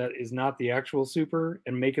car that is not the actual super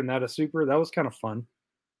and making that a super. That was kind of fun.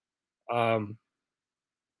 I'm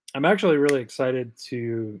actually really excited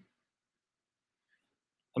to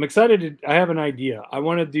I'm excited. I have an idea. I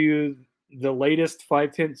want to do the latest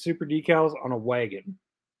 510 super decals on a wagon.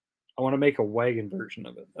 I want to make a wagon version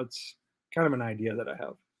of it. That's kind of an idea that I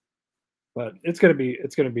have. But it's gonna be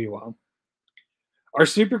a while. Are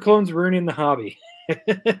super clones ruining the hobby?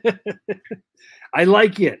 I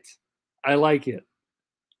like it. I like it.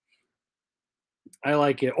 I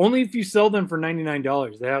like it. Only if you sell them for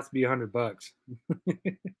 $99. They have to be $100.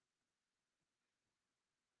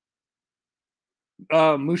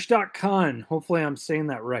 Mushtaq Khan. Hopefully, I'm saying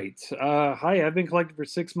that right. Hi, I've been collecting for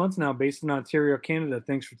 6 months now, based in Ontario, Canada.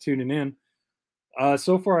 Thanks for tuning in.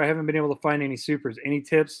 So far, I haven't been able to find any supers. Any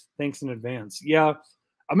tips? Thanks in advance. Yeah,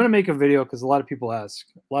 I'm gonna make a video because a lot of people ask.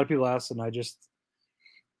 And I just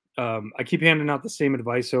I keep handing out the same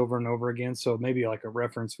advice over and over again. So maybe like a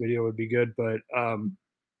reference video would be good. But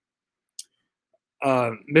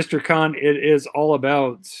Mr. Khan, it's all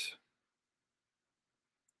about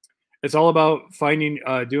finding,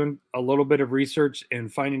 doing a little bit of research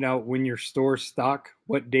and finding out when your stores stock,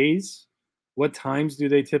 what days, what times do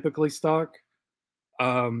they typically stock,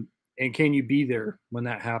 and can you be there when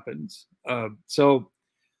that happens? So,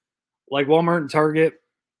 like Walmart and Target,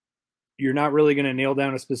 you're not really going to nail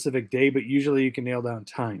down a specific day, but usually you can nail down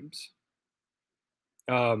times.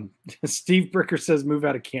 Steve Bricker says move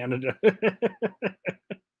out of Canada.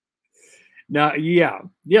 Now, yeah,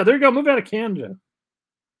 there you go. Move out of Canada.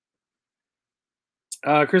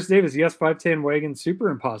 Chris Davis, yes, 510 wagon super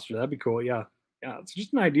imposter. That'd be cool. Yeah, it's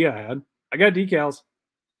just an idea I had. I got decals.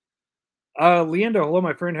 Leando, hello,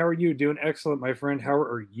 my friend. How are you? Doing excellent, my friend. How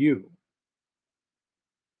are you?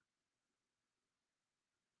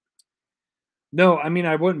 No, I mean,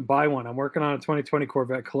 I wouldn't buy one. I'm working on a 2020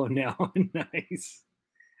 Corvette Cologne now.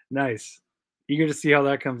 Nice. Eager to see how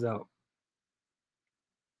that comes out.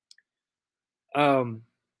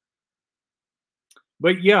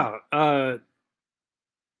 But yeah,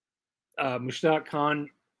 Mushtaq Khan,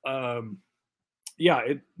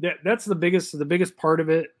 yeah, that's the biggest part of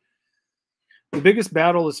it. The biggest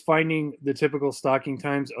battle is finding the typical stocking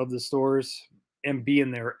times of the stores and being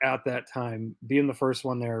there at that time, being the first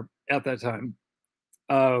one there at that time.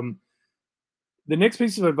 The next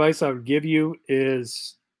piece of advice I would give you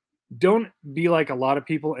is don't be like a lot of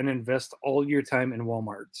people and invest all your time in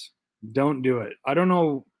Walmarts. Don't do it. I don't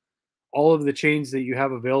know all of the chains that you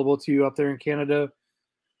have available to you up there in Canada,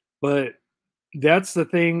 but that's the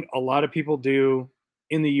thing a lot of people do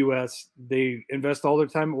in the US. They invest all their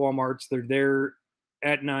time at Walmarts. They're there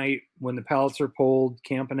at night when the pallets are pulled,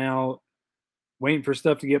 camping out, waiting for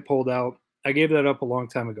stuff to get pulled out. I gave that up a long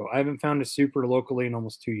time ago. I haven't found a super locally in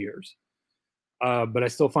almost 2 years. But I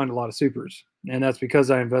still find a lot of supers, and that's because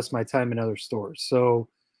I invest my time in other stores. So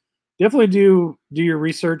definitely do your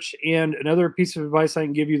research. And another piece of advice I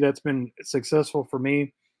can give you that's been successful for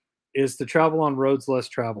me is to travel on roads less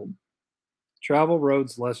traveled. Travel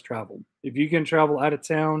roads less traveled. If you can travel out of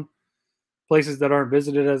town, places that aren't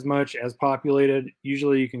visited as much, as populated,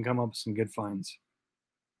 usually you can come up with some good finds.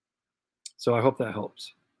 So I hope that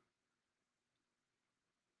helps.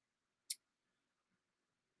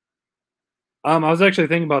 I was actually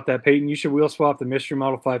thinking about that, Peyton. You should wheel swap the mystery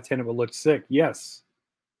model 510. It would look sick. Yes,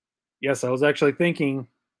 I was actually thinking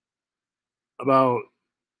about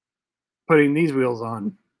putting these wheels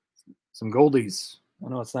on, some Goldies. I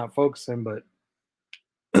know it's not focusing, but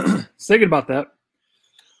thinking about that.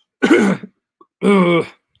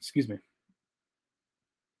 Excuse me.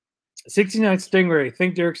 69 Stingray.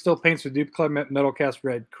 Think Derek still paints with Duplicate Metal Cast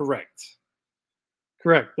Red. Correct.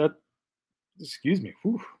 That. Excuse me.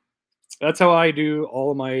 Whew. That's how I do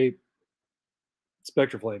all of my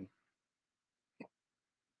Spectraflame.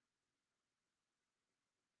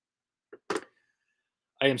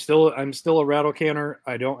 I'm still a rattle canner.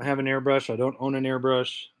 I don't have an airbrush. I don't own an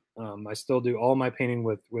airbrush. I still do all my painting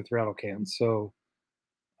with rattle cans. So,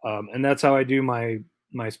 and that's how I do my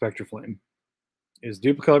Spectraflame. Is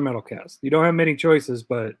Duplicate Metal Cast. You don't have many choices,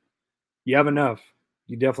 but you have enough.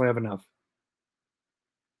 You definitely have enough.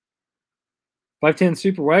 510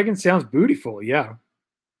 Super Wagon sounds beautiful. Yeah.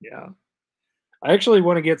 I actually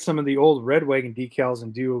want to get some of the old Red Wagon decals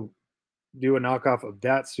and do a knockoff of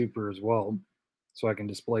that Super as well, so I can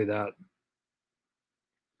display that.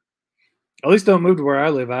 At least don't move to where I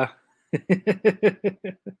live, huh?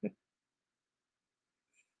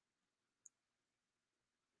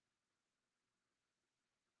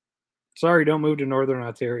 Sorry, don't move to Northern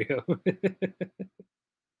Ontario.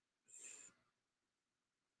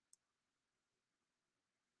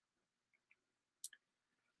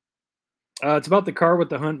 It's about the car with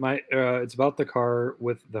the hunt. It's about the car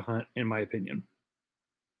with the hunt, in my opinion.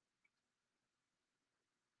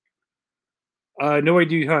 No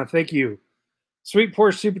idea, huh? Thank you. Sweet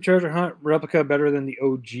Porsche Super Treasure Hunt replica better than the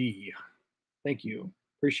OG. Thank you.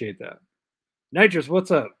 Appreciate that. Nitrous,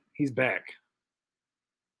 what's up? He's back.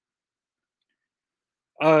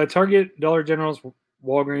 Target, Dollar Generals,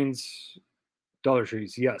 Walgreens, Dollar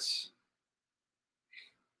Trees. Yes.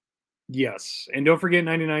 Yes. And don't forget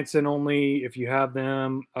 99 cent only if you have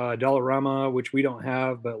them. Dollarama, which we don't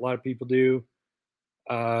have, but a lot of people do.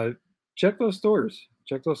 Check those stores.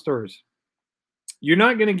 Check those stores. You're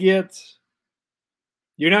not going to get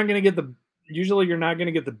usually you're not going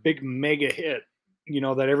to get the big mega hit,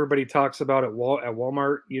 that everybody talks about at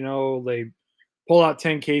Walmart. They pull out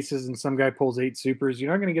 10 cases and some guy pulls 8 supers.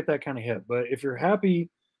 You're not going to get that kind of hit. But if you're happy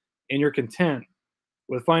and you're content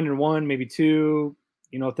with finding one, maybe two,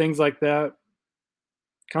 things like that,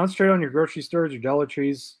 concentrate on your grocery stores, your Dollar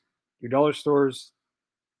Trees, your dollar stores.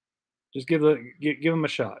 Just give them a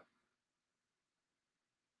shot.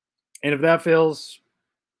 And if that fails,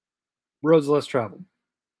 roads less traveled.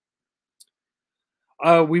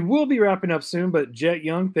 We will be wrapping up soon, but Jet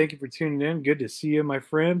Young, thank you for tuning in. Good to see you, my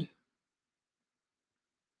friend.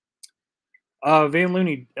 Van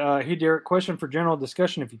Looney, hey Derek, question for general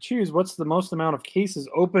discussion. If you choose, what's the most amount of cases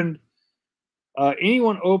opened?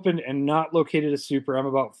 Anyone opened and not located a super? I'm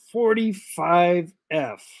about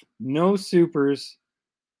 45F. No supers.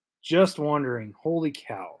 Just wondering. Holy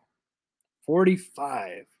cow.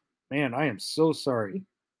 45. Man, I am so sorry.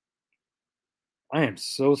 I am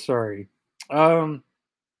so sorry.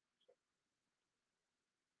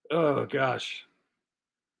 Oh gosh.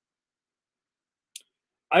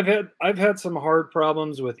 I've had some hard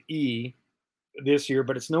problems with E this year,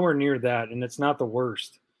 but it's nowhere near that, and it's not the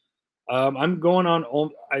worst. I'm going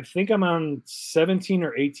on. I think I'm on 17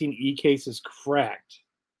 or 18 E cases cracked.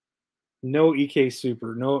 No EK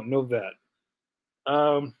super. No vet.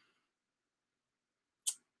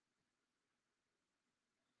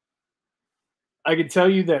 I can tell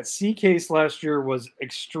you that C case last year was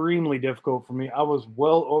extremely difficult for me. I was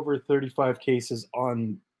well over 35 cases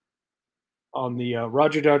on the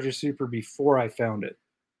Roger Dodger Super before I found it.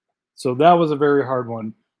 So that was a very hard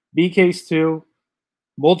one. B case 2,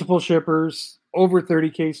 multiple shippers, over 30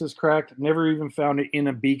 cases cracked. Never even found it in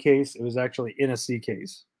a B case. It was actually in a C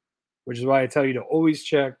case, which is why I tell you to always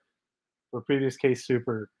check for previous case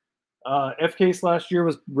super. F case last year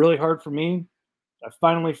was really hard for me. I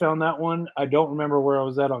finally found that one. I don't remember where I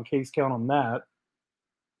was at on case count on that.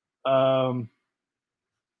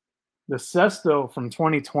 The Sesto from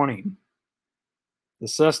 2020. The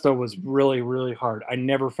Sesto was really, really hard. I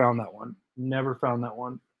never found that one. Never found that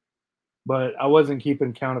one. But I wasn't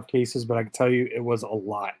keeping count of cases, but I can tell you it was a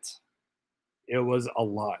lot. It was a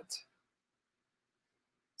lot.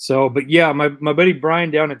 So, but yeah, my buddy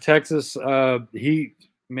Brian down in Texas, he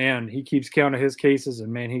keeps count of his cases, and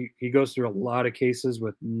man, he goes through a lot of cases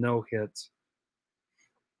with no hits.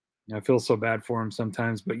 I feel so bad for him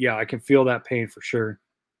sometimes, but yeah, I can feel that pain for sure.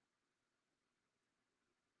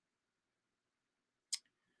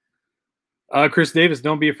 Chris Davis,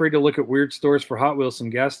 don't be afraid to look at weird stores for Hot Wheels. Some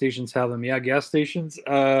gas stations have them. Yeah, gas stations.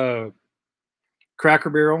 Cracker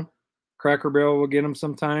Barrel will get them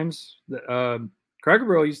sometimes. Cracker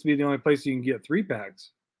Barrel used to be the only place you can get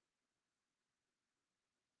 3-packs.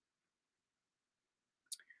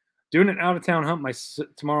 Doing an out-of-town hunt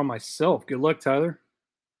tomorrow myself. Good luck, Tyler.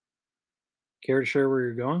 Care to share where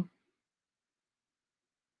you're going?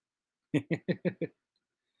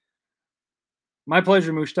 My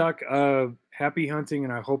pleasure, Mushtaq. Happy hunting,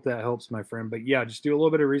 and I hope that helps, my friend. But yeah, just do a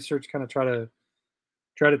little bit of research, kind of try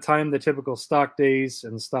to time the typical stock days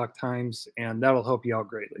and stock times, and that'll help you out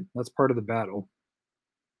greatly. That's part of the battle.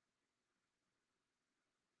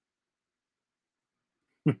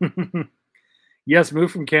 Yes,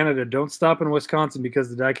 move from Canada. Don't stop in Wisconsin because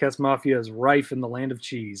the Diecast Mafia is rife in the land of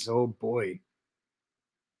cheese. Oh boy.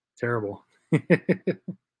 Terrible.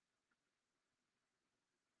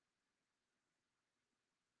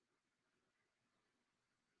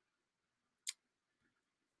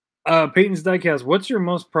 Peyton's Diecast, what's your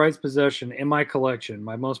most prized possession in my collection?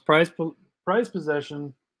 My most prized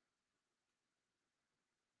possession.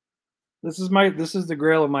 This is the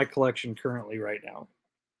grail of my collection currently right now.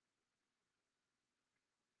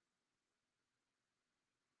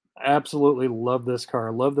 Absolutely love this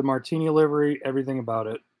car. Love the Martini livery, everything about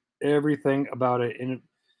it. Everything about it. And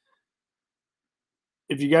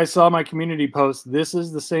if you guys saw my community post, this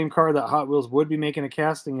is the same car that Hot Wheels would be making a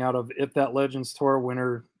casting out of if that Legends Tour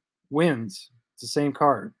winner wins. It's the same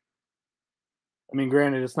car. I mean,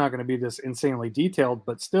 granted, it's not going to be this insanely detailed,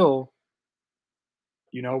 but still,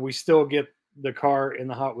 we still get the car in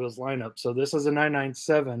the Hot Wheels lineup. So this is a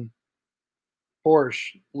 997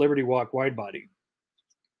 Porsche Liberty Walk wide body.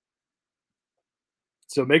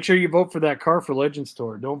 So make sure you vote for that car for Legends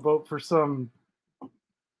Tour. Don't vote for some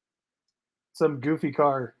goofy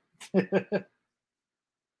car.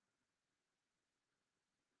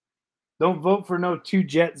 Don't vote for no 2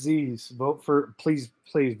 Jet Z's. Vote for please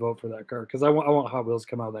vote for that car because I want Hot Wheels to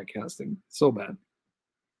come out of that casting so bad.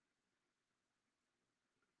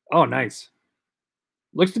 Oh, nice.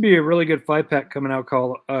 Looks to be a really good 5-pack coming out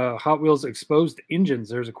called Hot Wheels Exposed Engines.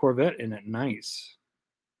 There's a Corvette in it. Nice.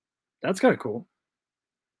 That's kind of cool.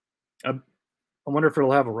 I wonder if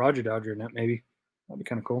it'll have a Roger Dodger in it. Maybe that'd be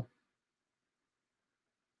kind of cool.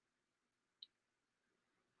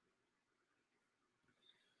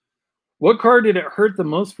 What car did it hurt the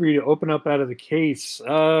most for you to open up out of the case?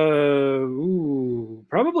 Probably.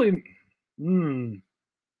 Maybe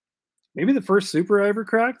the first Super I ever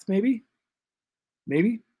cracked. Maybe.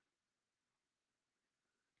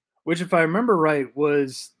 Which, if I remember right,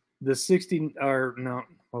 was the 16. Or no,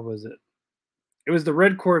 what was it? It was the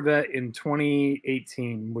red Corvette in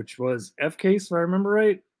 2018, which was F case, if I remember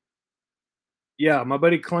right. Yeah, my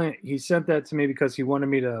buddy Clint, he sent that to me because he wanted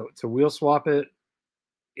me to wheel swap it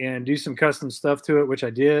and do some custom stuff to it, which I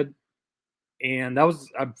did. And that was,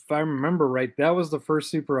 if I remember right, that was the first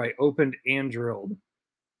Super I opened and drilled.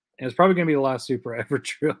 And it's probably going to be the last Super I ever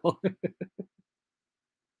drill.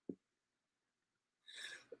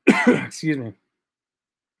 Excuse me.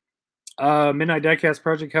 Midnight Diecast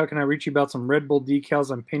Project, how can I reach you about some Red Bull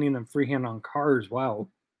decals? I'm painting them freehand on cars. Wow.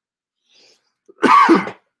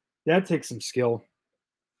 That takes some skill.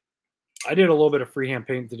 I did a little bit of freehand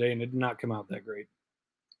paint today, and it did not come out that great.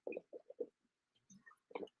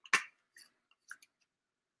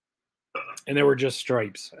 And they were just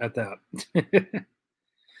stripes at that.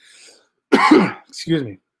 Excuse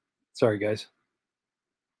me. Sorry, guys.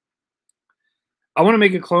 I want to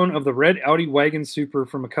make a clone of the red Audi Wagon Super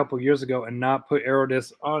from a couple years ago and not put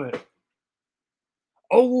Aerodisc on it.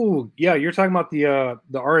 Oh, yeah, you're talking about the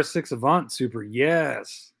RS6 Avant Super.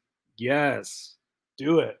 Yes. Yes.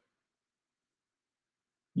 Do it.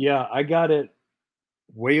 Yeah, I got it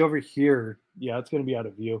way over here. Yeah, it's going to be out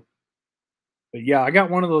of view. But yeah, I got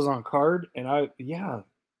one of those on card, and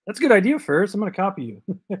that's a good idea, Ferris. I'm going to copy you.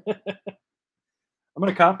 I'm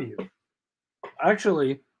going to copy you.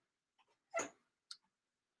 Actually,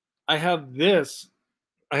 I have this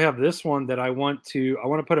one that I want to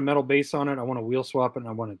put a metal base on it. I want to wheel swap it, and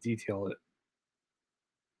I want to detail it.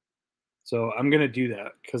 So I'm going to do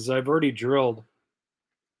that because I've already drilled.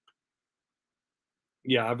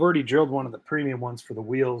 Yeah, I've already drilled one of the premium ones for the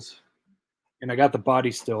wheels, and I got the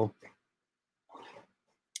body still.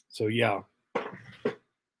 So yeah.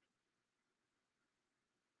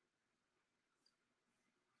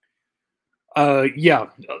 Yeah,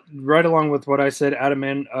 right along with what I said, Adam,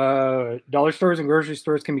 in dollar stores and grocery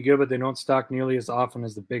stores can be good, but they don't stock nearly as often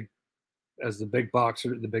as the big box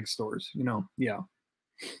or the big stores, yeah.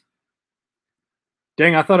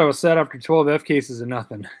 Dang, I thought I was set after 12 F cases and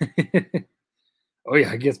nothing. Oh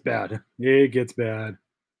yeah, it gets bad. It gets bad.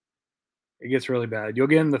 It gets really bad. You'll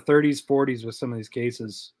get in the 30s, 40s with some of these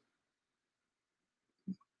cases.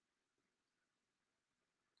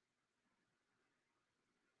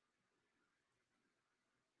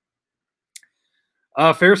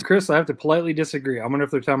 Ferris, Chris, I have to politely disagree. I wonder if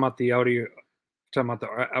they're talking about the Audi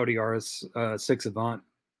RS6 Avant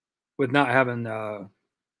with not having the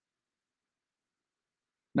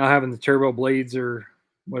turbo blades or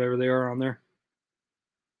whatever they are on there.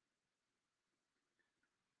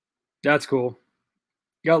 That's cool.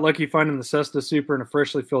 Got lucky finding the Cessna Super in a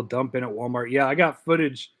freshly filled dump bin at Walmart. Yeah, I got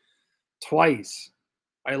footage twice.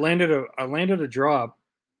 I landed a drop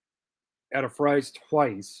at a Fry's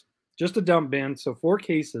twice. Just a dump bin, so 4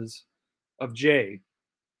 cases of J.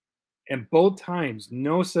 And both times,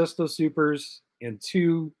 no Cessna Supers and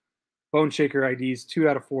 2 Bone Shaker IDs. 2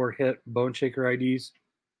 out of 4 hit Bone Shaker IDs.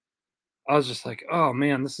 I was just like, oh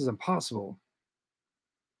man, this is impossible.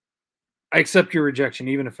 I accept your rejection,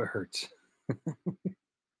 even if it hurts.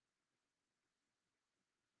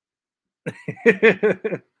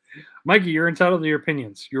 Mikey, you're entitled to your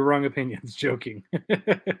opinions. Your wrong opinions. Joking.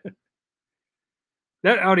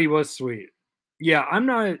 That Audi was sweet. Yeah, I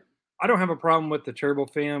don't have a problem with the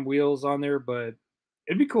turbofan wheels on there, but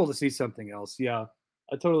it'd be cool to see something else. Yeah,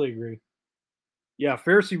 I totally agree. Yeah,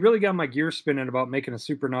 Ferris, you really got my gears spinning about making a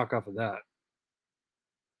super knockoff of that.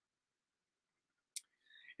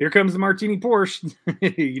 Here comes the Martini Porsche.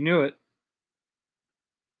 You knew it.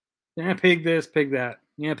 Yeah, pig this, pig that.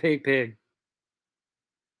 Yeah, pig.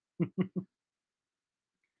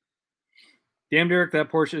 Damn, Derek, that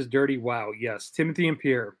Porsche is dirty. Wow. Yes, Timothy and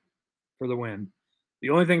Pierre for the win. The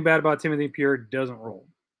only thing bad about Timothy and Pierre doesn't roll.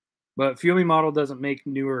 But Fiume Model doesn't make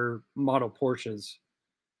newer model Porsches.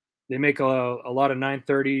 They make a lot of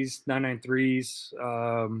 930s, 993s,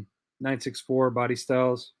 964 body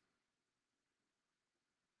styles.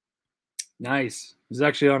 Nice. This is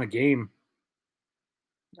actually on a game.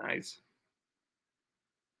 Nice.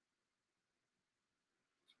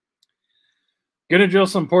 Gonna drill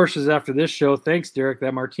some Porsches after this show. Thanks, Derek.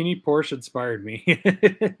 That martini Porsche inspired me.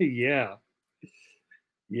 Yeah.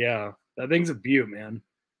 Yeah. That thing's a beaut, man.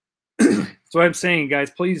 So I'm saying, guys,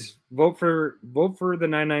 please vote for the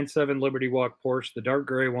 997 Liberty Walk Porsche, the dark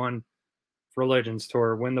gray one for Legends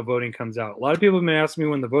Tour when the voting comes out. A lot of people have been asking me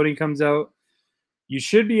when the voting comes out. You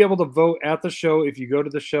should be able to vote at the show if you go to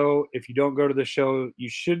the show. If you don't go to the show, you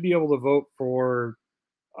should be able to vote for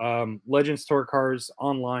Legends Tour cars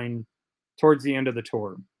online towards the end of the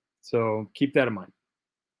tour. So keep that in mind.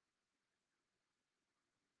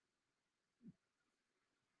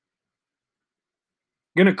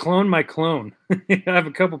 I'm gonna clone my clone. I have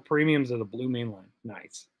a couple premiums of the blue mainline.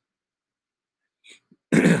 Nice.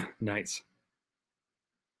 Nice.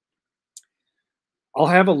 I'll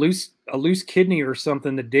have a loose kidney or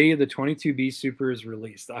something the day of the 22B Super is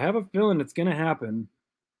released. I have a feeling it's gonna happen.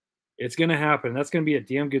 It's gonna happen. That's gonna be a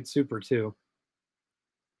damn good Super too.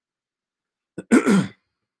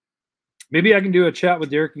 Maybe I can do a chat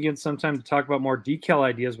with Derek again sometime to talk about more decal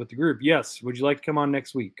ideas with the group. Yes. Would you like to come on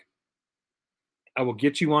next week? I will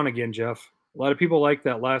get you on again, Jeff. A lot of people like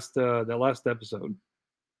that last episode.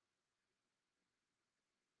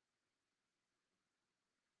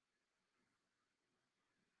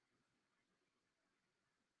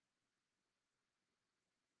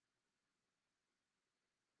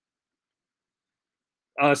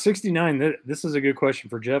 Uh, 69. This is a good question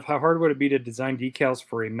for Jeff. How hard would it be to design decals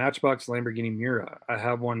for a Matchbox Lamborghini Miura? I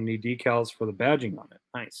have one need decals for the badging on it.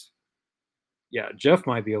 Nice. Yeah, Jeff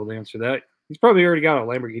might be able to answer that. He's probably already got a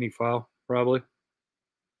Lamborghini file, probably.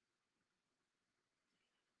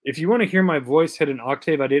 If you want to hear my voice hit an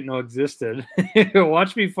octave I didn't know existed,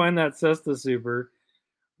 watch me find that Cesta Super.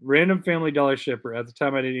 Random Family Dollar shipper. At the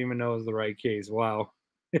time, I didn't even know it was the right case. Wow.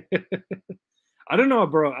 I don't know,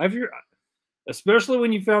 bro. Especially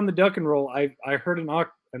when you found the duck and roll, I heard an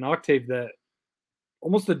octave that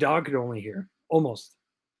almost the dog could only hear. Almost.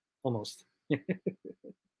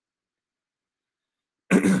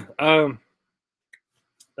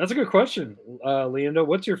 That's a good question, Leando.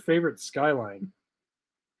 What's your favorite Skyline?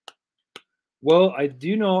 Well, I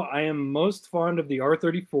do know I am most fond of the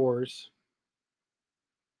R34s.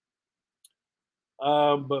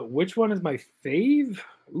 But which one is my fave?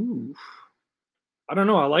 Ooh, I don't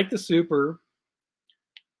know. I like the Super.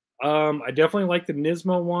 I definitely like the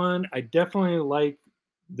Nismo one. I definitely like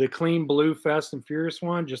the clean blue Fast and Furious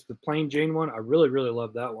one, just the plain Jane one. I really, really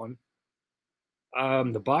love that one.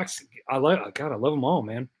 The box, I love them all,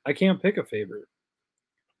 man. I can't pick a favorite,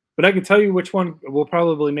 but I can tell you which one will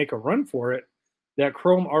probably make a run for it. That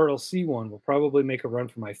Chrome RLC one will probably make a run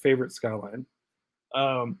for my favorite Skyline.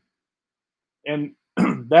 And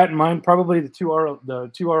that in mind, probably the two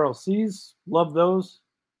RLCs. Love those.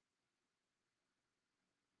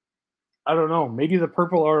 I don't know. Maybe the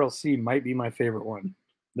purple RLC might be my favorite one.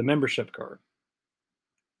 The membership card.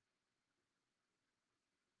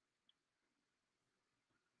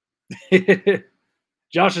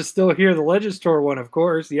 Josh is still here. The Legends Tour one, of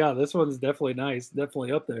course. Yeah, this one's definitely nice.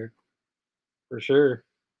 Definitely up there. For sure.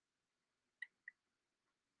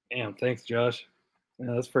 Damn, thanks, Josh.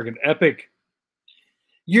 Yeah, that's freaking epic.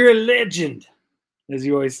 You're a legend, as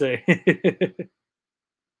you always say.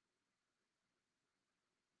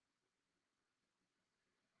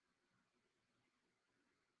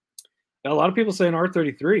 A lot of people saying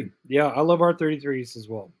R33. Yeah, I love R33s as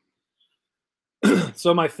well.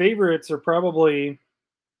 So my favorites are probably,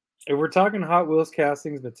 if we're talking Hot Wheels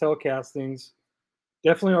castings, Mattel castings,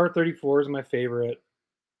 definitely R34 is my favorite.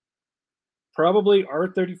 Probably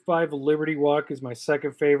R35 Liberty Walk is my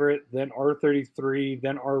second favorite, then R33,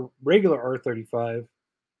 then our regular R35,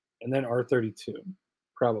 and then R32,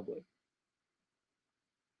 probably.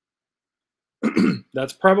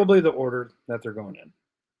 That's probably the order that they're going in.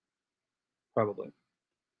 Probably.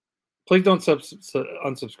 Please don't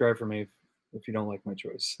unsubscribe for me if you don't like my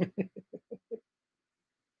choice.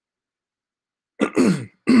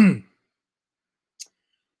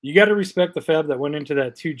 You got to respect the fab that went into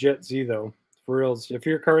that 2 Jet Z, though. For reals. If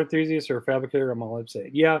you're a car enthusiast or a fabricator, I'm all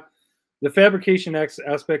upset. Yeah, the fabrication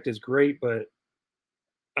aspect is great, but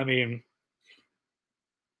I mean,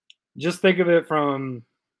 just think of it from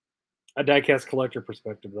a diecast collector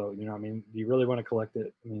perspective, though. You know, I mean, do you really want to collect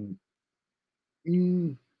it? I mean,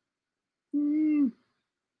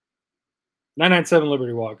 997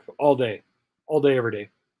 Liberty Walk all day, every day.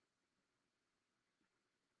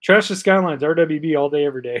 Trash the Skylines, RWB all day,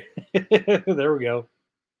 every day. There we go.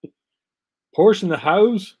 Porsche in the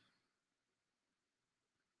house.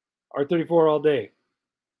 R34 all day.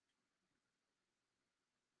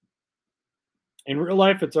 In real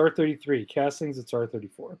life, it's R33. Castings, it's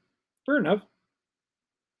R34. Fair enough.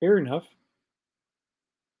 Fair enough.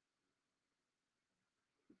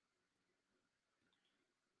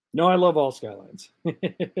 No, I love all Skylines.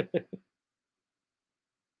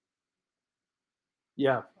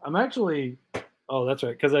 Yeah, I'm actually. Oh, that's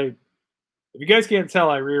right. Because if you guys can't tell,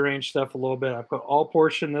 I rearranged stuff a little bit. I put all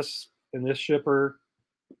Porsche in this shipper.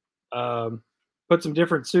 Put some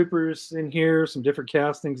different supers in here, some different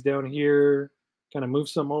castings down here. Kind of move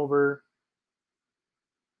some over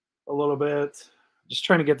a little bit. Just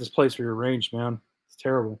trying to get this place rearranged, man. It's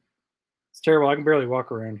terrible. It's terrible. I can barely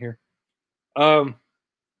walk around here. But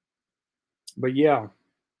yeah. What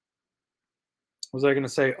was I going to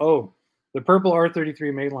say? Oh, the purple R33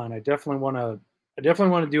 mainline. I definitely want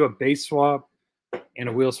to do a base swap and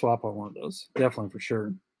a wheel swap on one of those. Definitely for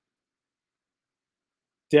sure.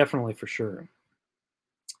 Definitely for sure.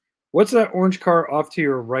 What's that orange car off to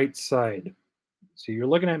your right side? So you're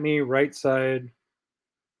looking at me, right side.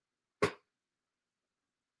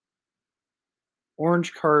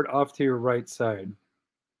 Orange card off to your right side.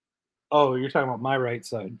 Oh, you're talking about my right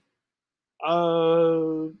side.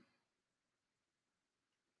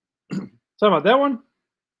 Talking about that one?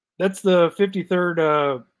 That's the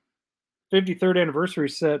 53rd anniversary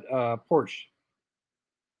set Porsche.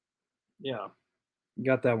 Yeah.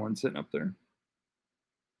 Got that one sitting up there.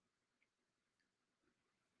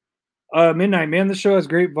 Midnight, man, the show has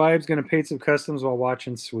great vibes. Gonna paint some customs while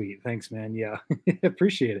watching. Sweet. Thanks, man. Yeah.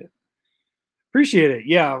 Appreciate it. Appreciate it.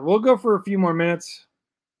 Yeah, we'll go for a few more minutes.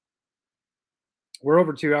 We're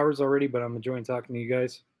over 2 hours already, but I'm enjoying talking to you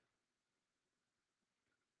guys.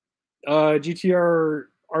 GTR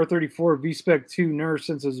R34 V-Spec 2 NER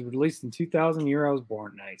since it was released in 2000. Year I was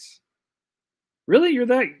born. Nice. Really? You're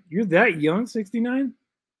that young? 69?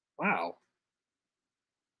 Wow.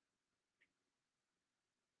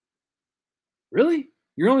 Really?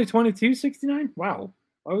 You're only 22, 69? Wow.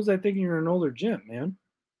 Why was I thinking you're an older gent, man?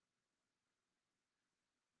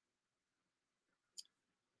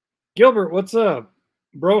 Gilbert, what's up?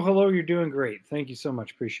 Bro, hello, you're doing great. Thank you so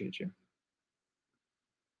much. Appreciate you.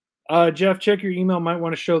 Jeff, check your email. Might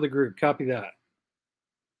want to show the group. Copy that.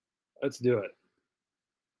 Let's do it.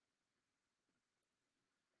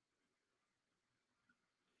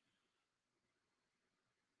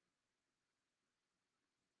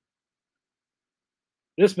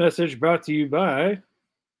 This message brought to you by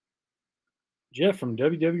Jeff from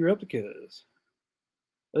WW Replicas.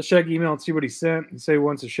 Let's check email and see what he sent and say he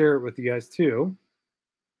wants to share it with you guys too.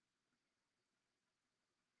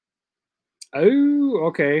 Oh,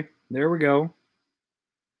 okay. There we go.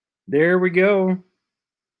 There we go.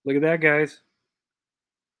 Look at that, guys.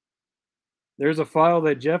 There's a file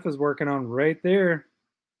that Jeff is working on right there.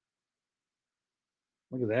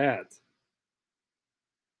 Look at that.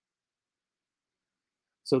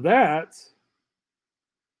 So that's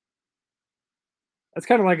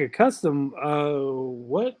kind of like a custom.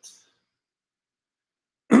 What?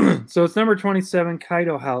 So it's number 27,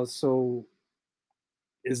 Kaido House. So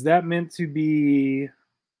is that meant to be?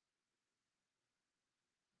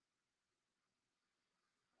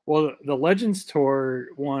 Well, the Legends Tour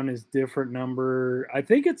one is different number. I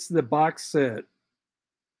think it's the box set.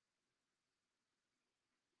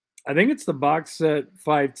 I think it's the box set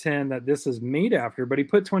 510 that this is made after, but he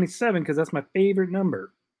put 27 because that's my favorite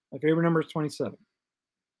number. My favorite number is 27.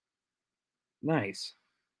 Nice.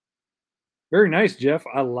 Very nice, Jeff.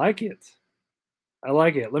 I like it. I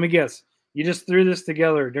like it. Let me guess. You just threw this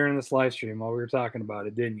together during this live stream while we were talking about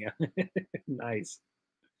it, didn't you? Nice.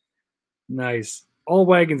 Nice. All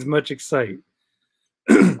wagons much excite.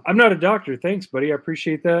 I'm not a doctor. Thanks, buddy. I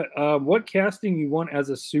appreciate that. What casting you want as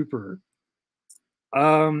a super?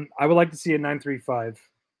 I would like to see a 935.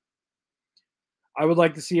 I would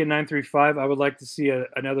like to see a 935. I would like to see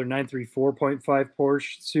another 934.5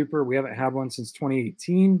 Porsche Super. We haven't had one since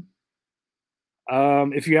 2018.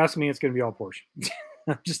 If you ask me, it's going to be all Porsche.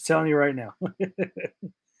 I'm just telling you right now.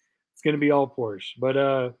 It's going to be all Porsche.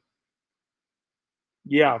 But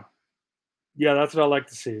yeah. Yeah, that's what I like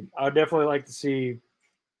to see. I would definitely like to see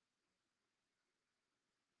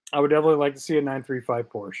a 935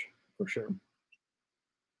 Porsche for sure.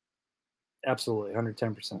 Absolutely,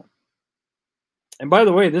 110%. And by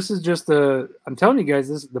the way, this is just I'm telling you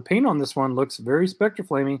guys, the paint on this one looks very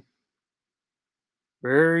Spectraflamey.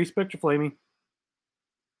 Very Spectraflamey. Of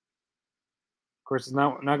course, it's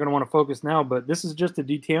not going to want to focus now, but this is just a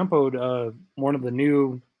detampoed one of the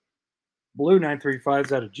new Blue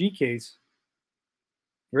 935s out of G case.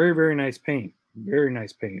 Very, very nice paint. Very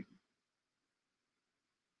nice paint.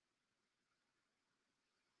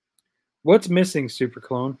 What's missing, Super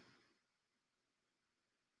Clone?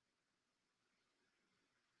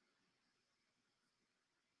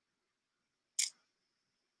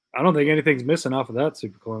 I don't think anything's missing off of that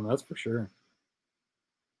Super Clone, that's for sure.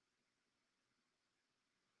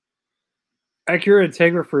 Acura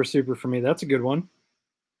Integra for a super for me. That's a good one.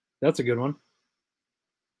 That's a good one.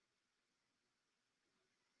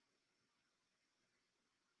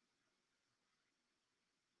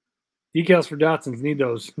 Decals for Datsuns. Need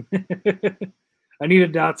those. I need a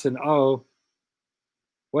Datsun. Oh.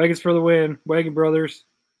 Wagons for the win. Wagon Brothers.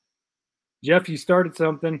 Jeff, you started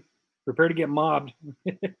something. Prepare to get mobbed.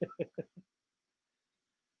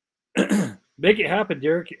 Make it happen,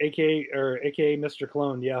 Derek, aka Mr.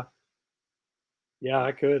 Clone. Yeah. Yeah,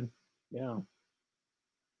 I could. Yeah.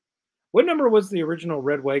 What number was the original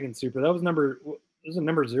Red Wagon Super? That was it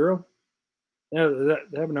number 0? Yeah,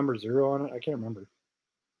 they have a number 0 on it. I can't remember.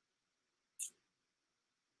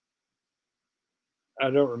 I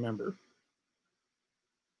don't remember.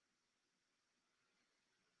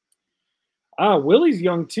 Ah, Willie's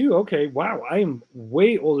young too. Okay, wow. I am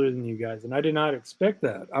way older than you guys, and I did not expect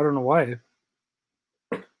that. I don't know why.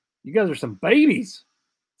 You guys are some babies.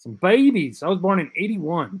 Some babies. I was born in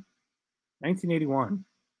 81. 1981.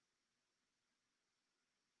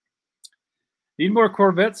 Need more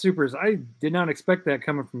Corvette Supers. I did not expect that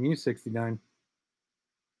coming from you, 69.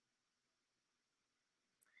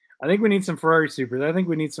 I think we need some Ferrari Supers. I think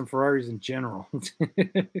we need some Ferraris in general.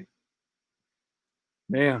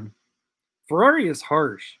 Man, Ferrari is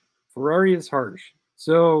harsh. Ferrari is harsh.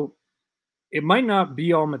 So it might not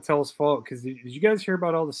be all Mattel's fault, because did you guys hear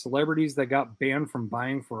about all the celebrities that got banned from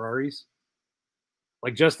buying Ferraris?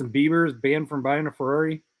 Like Justin Bieber is banned from buying a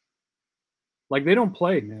Ferrari. Like, they don't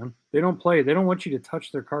play, man. They don't play. They don't want you to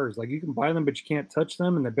touch their cars. Like, you can buy them, but you can't touch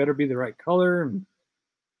them, and they better be the right color. And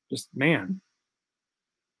just, man,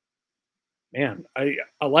 I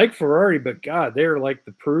like Ferrari, but God, they're like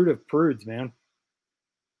the prude of prudes, man.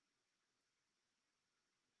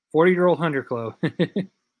 40-year-old Hunter Club.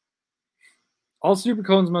 All super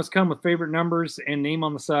cones must come with favorite numbers and name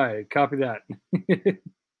on the side. Copy that.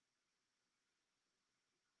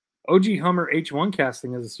 OG Hummer H1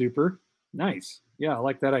 casting as a super. Nice. Yeah, I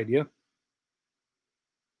like that idea.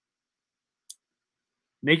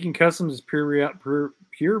 Making customs is pure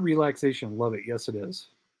relaxation. Love it. Yes, it is.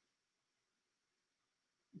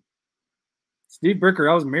 Steve Bricker,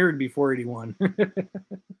 I was married before 81.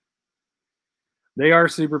 They are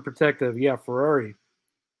super protective. Yeah, Ferrari.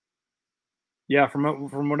 Yeah,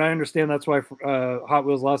 from what I understand, that's why Hot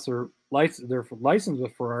Wheels lost their license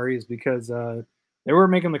with Ferrari, is because they were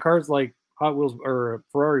making the cars like Hot Wheels or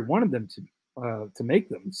Ferrari wanted them to make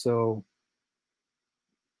them. So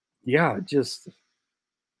yeah, just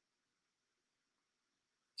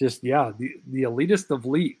yeah, the elitist of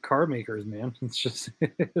elite car makers, man. It's just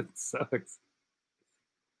it sucks.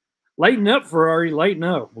 Lighten up, Ferrari, lighten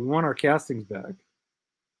up. We want our castings back.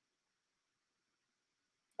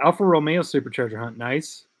 Alfa Romeo Supercharger Hunt,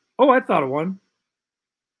 nice. Oh, I thought of one.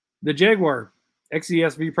 The Jaguar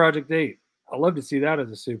XESV Project 8. I'd love to see that as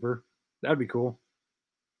a super. That'd be cool.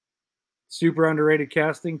 Super underrated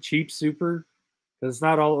casting, cheap super, because it's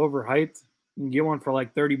not all overhyped. You can get one for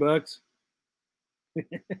like $30.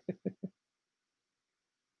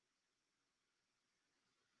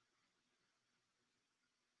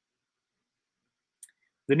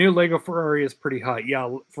 The new Lego Ferrari is pretty hot. Yeah,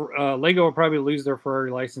 Lego will probably lose their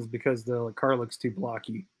Ferrari license because the car looks too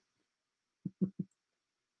blocky.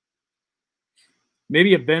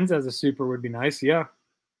 Maybe a Benz as a super would be nice. Yeah.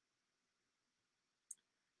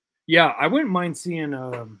 Yeah, I wouldn't mind seeing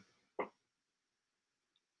an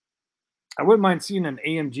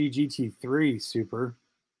AMG GT3 super.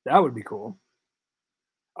 That would be cool.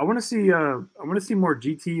 I want to see more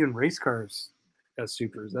GT and race cars as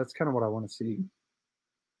supers. That's kind of what I want to see.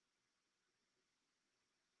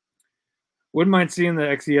 Wouldn't mind seeing the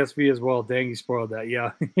XESV as well. Dang, you spoiled that.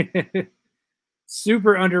 Yeah.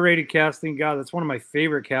 Super underrated casting. God, that's one of my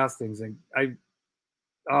favorite castings. And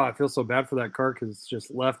I feel so bad for that car because it's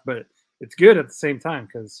just left, but it's good at the same time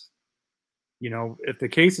because, if the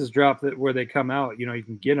cases drop where they come out, you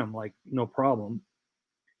can get them like no problem.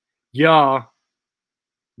 Yeah.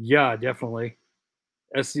 Yeah, definitely.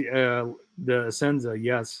 The Asenza,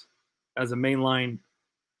 yes. As a mainline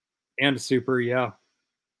and a super, yeah.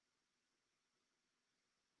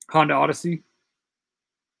 Honda Odyssey.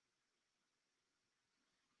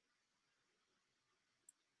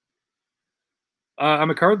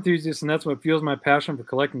 I'm a car enthusiast, and that's what fuels my passion for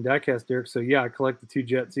collecting diecast, Derek. So yeah, I collect the 2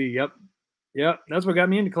 Jet Z. Yep. That's what got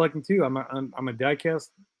me into collecting too. I'm a diecast.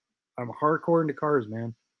 I'm hardcore into cars,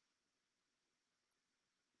 man.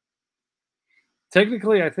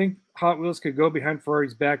 Technically, I think Hot Wheels could go behind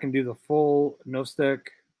Ferrari's back and do the full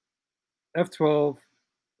no-stick F12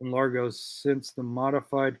 and Largos since the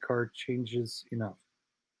modified car changes enough.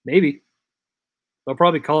 Maybe. They'll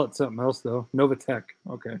probably call it something else, though. Novatech.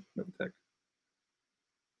 Okay, Novatech.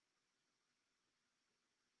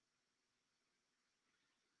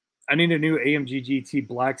 I need a new AMG GT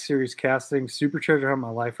Black Series casting, Super Treasure Hunt of my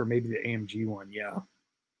life, or maybe the AMG one. Yeah.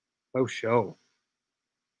 Oh, show.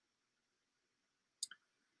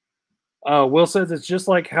 Will says it's just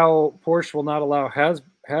like how Porsche will not allow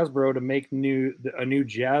Hasbro to make a new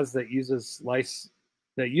Jazz that uses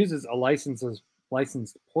a licensed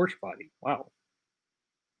Porsche body. Wow.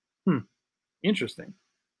 Interesting.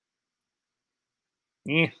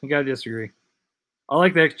 I gotta disagree. I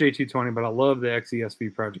like the XJ220, but I love the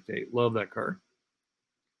XESV Project 8. Love that car.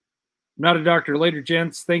 I'm not a doctor. Later,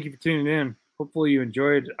 gents. Thank you for tuning in. Hopefully you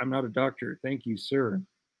enjoyed. I'm not a doctor. Thank you, sir.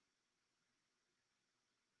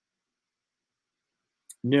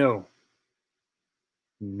 No.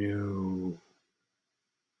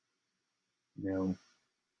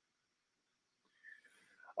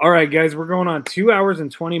 All right, guys, we're going on 2 hours and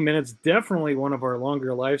 20 minutes. Definitely one of our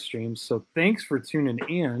longer live streams. So thanks for tuning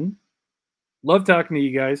in. Love talking to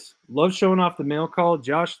you guys. Love showing off the mail call.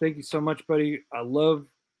 Josh, thank you so much, buddy. I love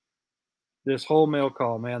this whole mail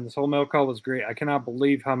call, man. This whole mail call was great. I cannot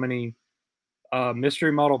believe how many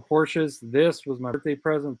mystery model Porsches. This was my birthday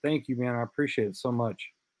present. Thank you, man. I appreciate it so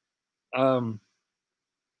much. All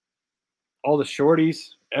the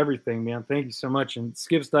shorties, everything, man. Thank you so much. And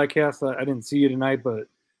Skips Diecast, I didn't see you tonight, but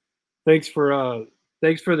thanks for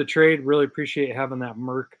the trade. Really appreciate having that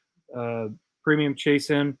Merc premium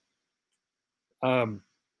chase in.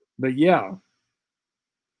 But yeah,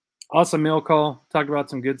 awesome mail call. Talked about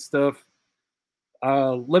some good stuff.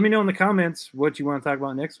 Let me know in the comments what you want to talk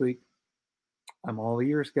about next week. I'm all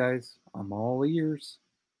ears, guys. I'm all ears.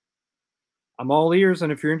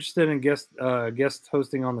 And if you're interested in guest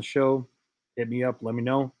hosting on the show, hit me up. Let me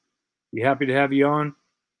know. Be happy to have you on.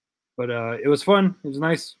 But it was fun. It was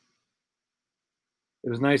nice. It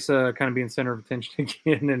was nice kind of being center of attention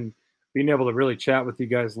again and being able to really chat with you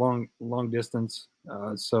guys long distance.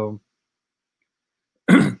 So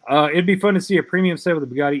it'd be fun to see a premium set with a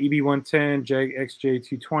Bugatti EB110, Jag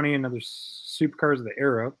XJ220, and other supercars of the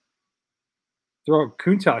era. Throw a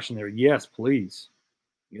Countach in there. Yes, please.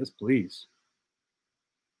 Yes, please.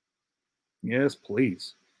 Yes,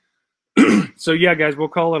 please. So yeah, guys, we'll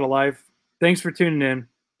call it a live. Thanks for tuning in.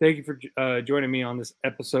 Thank you for joining me on this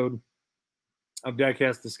episode of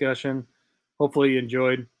Diecast Discussion. Hopefully you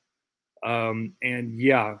enjoyed. And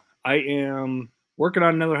yeah, I am working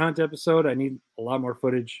on another hunt episode. I need a lot more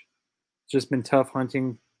footage. It's just been tough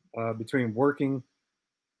hunting between working.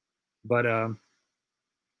 But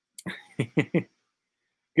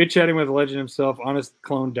good chatting with the legend himself, Honest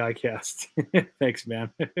Clone Diecast. Thanks,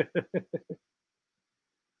 man.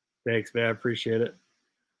 Thanks, man. I appreciate it.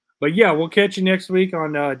 But yeah, we'll catch you next week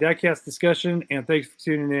on Diecast Discussion. And thanks for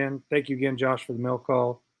tuning in. Thank you again, Josh, for the mail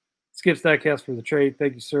call. Skips Diecast for the trade.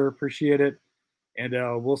 Thank you, sir. Appreciate it. And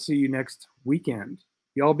we'll see you next weekend.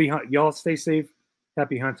 Y'all stay safe.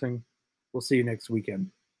 Happy hunting. We'll see you next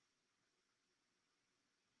weekend.